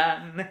scat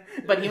man,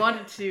 but he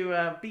wanted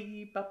to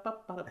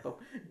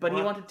but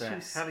he wanted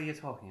to. How are you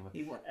talking about?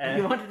 He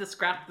wanted to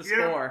scrap the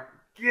score.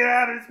 Get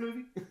out of this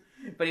movie.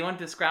 But he wanted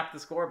to scrap the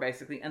score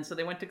basically, and so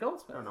they went to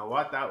Goldsmith. I don't know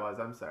what that was.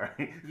 I'm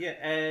sorry.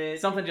 Yeah,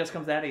 something just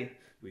comes out of you.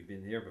 We've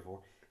been here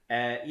before.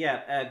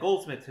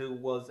 Goldsmith, who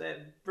was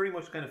very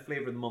much kind of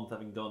flavour of the month,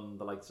 having done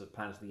the likes of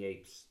Planet of the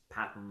Apes,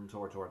 Patton,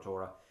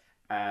 Tora,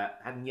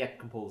 hadn't yet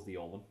composed The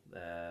Omen,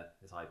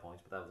 his high point,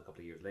 but that was a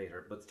couple of years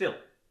later. But still,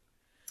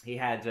 he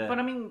had. But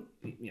I mean,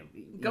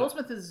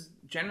 Goldsmith is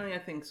generally, I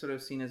think, sort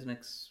of seen as an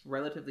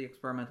relatively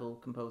experimental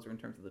composer in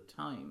terms of the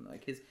time.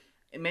 Like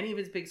many of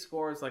his big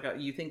scores, like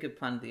you think of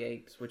Planet of the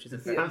Apes, which is a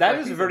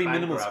very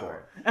minimal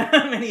score.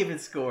 Many of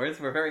his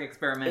scores were very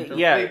experimental.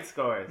 Big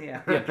scores. Yeah.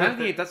 Planet of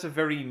the Apes, that's a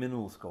very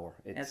minimal score.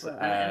 It's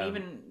and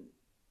even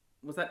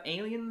was that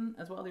Alien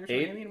as well? The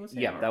original Alien was.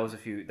 Yeah, that was a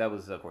few. That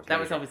was of course. That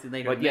was obviously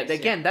later. But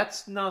again,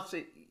 that's not.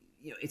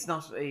 It's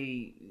not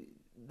a.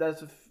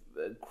 That's a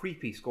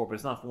creepy score, but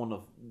it's not one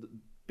of the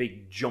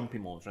big jumpy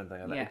moments or anything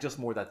like that. Yeah. It's just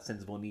more that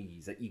sense of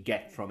unease that you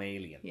get from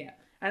Alien. Yeah.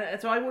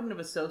 And so I wouldn't have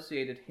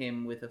associated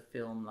him with a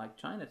film like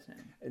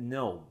Chinatown.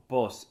 No,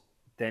 but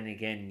then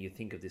again, you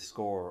think of this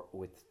score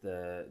with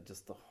the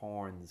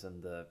horns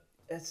and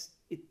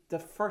the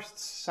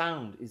first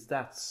sound is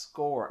that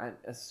score, and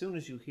as soon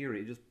as you hear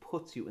it, it just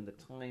puts you in the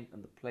time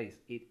and the place.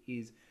 It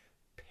is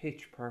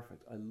pitch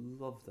perfect. I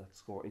love that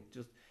score.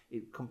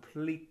 It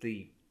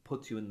completely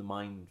puts you in the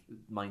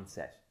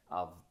mindset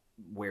of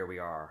where we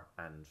are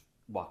and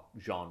what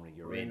genre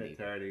you're in. We're in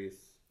the 30s.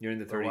 You're in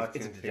the 30s.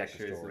 It's a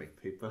detective story.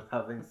 Of people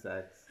having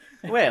sex.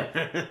 Well,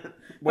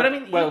 but I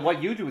mean,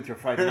 what you do with your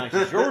Friday night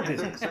is your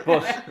business.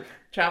 But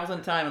travels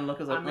in time and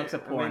looks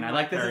at porn. I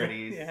like this.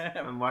 30s. Yeah.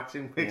 I'm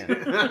watching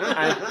pictures.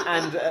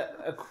 And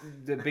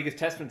the biggest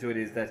testament to it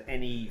is that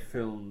any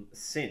film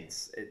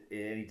since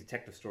any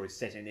detective story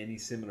set in any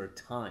similar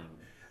time.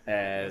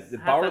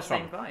 The borrows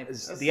from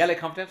the LA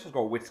Confidential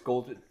score, which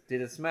Gold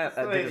did as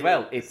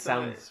well. It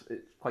sounds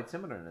quite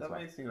similar in its way.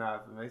 That makes me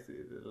laugh. It makes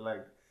it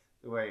like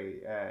the way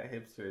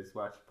hipsters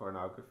watch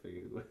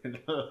pornography,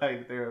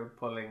 like they're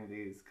pulling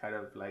these kind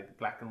of like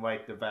black and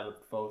white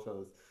developed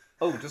photos.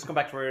 Oh, just come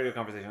back to our earlier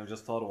conversation. I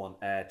just thought of one.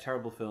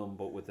 Terrible film,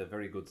 but with a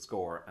very good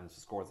score, and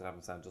scores that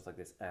haven't sound just like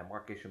this.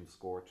 Mark Isham's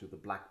score to The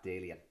Black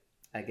Dahlia.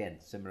 Again,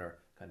 similar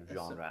kind of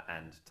genre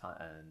and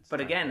but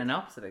again, an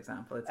opposite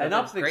example. It's an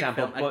opposite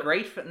example. Film. A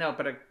great film. No,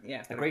 but a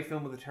great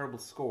film with a terrible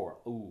score.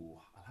 Ooh,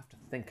 I'll have to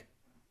think.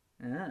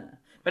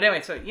 But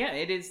anyway, so yeah,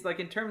 it is like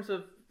in terms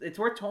of it's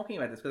worth talking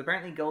about this because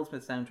apparently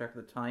Goldsmith's soundtrack at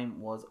the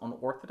time was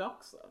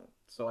unorthodox.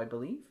 So I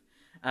believe.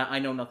 I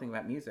know nothing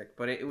about music,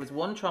 but it was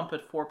 1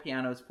 trumpet, 4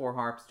 pianos, 4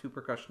 harps, 2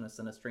 percussionists,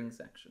 and a string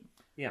section.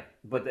 Yeah,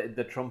 but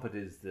the trumpet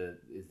is the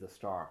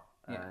star,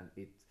 and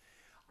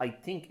I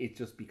think it's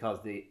just because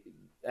they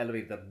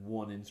elevated that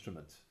one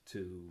instrument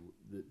to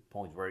the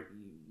point where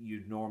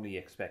you'd normally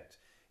expect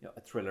a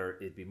thriller,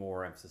 it'd be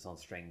more emphasis on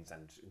strings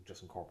and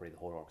just incorporate the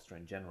whole orchestra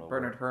in general.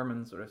 Bernard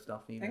Herrmann sort of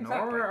stuff, even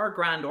exactly. or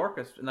grand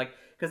orchestra, like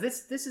because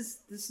this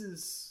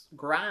is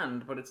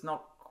grand, but it's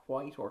not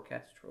quite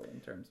orchestral in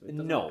terms of it.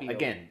 No,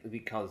 again,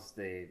 because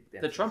the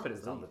trumpet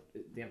is on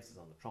the emphasis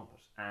on the trumpet.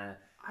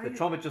 The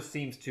trumpet just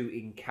seems to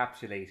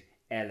encapsulate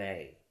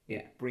LA.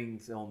 It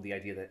brings on the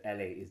idea that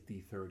LA is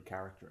the third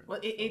character.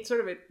 Well, it's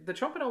sort of the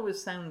trumpet always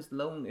sounds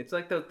lonely. It's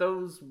like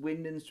those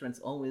wind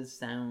instruments always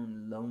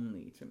sound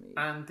lonely to me.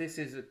 And this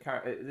is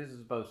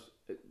about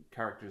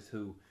characters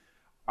who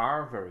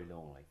are very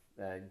lonely.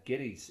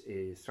 Gittes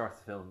starts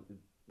the film,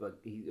 but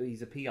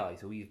he's a PI,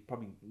 so he's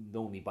probably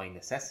lonely by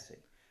necessity.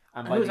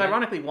 And who's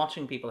ironically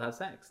watching people have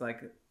sex.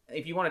 Like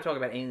if you want to talk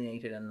about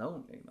alienated and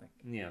lonely,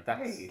 like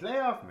that's hey, lay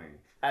off me.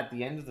 At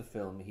the end of the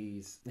film,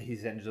 he's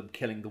ended up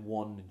killing the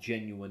one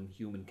genuine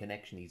human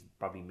connection he's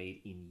probably made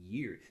in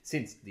years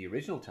since the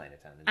original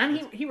Chinatown.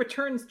 And he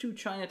returns to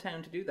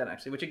Chinatown to do that,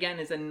 actually, which again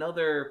is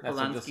another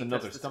Polanski just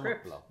another touched the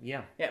script. blow.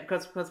 Yeah,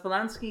 because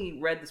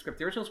Polanski read the script.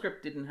 The original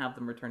script didn't have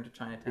them return to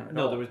Chinatown at all.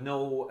 No, there was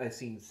no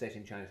scene set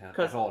in Chinatown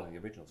at all in the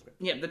original script.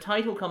 Yeah, the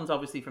title comes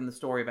obviously from the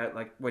story about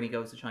like when he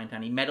goes to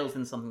Chinatown, he meddles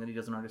in something that he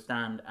doesn't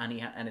understand, and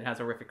and it has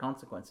horrific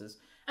consequences.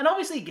 And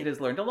obviously, Gittes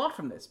learned a lot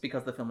from this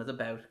because the film is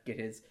about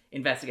Gittes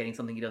investigating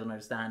something he doesn't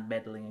understand,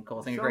 meddling, and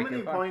causing a great deal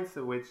of harm. So many points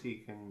at which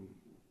he can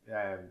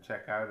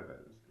check out of it.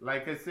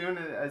 Like as soon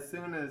as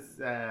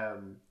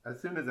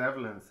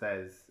Evelyn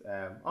says,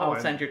 "I'll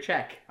send your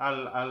check,"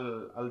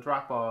 I'll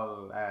drop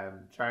all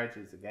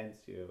charges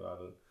against you.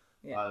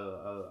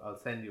 I'll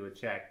send you a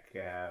check.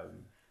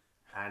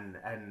 And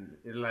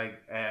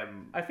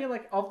I feel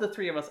like of the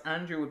three of us,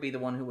 Andrew would be the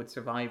one who would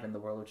survive in the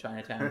world of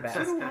Chinatown best,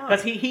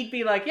 because he'd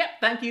be like, "Yep,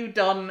 thank you,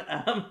 done.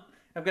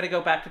 I'm gonna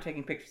go back to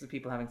taking pictures of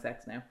people having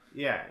sex now."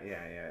 Yeah.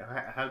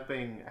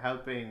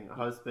 Helping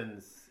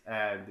husbands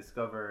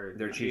discover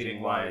their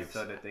cheating wives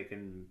so that they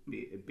can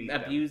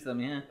abuse them.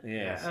 Yeah.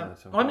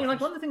 I mean, like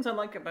one of the things I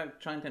like about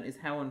Chinatown is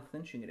how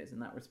unflinching it is in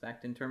that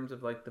respect, in terms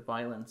of like the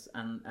violence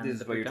and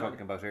this is what you were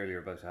talking about earlier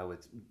about how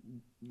it's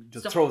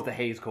just throws the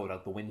Hays Code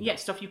out the window. Yeah,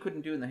 stuff you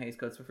couldn't do in the Hays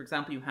Code. So, for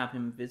example, you have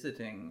him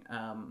visiting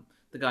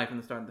the guy from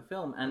the start of the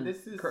film, and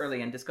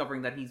Curly, and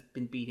discovering that he's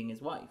been beating his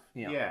wife.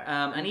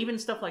 Yeah. And even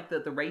stuff like the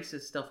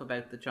racist stuff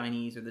about the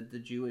Chinese or the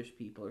Jewish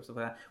people or stuff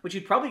like that, which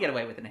you'd probably get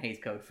away with in a Hays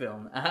Code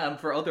film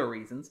for other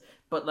reasons.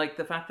 But like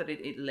the fact that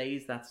it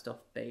lays that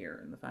stuff bare,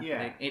 and the fact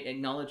that it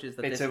acknowledges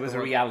that it was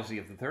a reality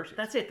of the 30s.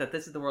 That's it. That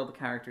this is the world the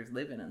characters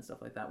live in and stuff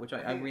like that, which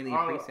I really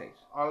appreciate.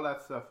 All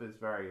that stuff is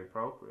very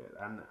appropriate,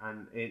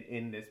 and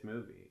in this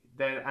movie,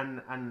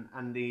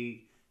 and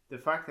the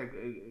fact that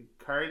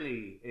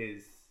Curly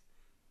is.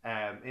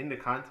 In the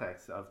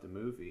context of the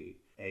movie,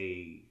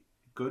 a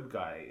good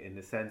guy in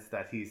the sense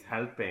that he's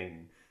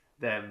helping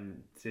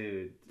them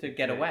to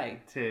get away,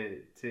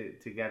 to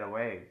get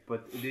away.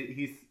 But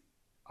he's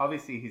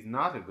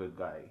not a good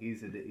guy.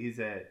 He's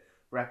a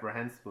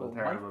reprehensible,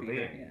 terrible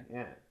being.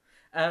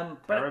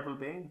 Terrible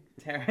being.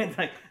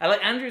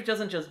 Like Andrew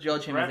doesn't just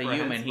judge him as a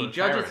human; he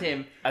judges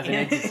him as an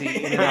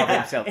entity in and of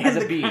himself, as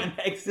a being, kind of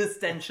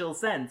existential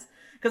sense.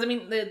 Because I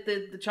mean,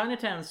 the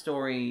Chinatown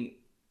story.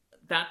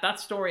 That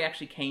story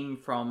actually came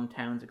from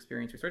Town's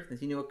experience researching this.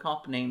 He knew a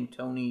cop named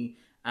Tony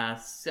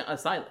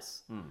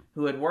Silas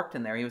who had worked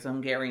in there. He was a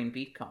Hungarian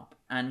beat cop,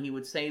 and he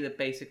would say that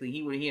basically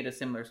he had a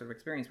similar sort of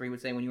experience where he would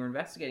say when you were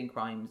investigating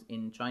crimes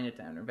in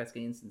Chinatown or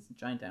investigating incidents in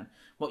Chinatown,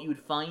 what you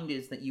would find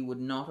is that you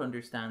would not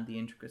understand the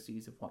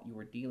intricacies of what you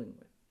were dealing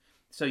with.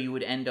 So you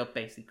would end up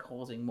basically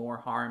causing more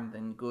harm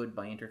than good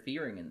by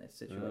interfering in this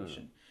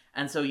situation.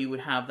 And so you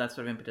would have that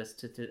sort of impetus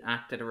to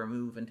act at a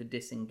remove and to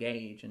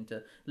disengage and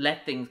to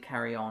let things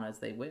carry on as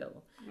they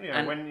will. Yeah,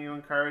 and when you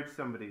encourage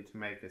somebody to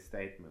make a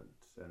statement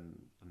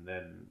and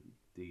then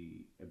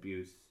the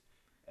abuse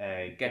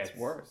gets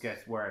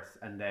worse,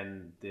 and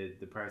then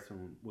the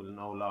person will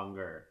no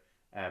longer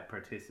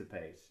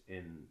participate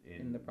in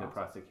the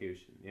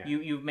prosecution. Yeah.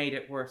 You've made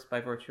it worse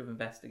by virtue of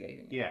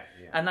investigating it. Yeah.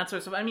 And that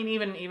sort of, I mean,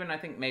 even I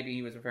think maybe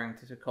he was referring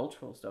to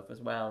cultural stuff as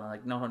well, and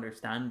like not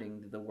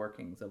understanding the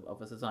workings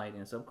of a society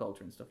and a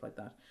subculture and stuff like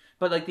that.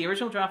 But like the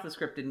original draft of the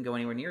script didn't go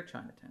anywhere near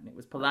Chinatown. It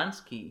was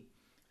Polanski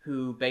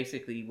who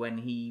basically, when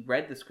he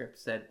read the script,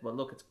 said, well,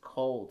 look, it's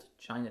called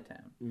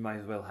Chinatown. You might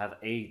as well have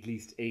at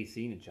least a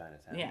scene in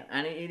Chinatown. Yeah,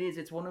 and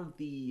it's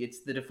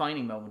the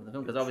defining moment of the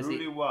film, because obviously...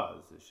 It truly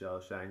was a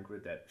Shawshank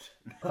Redemption.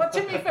 But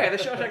to be fair, the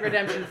Shawshank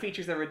Redemption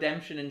features a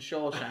redemption in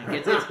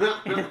Shawshank.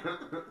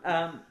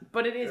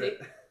 But it is...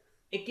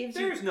 It gives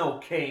There's no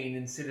Kane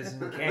in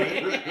Citizen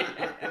Kane.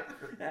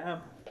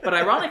 But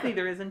ironically,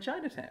 there is in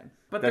Chinatown.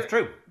 But that's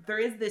true. There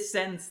is this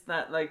sense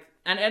that, like...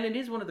 And it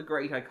is one of the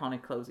great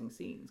iconic closing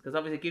scenes, because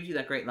obviously it gives you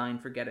that great line,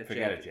 Forget it, Jake.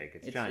 Forget it, Jake.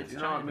 It's Chinatown. You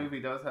know what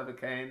movie does have a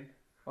cane?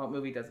 What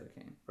movie does have a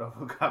cane?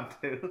 RoboCop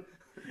 2.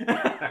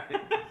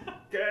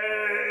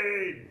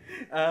 Cane!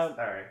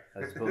 Sorry.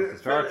 As opposed to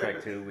Star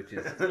Trek 2, which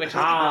is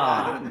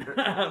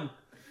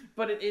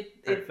but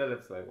it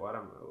Philip's like, what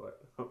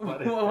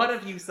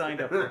have you signed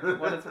up for?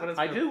 What is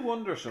I do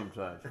wonder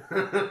sometimes.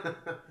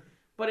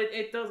 But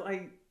it does.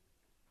 I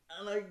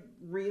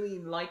really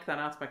like that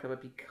aspect of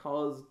it,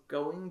 because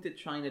going to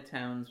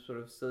Chinatown sort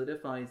of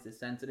solidifies the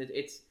sense that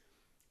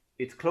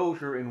it's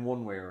closure in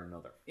one way or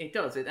another. It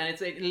does it,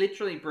 and it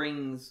literally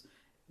brings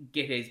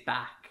Gittes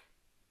back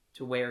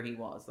to where he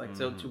was,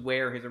 so to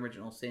where his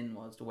original sin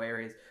was, to where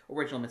his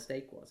original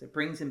mistake was. It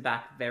brings him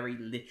back very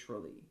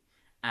literally.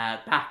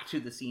 Back to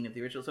the scene of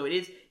the original. So it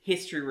is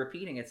history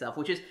repeating itself,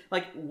 which is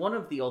like one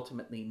of the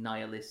ultimately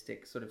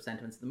nihilistic sort of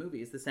sentiments of the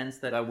movie, is the sense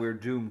that we're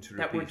doomed to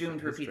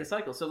repeat the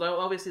cycle. So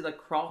obviously, like,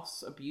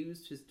 Cross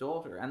abused his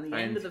daughter, and the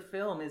end of the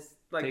film is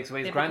like takes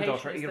away his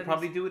granddaughter. He'll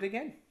probably do it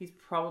again. He's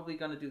probably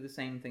going to do the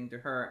same thing to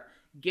her.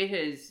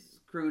 Gittes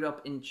screwed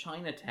up in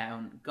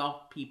Chinatown,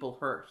 got people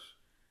hurt,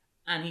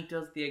 and he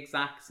does the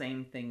exact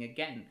same thing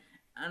again.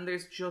 And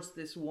there's just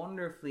this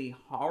wonderfully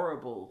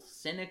horrible,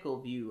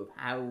 cynical view of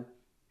how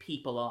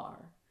people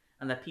are,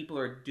 and that people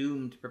are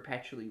doomed to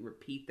perpetually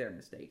repeat their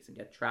mistakes and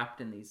get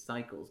trapped in these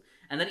cycles.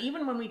 And that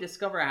even when we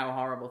discover how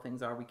horrible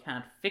things are, we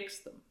can't fix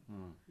them.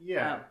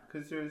 Yeah,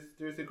 because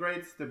there's a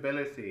great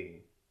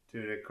stability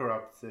to the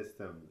corrupt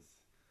systems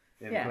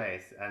in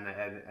place,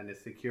 and a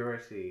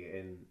security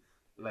in,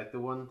 like, the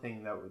one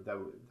thing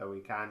that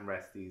we can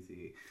rest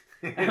easy.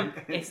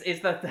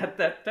 Is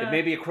that it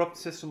may be a corrupt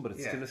system, but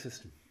it's still a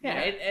system. Yeah,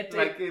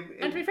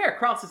 and to be fair,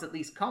 Cross is at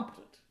least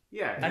competent.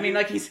 Yeah, I mean,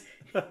 like, he's...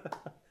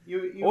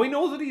 he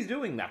knows what he's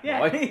doing, that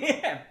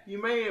boy.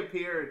 You may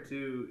appear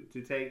to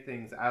take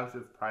things out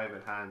of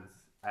private hands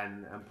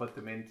and put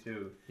them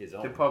into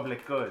the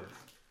public good,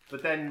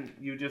 but then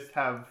you just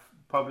have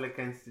public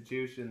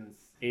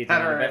institutions that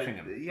are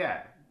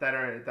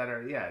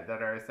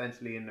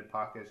essentially in the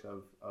pocket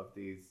of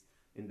these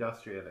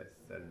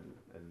industrialists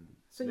and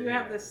so you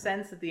have this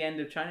sense at the end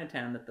of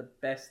Chinatown that the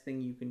best thing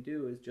you can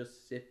do is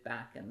just sit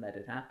back and let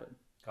it happen.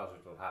 Because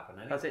it will happen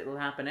anyway. Because it will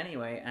happen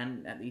anyway,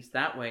 and at least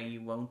that way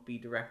you won't be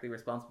directly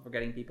responsible for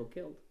getting people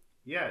killed.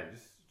 Yeah,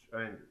 just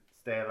try and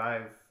stay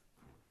alive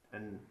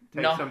and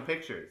take some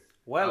pictures.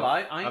 Well,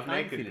 of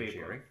naked people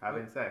cheering.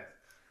 having sex.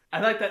 I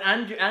like that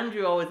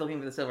Andrew always looking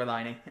for the silver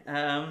lining.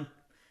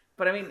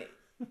 But I mean,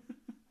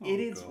 it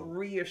is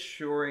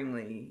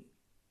reassuringly,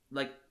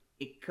 like,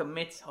 it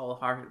commits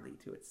wholeheartedly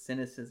to its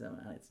cynicism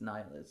and its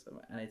nihilism,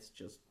 and it's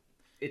just...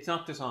 It's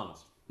not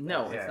dishonest.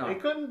 No, it's not. It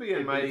couldn't be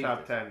in my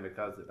top 10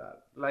 because of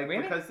that. Like,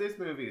 really? Because this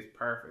movie is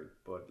perfect,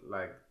 but,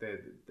 like,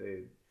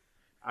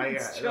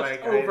 it's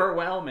just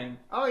overwhelming.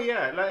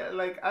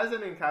 Like as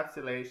an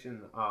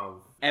encapsulation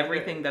of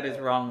everything that is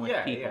wrong with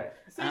people. Yeah.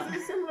 It's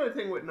a similar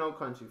thing with No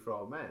Country for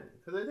Old Men,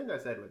 because I think I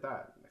said with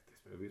that, like, this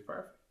movie is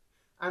perfect,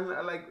 and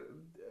like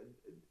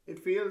it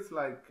feels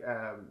like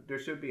there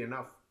should be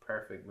enough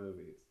perfect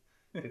movies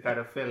to kind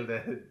of fill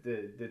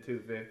the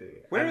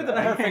 250. Where are the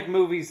perfect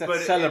movies that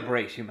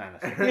celebrate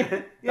humanity?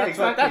 That's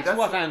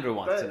what Andrew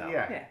wants to know.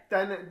 Yeah.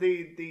 Then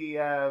the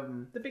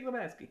Big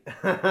Lebowski.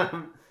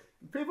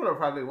 People are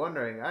probably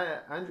wondering,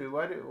 Andrew,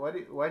 why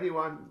do you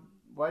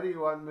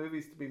want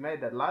movies to be made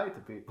that lie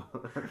to people?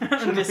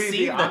 Should we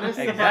be honest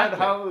about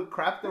how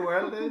crap the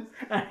world is?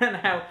 And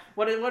how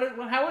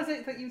is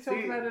it that you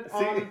talked about it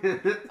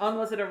on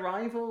was it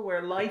Arrival,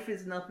 where life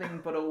is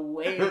nothing but a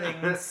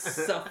wailing,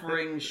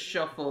 suffering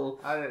shuffle?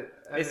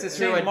 It's the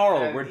same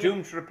moral. We're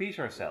doomed to repeat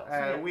ourselves.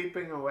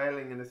 Weeping and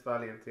wailing in this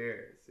valley of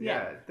tears.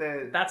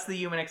 That's the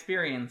human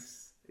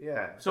experience.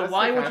 Yeah. So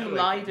why would you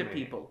lie to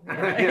people?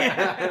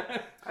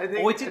 I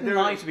think it didn't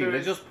lie to people.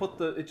 It just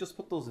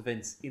put those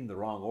events in the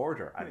wrong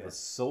order, and it was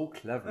so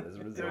clever as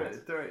a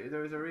result.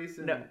 There was a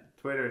recent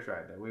Twitter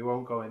thread that we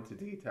won't go into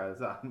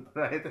details on,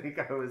 but I think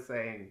I was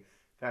saying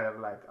kind of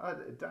like, oh,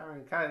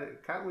 Darren,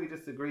 can't we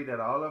just agree that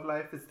all of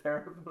life is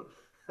terrible?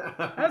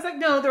 I was like,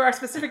 no, there are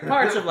specific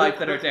parts of life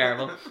that are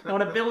terrible. I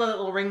want to build a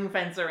little ring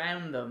fence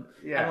around them.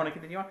 I want to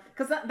continue on.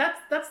 Because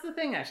that's the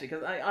thing, actually.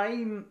 Because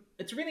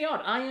it's really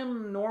odd.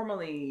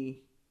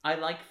 I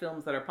like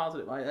films that are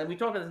positive. And we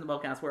talked about this in the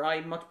podcast, where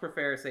I much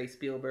prefer, say,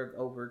 Spielberg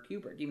over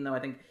Kubrick, even though I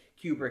think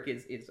Kubrick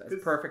is as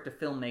perfect a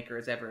filmmaker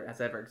as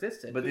ever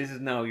existed. But this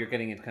is now you're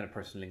getting into kind of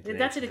personal inclination.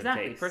 That's it,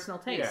 exactly. Personal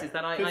taste is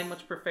that I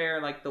much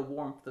prefer, like, the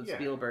warmth of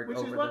Spielberg, which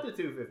over is what the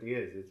 250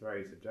 is. It's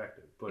very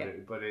subjective,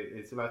 but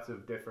it's lots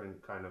of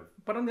different kind of.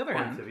 But on the other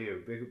points of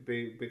view,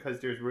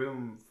 because there's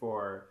room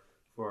for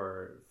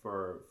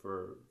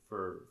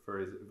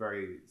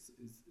very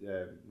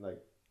like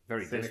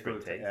very cynical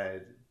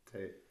disparate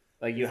taste.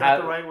 Like you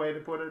have the right way to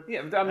put it.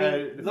 Yeah, I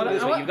mean,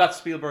 you've got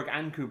Spielberg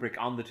and Kubrick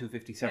on the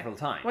 250 several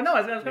times. Well, no,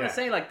 I was going to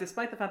say, like,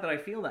 despite the fact that I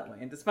feel that way,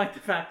 and despite the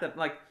fact that,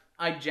 like,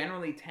 I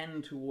generally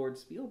tend towards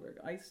Spielberg,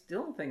 I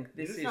still think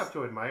this is... You just have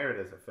to admire it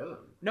as a film.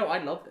 No, I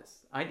love this.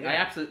 I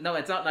absolutely... No,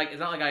 it's not like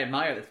I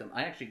admire this film.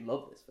 I actually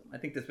love this film. I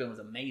think this film is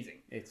amazing.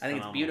 I think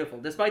it's beautiful,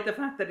 despite the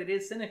fact that it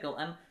is cynical.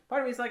 And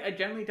part of me is like, I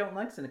generally don't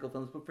like cynical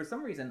films, but for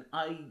some reason,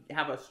 I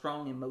have a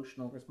strong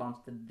emotional response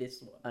to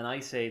this one. And I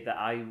say that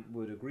I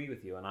would agree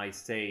with you, and I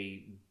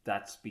say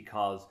that's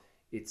because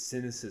it's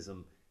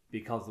cynicism,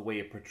 because the way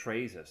it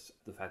portrays it,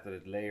 the fact that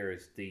it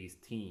layers these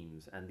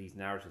themes and these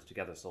narratives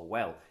together so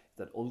well,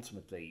 that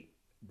ultimately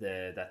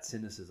that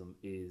cynicism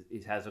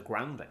it has a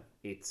grounding.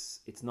 It's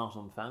not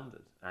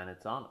unfounded and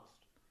it's honest.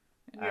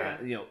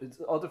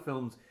 Other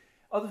films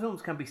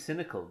can be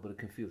cynical, but it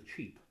can feel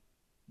cheap.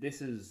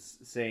 This is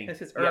saying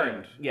this is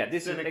earned.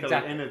 This cynical is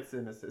exactly in its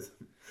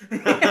cynicism.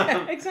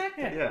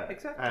 Exactly.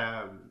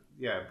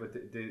 But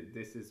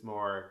this is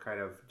more kind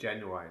of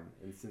genuine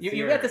and sincere.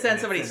 You get the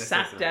sense somebody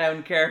sat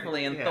down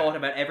carefully and thought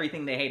about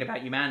everything they hate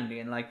about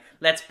humanity and, like,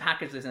 let's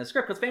package this in a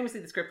script. Because famously,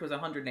 the script was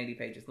 180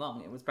 pages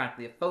long. It was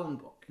practically a phone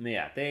book.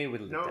 Yeah, they would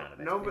look down a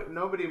bit.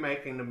 Nobody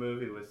making the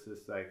movie was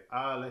just like,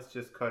 let's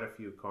just cut a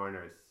few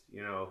corners.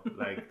 You know,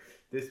 like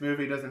this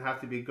movie doesn't have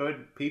to be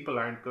good. People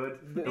aren't good.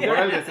 The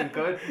world isn't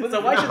good.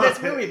 So why should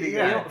this movie be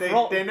good?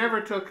 Yeah, they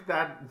never took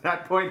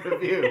that point of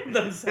view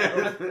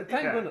themselves.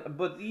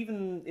 But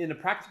even in a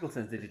practical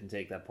sense, they didn't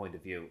take that point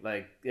of view.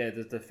 Like,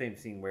 there's the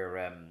famous scene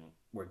where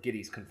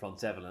Gittes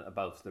confronts Evelyn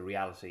about the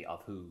reality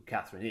of who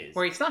Catherine is.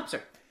 Where he slaps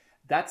her.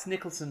 That's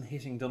Nicholson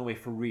hitting Dunaway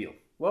for real.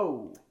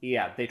 Whoa.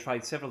 Yeah, they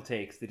tried several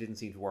takes. They didn't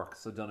seem to work.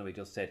 So Dunaway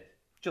just said,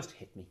 just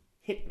hit me.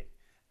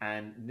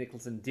 And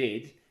Nicholson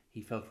did.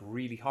 He felt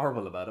really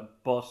horrible about it.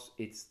 But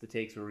it's the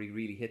takes where he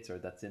really hits her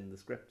that's in the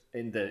script,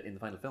 in the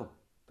final film.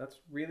 That's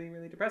really,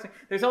 really depressing.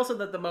 There's also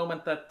the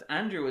moment that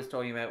Andrew was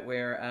talking about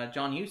where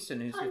John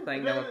Huston, who's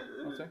playing... I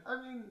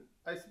mean,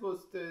 I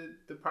suppose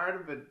the part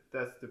of it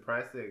that's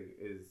depressing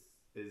is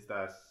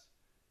that...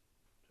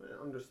 I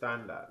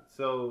understand that.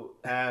 So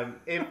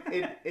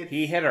if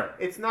he hit her.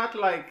 It's not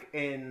like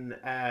in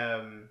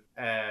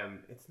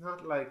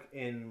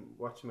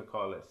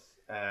whatchamacallit.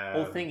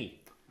 Thingy.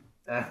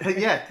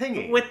 Yeah,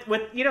 Thingy. With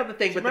you know the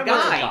thing with the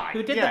guy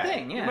who did the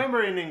thing. Yeah.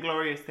 Remember in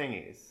Inglourious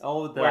Thingies?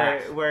 Oh,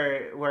 where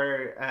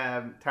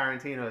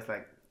Tarantino is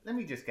like, let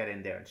me just get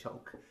in there and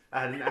choke.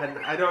 And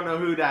I don't know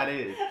who that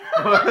is,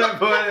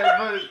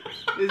 but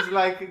it's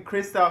like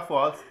Christoph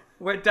Waltz.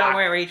 Don't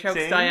worry, he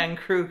chokes Diane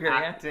Kruger.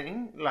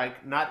 Acting,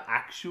 like not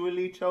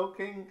actually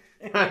choking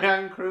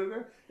Diane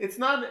Kruger. It's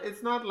not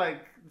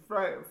like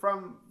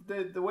from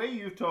the way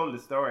you've told the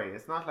story.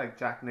 It's not like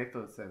Jack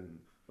Nicholson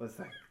was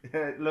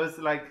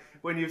like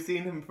when you've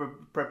seen him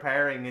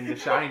preparing in The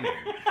Shining,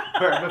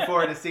 where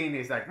before the scene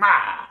he's like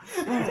ma,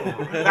 and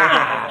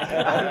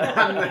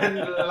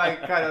then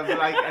like kind of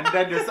like, and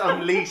then just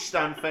unleashed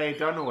on Faye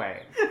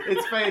Dunaway.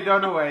 It's Faye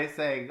Dunaway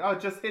saying, "Oh,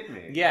 just hit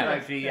me." Yeah,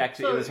 like, it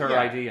was her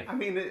idea. I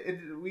mean,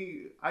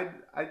 I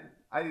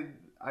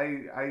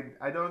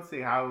don't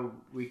see how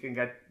we can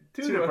get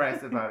too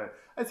depressed about it.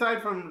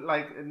 Aside from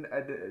like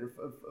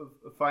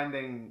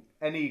finding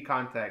any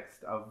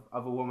context of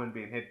a woman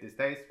being hit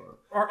distasteful,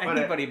 or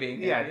anybody being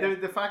hit. Yeah,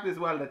 the fact as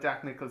well that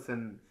Jack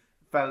Nicholson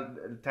felt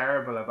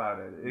terrible about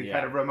it. It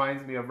kind of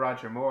reminds me of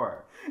Roger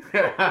Moore.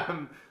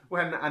 And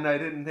I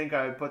didn't think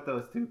I would put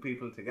those two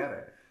people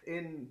together.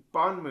 In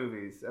Bond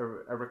movies, a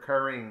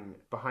recurring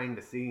behind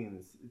the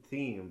scenes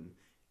theme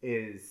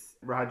is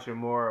Roger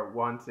Moore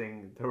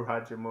wanting the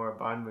Roger Moore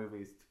Bond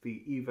movies to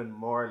be even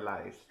more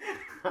light.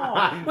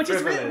 Which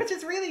is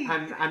really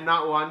and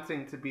not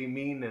wanting to be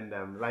mean in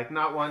them, like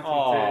not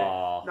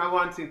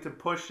wanting to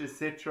push a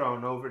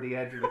Citroen over the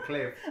edge of the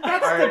cliff.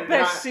 That's the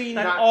best scene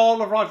in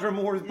all of Roger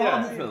Moore's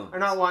Bond films. Or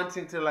not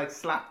wanting to like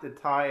slap the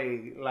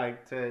tie,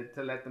 like to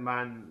let the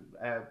man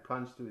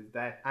plunge to his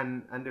death.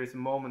 And there's a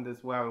moment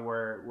as well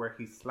where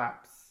he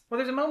slaps. Well,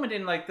 there's a moment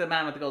in like The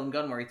Man with the Golden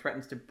Gun where he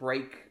threatens to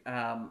break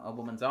a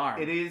woman's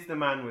arm. It is The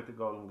Man with the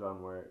Golden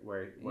Gun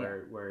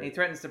where he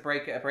threatens to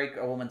break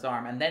a woman's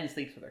arm and then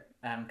sleeps with her,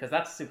 because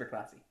that's super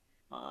classy.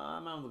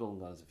 Man with the Golden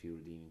Gun has a few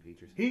redeeming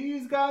features.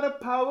 He's got a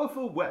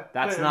powerful weapon.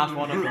 That's not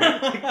one of them.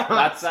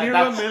 that's a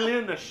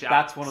million a shot.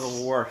 That's one of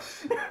the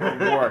worst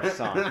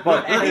songs.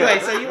 But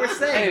anyway, so you were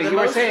saying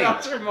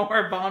Roger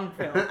Moore Bond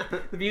film,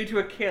 The View to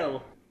a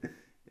Kill.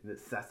 The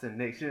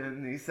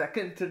assassination, he's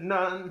second to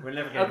none. We're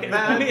never getting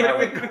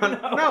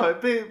No,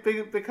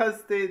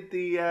 because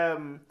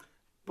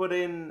but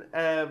in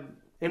A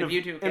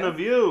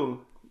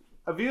View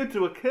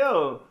to a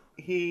Kill,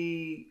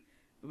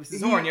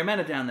 Zorn, you're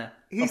meta down there.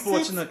 He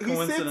sits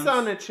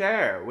on a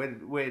chair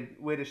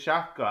with a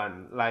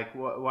shotgun, like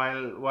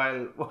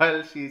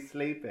while she's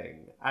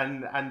sleeping,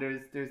 and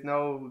there's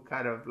no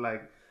kind of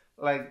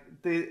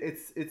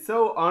it's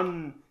so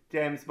un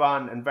James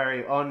Bond and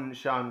very un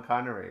Sean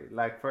Connery,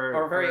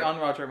 very un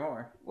Roger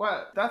Moore.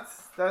 Well,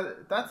 that's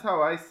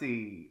how I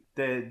see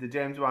the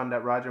James Bond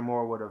that Roger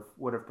Moore would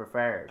have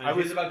preferred. And it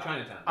was about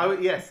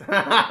Chinatown. Yes,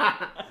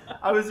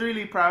 I was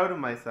really proud of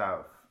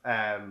myself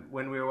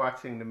when we were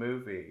watching the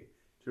movie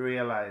to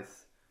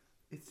realize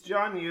it's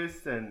John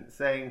Huston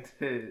saying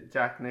to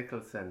Jack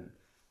Nicholson,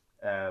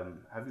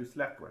 "Have you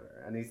slept with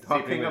her?" And he's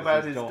talking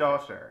about his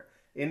daughter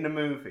in the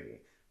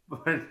movie.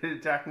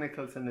 But Jack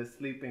Nicholson is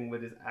sleeping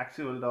with his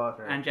actual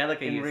daughter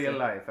Angelica in Huston. real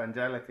life.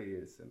 Angelica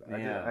Huston.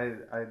 Yeah.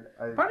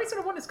 I probably sort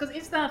of wonders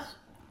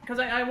because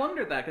I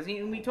wondered that because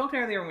we talked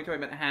earlier when we talked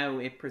about how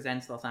it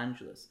presents Los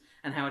Angeles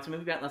and how it's a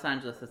movie about Los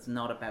Angeles that's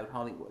not about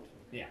Hollywood.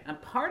 Yeah.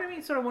 And part of me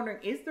is sort of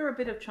wondering, is there a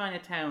bit of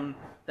Chinatown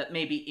that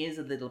maybe is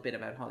a little bit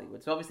about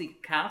Hollywood? So obviously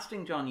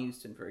casting John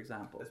Huston, for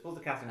example. I suppose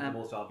the casting the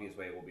most obvious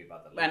way will be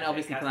about that. And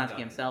obviously Polanski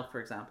himself,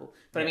 for example.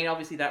 But I mean,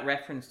 obviously that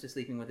reference to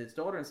sleeping with his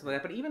daughter and stuff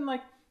like that. But even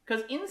like,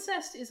 because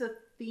incest is a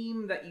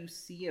theme that you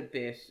see a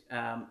bit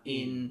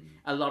in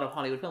a lot of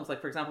Hollywood films.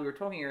 Like, for example, we were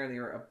talking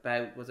earlier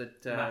about, was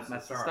it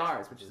Master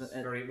Stars, which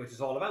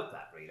is all about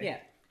that, really. Yeah,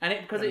 and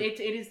because it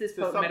is this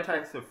the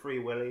subtext of Free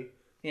Willy.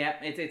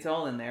 Yeah, it's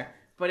all in there,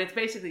 but it's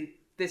basically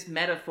this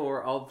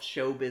metaphor of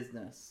show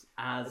business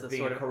as a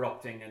being sort of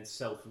corrupting and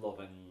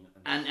self-loving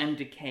and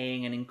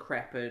decaying and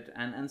increpid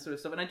and sort of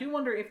stuff. And I do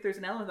wonder if there's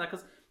an element of that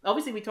because.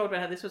 Obviously, we talked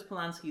about how this was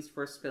Polanski's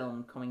first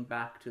film coming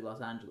back to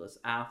Los Angeles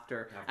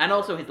after and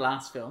also his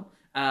last film,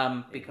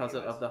 because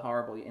of the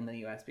horrible in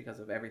the US because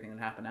of everything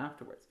that happened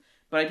afterwards.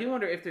 But I do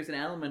wonder if there's an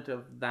element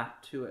of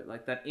that to it,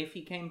 like that if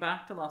he came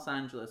back to Los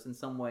Angeles in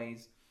some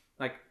ways,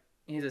 like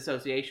his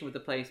association with the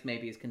place,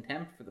 maybe his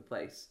contempt for the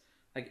place,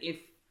 like if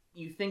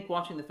you think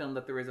watching the film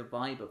that there is a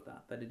vibe of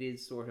that it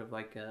is sort of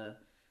like a...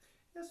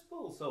 I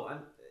suppose so. And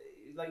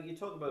like you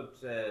talk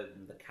about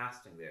the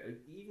casting there,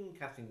 even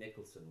casting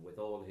Nicholson with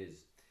all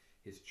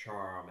his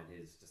charm and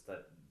his just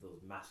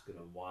those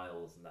masculine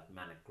wiles and that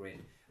manic grin.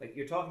 Like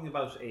you're talking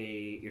about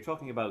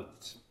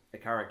a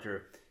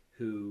character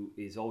who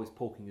is always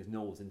poking his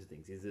nose into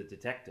things. He's a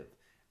detective,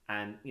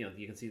 and you know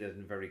you can see that in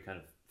a very kind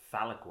of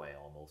phallic way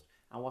almost.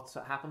 And what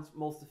happens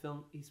most of the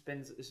film, he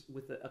spends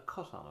with a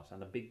cut on it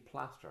and a big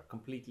plaster,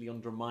 completely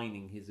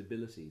undermining his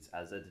abilities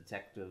as a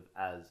detective,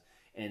 as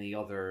any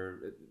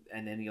other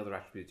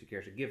attributes you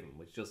care to give him,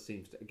 which just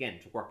seems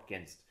to work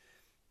against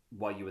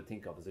what you would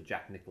think of as a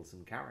Jack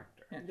Nicholson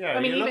character. Yeah, I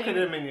mean, you look at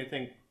him and you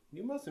think,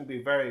 you mustn't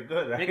be very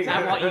good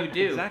at what you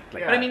do.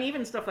 Exactly. Yeah. But I mean,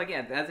 even stuff like,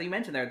 as you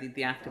mentioned there,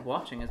 the active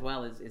watching as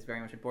well is very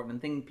much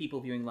important. And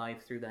people viewing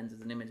life through lenses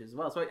and images as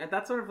well. So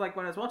that's sort of like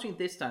when I was watching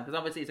this time, because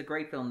obviously it's a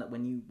great film that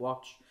when you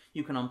watch,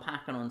 you can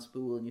unpack and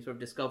unspool and you sort of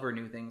discover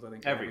new things, I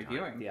think, every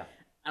viewing. Yeah.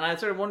 And I was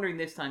sort of wondering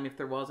this time if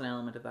there was an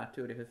element of that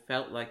to it, if it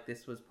felt like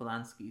this was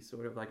Polanski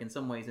sort of like in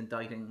some ways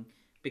indicting...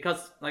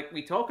 Because, like,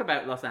 we talk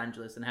about Los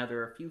Angeles and how there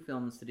are a few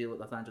films to deal with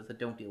Los Angeles that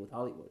don't deal with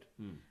Hollywood.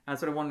 I was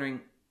sort of wondering,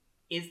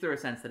 is there a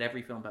sense that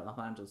every film about Los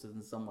Angeles is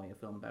in some way a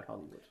film about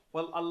Hollywood?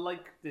 Well,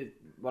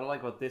 what I like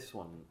about this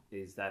one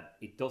is that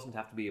it doesn't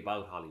have to be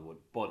about Hollywood,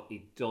 but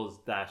it does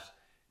that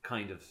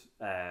kind of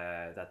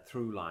that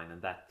through line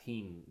and that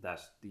theme that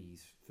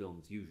these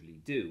films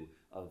usually do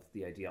of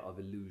the idea of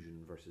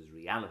illusion versus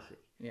reality.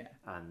 Yeah.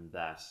 And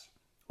that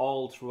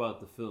all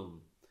throughout the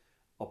film,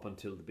 up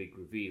until the big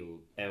reveal,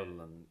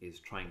 Evelyn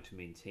is trying to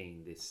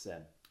maintain this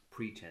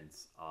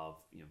pretense of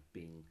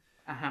being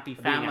a happy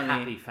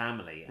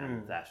family,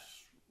 and that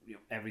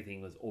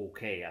everything was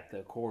okay at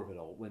the core of it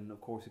all, when of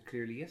course it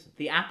clearly isn't.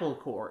 The apple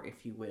core,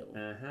 if you will,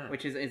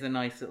 which is a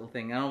nice little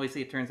thing, and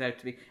obviously it turns out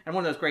to be, and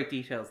one of those great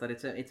details that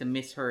it's a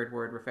misheard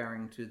word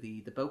referring to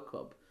the boat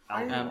club.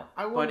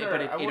 I wonder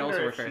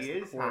if she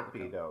is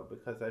happy though,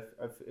 because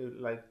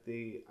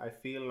I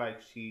feel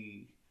like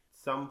she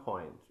some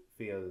point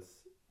feels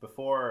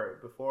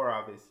before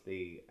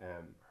obviously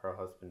her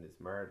husband is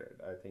murdered.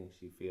 I think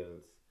she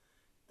feels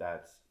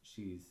that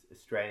she's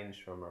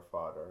estranged from her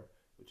father,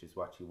 which is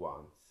what she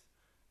wants,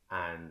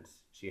 and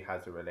she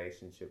has a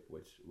relationship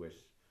with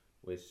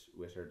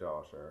her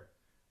daughter,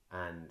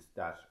 and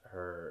that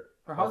her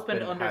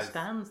husband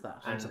understands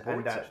that and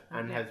supports it,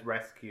 and has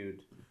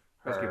rescued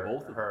both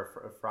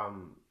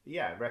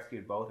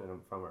of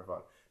them from her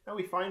father. Now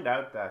we find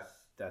out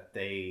that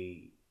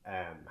they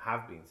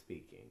have been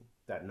speaking,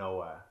 that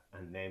Noah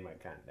and name I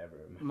can't never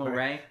remember.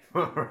 Moray.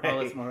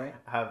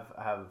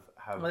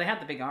 Have well, they had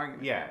the big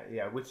argument.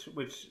 Yeah,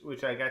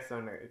 which I guess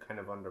kind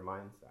of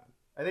undermines that.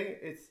 I think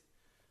it's...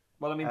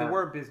 Well, I mean, they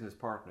were business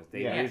partners.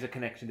 There's a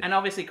connection. And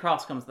obviously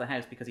Cross comes to the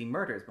house because he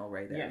murders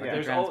Moray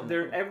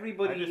there.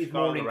 Everybody is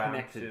more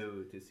connected.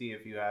 To see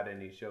if you had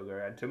any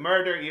sugar and to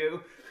murder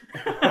you.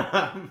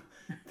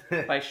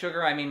 By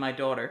sugar, I mean my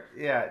daughter.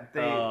 Yeah.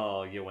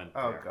 You went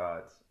there. Oh, there.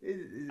 God.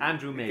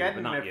 Andrew maybe,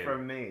 but not you.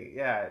 From me.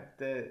 Yeah.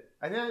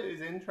 I think it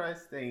was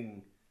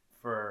interesting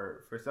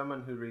for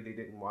someone who really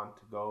didn't want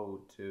to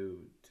go to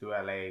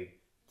LA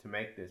to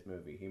make this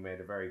movie. He made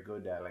a very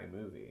good LA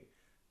movie.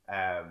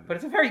 But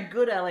it's a very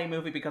good LA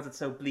movie because it's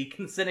so bleak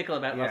and cynical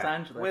about Los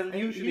Angeles. Well,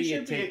 usually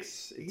it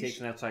takes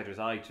an outsider's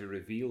eye to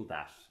reveal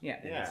that. Yeah.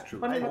 In its true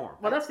form.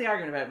 Well, that's the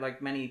argument about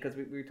like many, because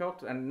we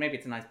talked, and maybe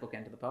it's a nice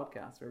bookend to the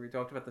podcast, where we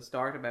talked about the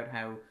start about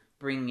how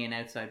bringing in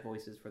outside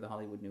voices for the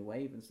Hollywood New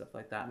Wave and stuff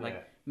like that. Yeah.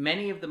 Like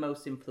many of the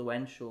most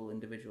influential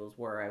individuals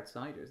were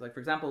outsiders. Like for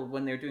example,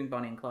 when they're doing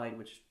Bonnie and Clyde,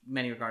 which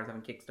many regard as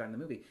having kickstarted the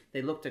movie,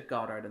 they looked at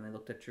Goddard and they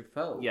looked at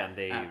Truffaut. Yeah, and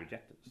they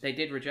rejected them. They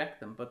did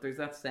reject them, but there's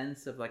that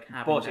sense of like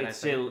having. But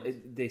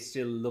they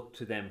still look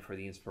to them for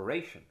the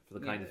inspiration for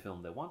the kind of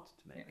film they wanted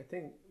to make. I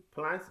think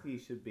Polanski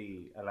should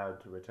be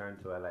allowed to return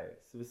to LA,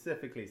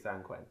 specifically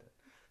San Quentin.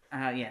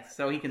 Yes,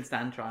 so he can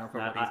stand trial for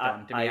what he's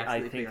done.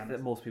 I think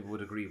that most people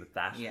would agree with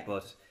that. Yeah.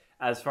 But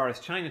as far as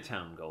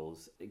Chinatown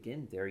goes,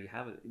 again, there you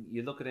have it.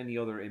 You look at any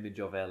other image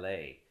of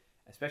LA,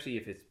 especially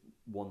if it's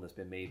one that's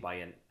been made by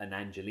an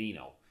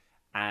Angelino,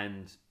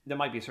 and there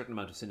might be a certain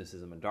amount of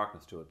cynicism and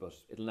darkness to it, but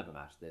it'll never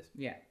match this.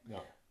 Yeah.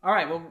 No. All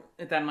right, well,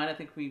 with that in mind, I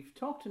think we've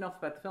talked enough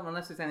about the film,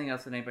 unless there's anything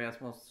else that anybody else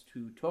wants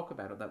to talk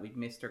about or that we've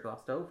missed or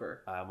glossed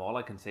over. All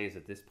I can say is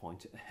at this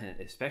point,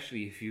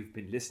 especially if you've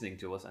been listening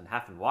to us and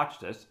haven't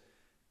watched it,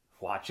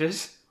 watch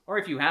it. Or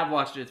if you have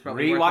watched it, it's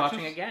probably worth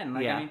watching again.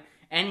 Like, yeah. I mean,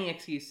 any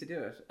excuse to do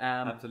it.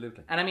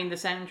 Absolutely. And I mean, the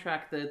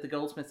soundtrack, the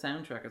Goldsmith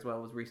soundtrack as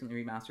well, was recently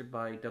remastered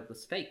by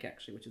Douglas Fake,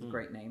 actually, which is a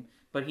great name.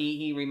 But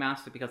he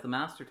remastered because the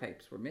master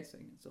tapes were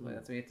missing and stuff like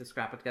that, so we had to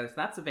scrap it together. So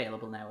that's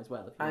available now as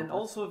well. And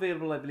also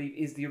available, I believe,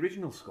 is the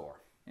original score.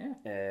 Yeah.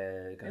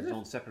 Got its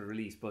own separate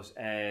release. But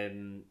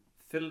beg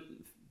your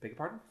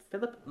pardon?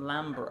 Philip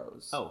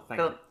Lambros. Oh,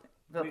 thank you.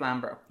 Philip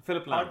Lambro.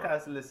 Philip Lambro.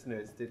 Podcast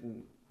listeners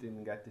didn't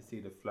get to see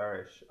the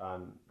flourish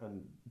on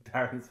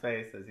Darren's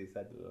face as he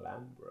said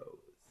Lambros.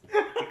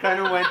 He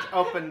kind of went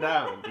up and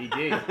down. He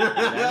did.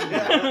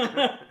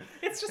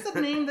 It's just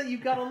a name that you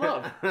gotta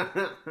love.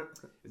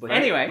 But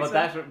anyway, but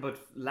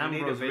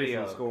Lambro's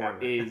original score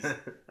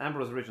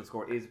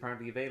is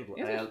apparently available.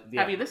 Is it?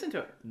 Have you listened to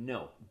it?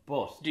 No,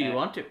 but do you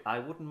want to? I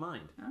wouldn't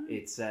mind. Oh.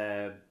 It's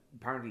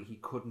apparently he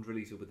couldn't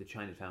release it with the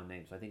Chinatown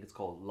name, so I think it's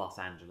called Los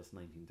Angeles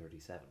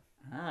 1937.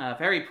 Ah,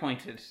 very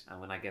pointed.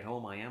 And when I get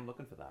home, I am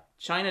looking for that.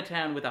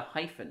 Chinatown with a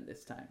hyphen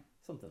this time.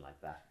 Something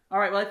like that. All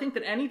right, well, I think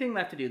that anything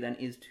left to do then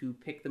is to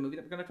pick the movie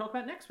that we're going to talk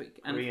about next week.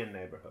 And Korean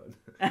neighborhood.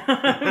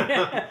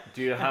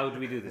 How do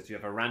we do this? Do you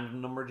have a random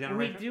number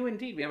generator? We do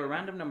indeed. We have a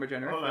random number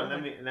generator. Hold on,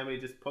 let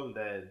me just pull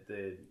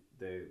the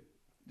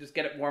Just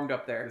get it warmed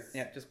up there.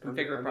 Just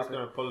configure it properly. I'm just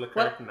going to pull the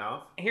curtain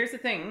off. Here's the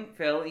thing,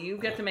 Phil. You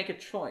get to make a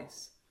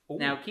choice. Ooh.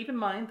 Now, keep in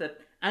mind that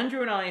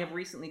Andrew and I have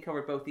recently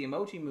covered both the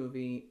Emoji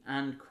Movie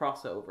and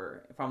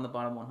Crossover from the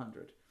Bottom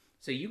 100.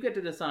 So you get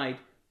to decide,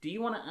 do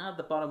you want to add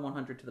the Bottom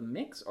 100 to the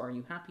mix, or are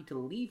you happy to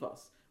leave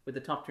us with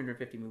the top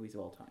 250 movies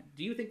of all time?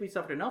 Do you think we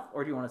suffered enough,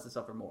 or do you want us to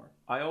suffer more?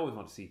 I always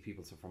want to see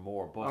people suffer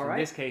more, but in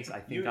this case, I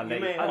think you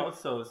may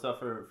also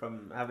suffer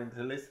from having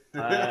to listen.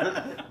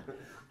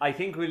 I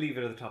think we'll leave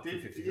it at the top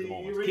 250 for the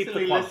moment. You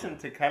recently listened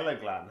to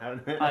Kelleglan,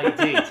 haven't you? I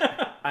did.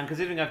 And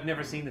considering I've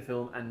never seen the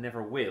film and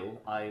never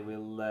will, I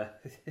will...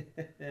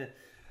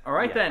 All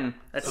right, then.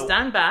 Let's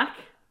stand back.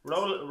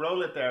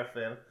 Roll it there,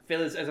 Phil.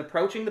 Phil is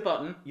approaching the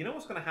button. You know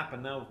what's going to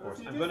happen now, of course.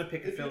 I'm going to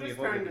pick a film you've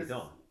already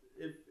done.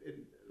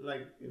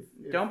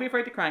 Don't be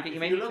afraid to crank it.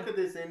 If you look at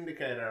this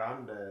indicator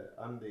on the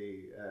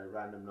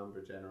random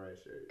number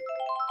generator.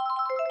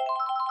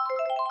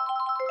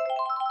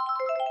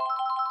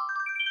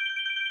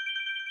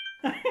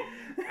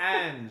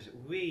 And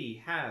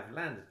we have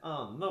landed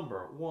on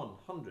number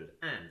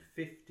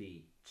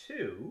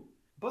 152,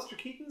 Buster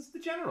Keaton's The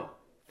General.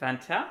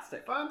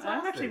 Fantastic.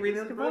 I'm actually really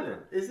looking forward to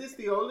it. Is this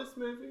the oldest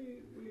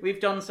movie we've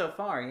done so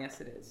far?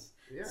 Yes, it is.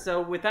 Yeah. So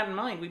with that in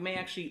mind, we may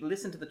actually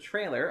listen to the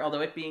trailer,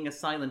 although it being a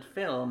silent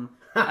film,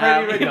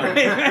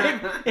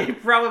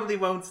 it probably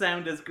won't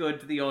sound as good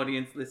to the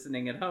audience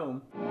listening at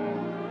home.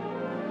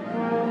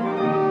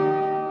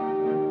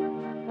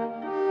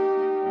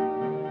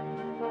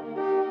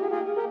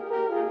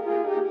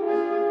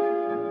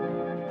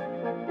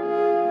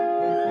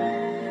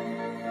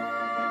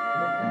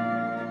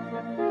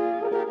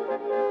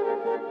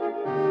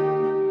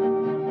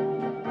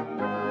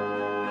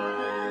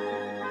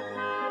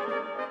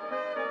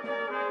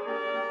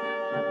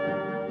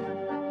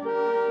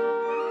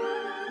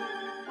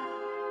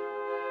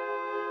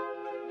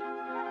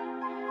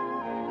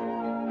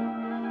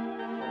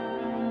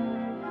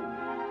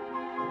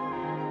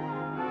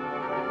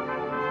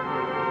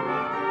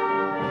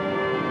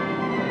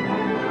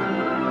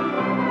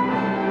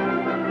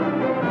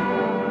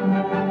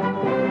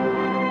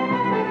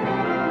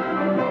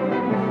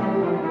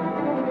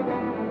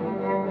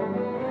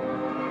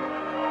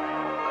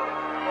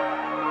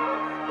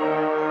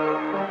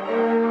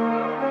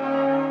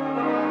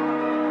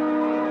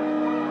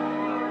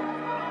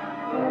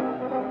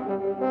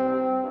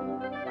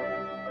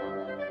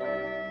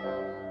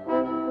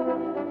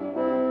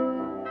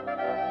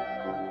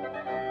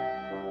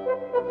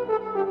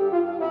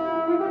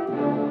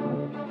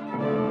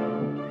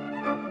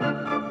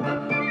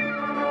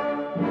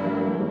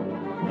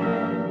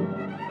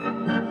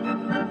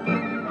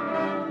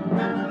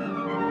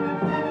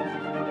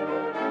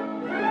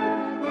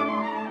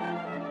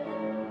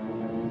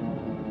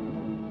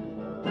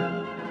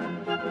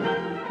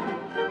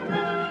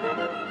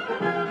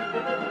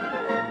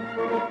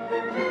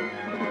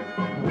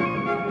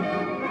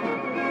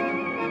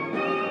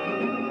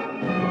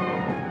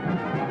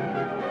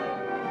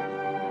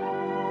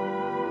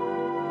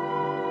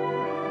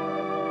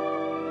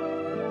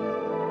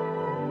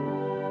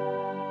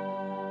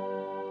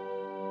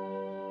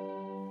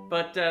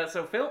 But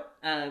so Phil,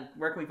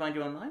 where can we find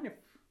you online?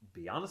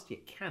 Be honest, you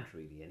can't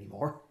really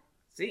anymore.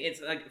 See,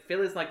 it's like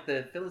Phil is like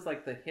the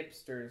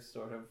hipsters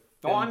sort of.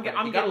 Oh, I'm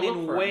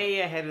getting way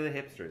ahead of the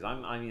hipsters.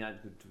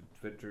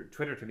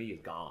 Twitter to me is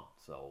gone.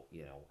 So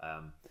you know,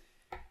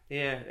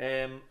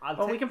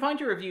 we can find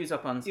your reviews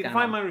up on. You can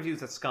find my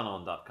reviews at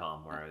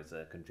scanon.com, where I was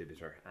a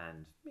contributor,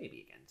 and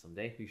maybe again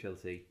someday we shall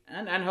see.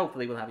 And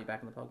hopefully we'll have you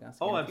back on the podcast.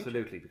 Oh,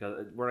 absolutely,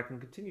 because where I can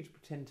continue to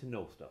pretend to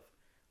know stuff.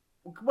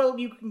 Well,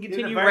 you can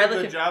continue. You did a very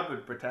good job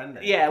with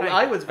pretending. Yeah, well,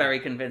 I was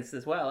very convinced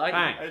as well.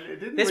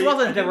 This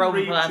wasn't a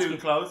Roman Polanski. Too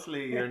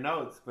closely your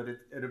notes, but it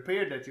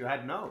appeared that you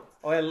had notes.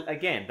 Well,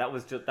 again, that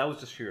was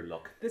just sheer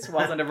luck. This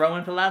wasn't a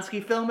Roman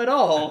Polanski film at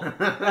all.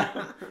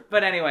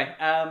 But anyway,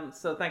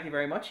 so thank you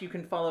very much. You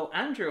can follow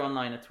Andrew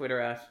online at Twitter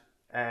at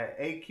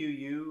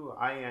AQUINNIUQA.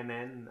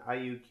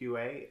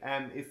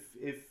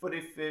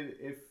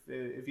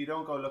 If you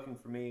don't go looking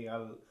for me,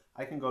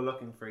 I can go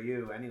looking for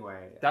you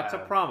anyway. That's a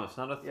promise,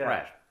 not a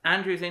threat. Yeah.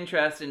 Andrew's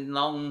interest in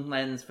long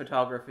lens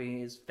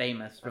photography is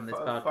famous from this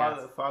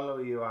podcast. Follow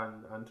you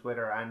on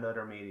Twitter and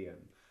other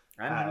mediums.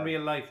 And in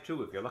real life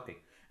too, if you're lucky.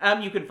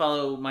 You can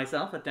follow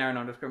myself at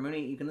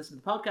Darren_Mooney. You can listen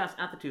to the podcast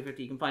at the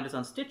 250. You can find us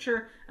on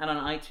Stitcher and on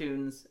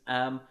iTunes.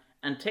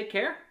 And take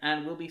care,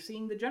 and we'll be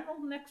seeing the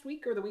General next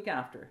week or the week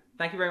after.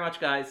 Thank you very much,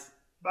 guys.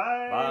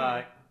 Bye.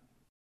 Bye.